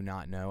I do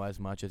not know as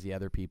much as the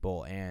other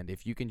people. And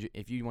if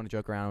you want to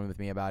joke around with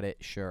me about it,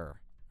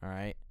 sure, all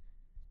right.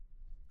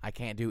 I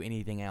can't do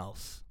anything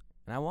else,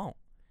 and I won't,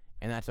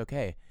 and that's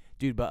okay,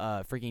 dude.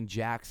 But freaking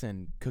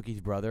Jackson, Cookie's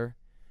brother,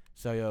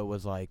 Soyo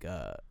was like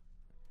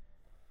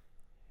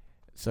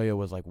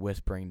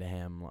whispering to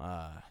him,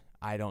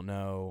 I don't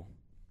know,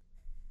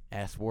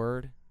 S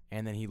word,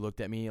 and then he looked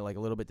at me like a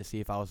little bit to see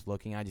if I was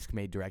looking. I just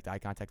made direct eye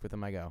contact with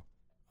him. I go,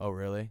 oh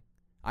really?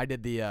 I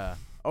did the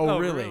oh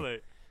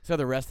really? So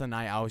the rest of the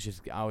night I was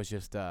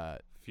just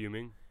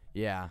Fuming.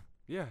 yeah.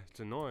 Yeah, it's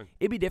annoying.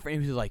 It'd be different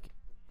if he was like,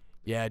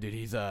 yeah, dude,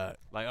 he's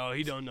Like, oh,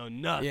 he don't know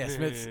nothing. yeah,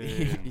 Smith's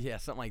yeah,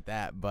 something like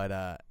that.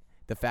 But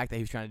the fact that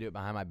he was trying to do it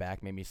behind my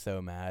back made me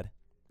so mad.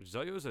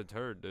 Zoyo's a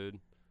turd, dude.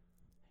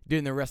 Dude,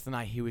 and the rest of the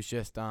night he was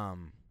just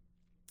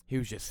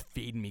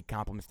feeding me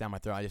compliments down my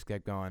throat. I just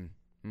kept going,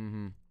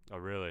 Oh,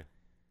 really?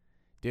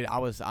 Dude, I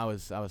was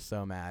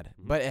so mad,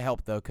 Mhm. but it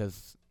helped though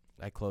because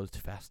I closed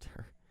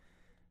faster,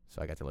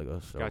 so I got to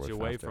go. Got you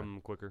away from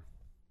him quicker.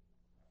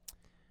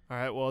 All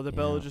right, well, the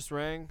bell Yeah. just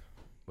rang.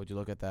 Would you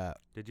look at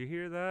that, Did you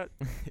hear that?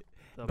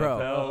 The Bro.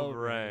 Bell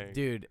rang.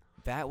 dude?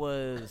 That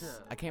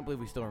was I can't believe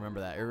we still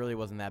remember that. It really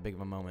wasn't that big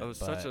of a moment. That was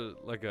but such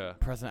a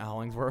President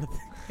Hollingsworth.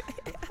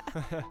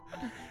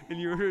 and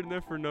you were in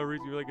there for no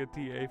reason. You were like a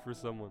TA for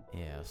someone.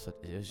 Yeah, so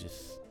it was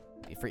just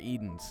for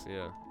Edens.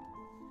 Yeah.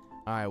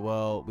 All right,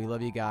 well, we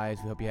love you guys.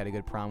 We hope you had a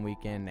good prom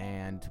weekend,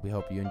 and we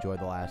hope you enjoyed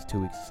the last 2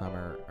 weeks of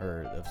summer,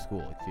 or of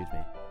school, excuse me.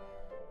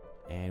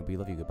 And we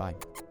love you. Goodbye.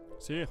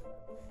 See ya.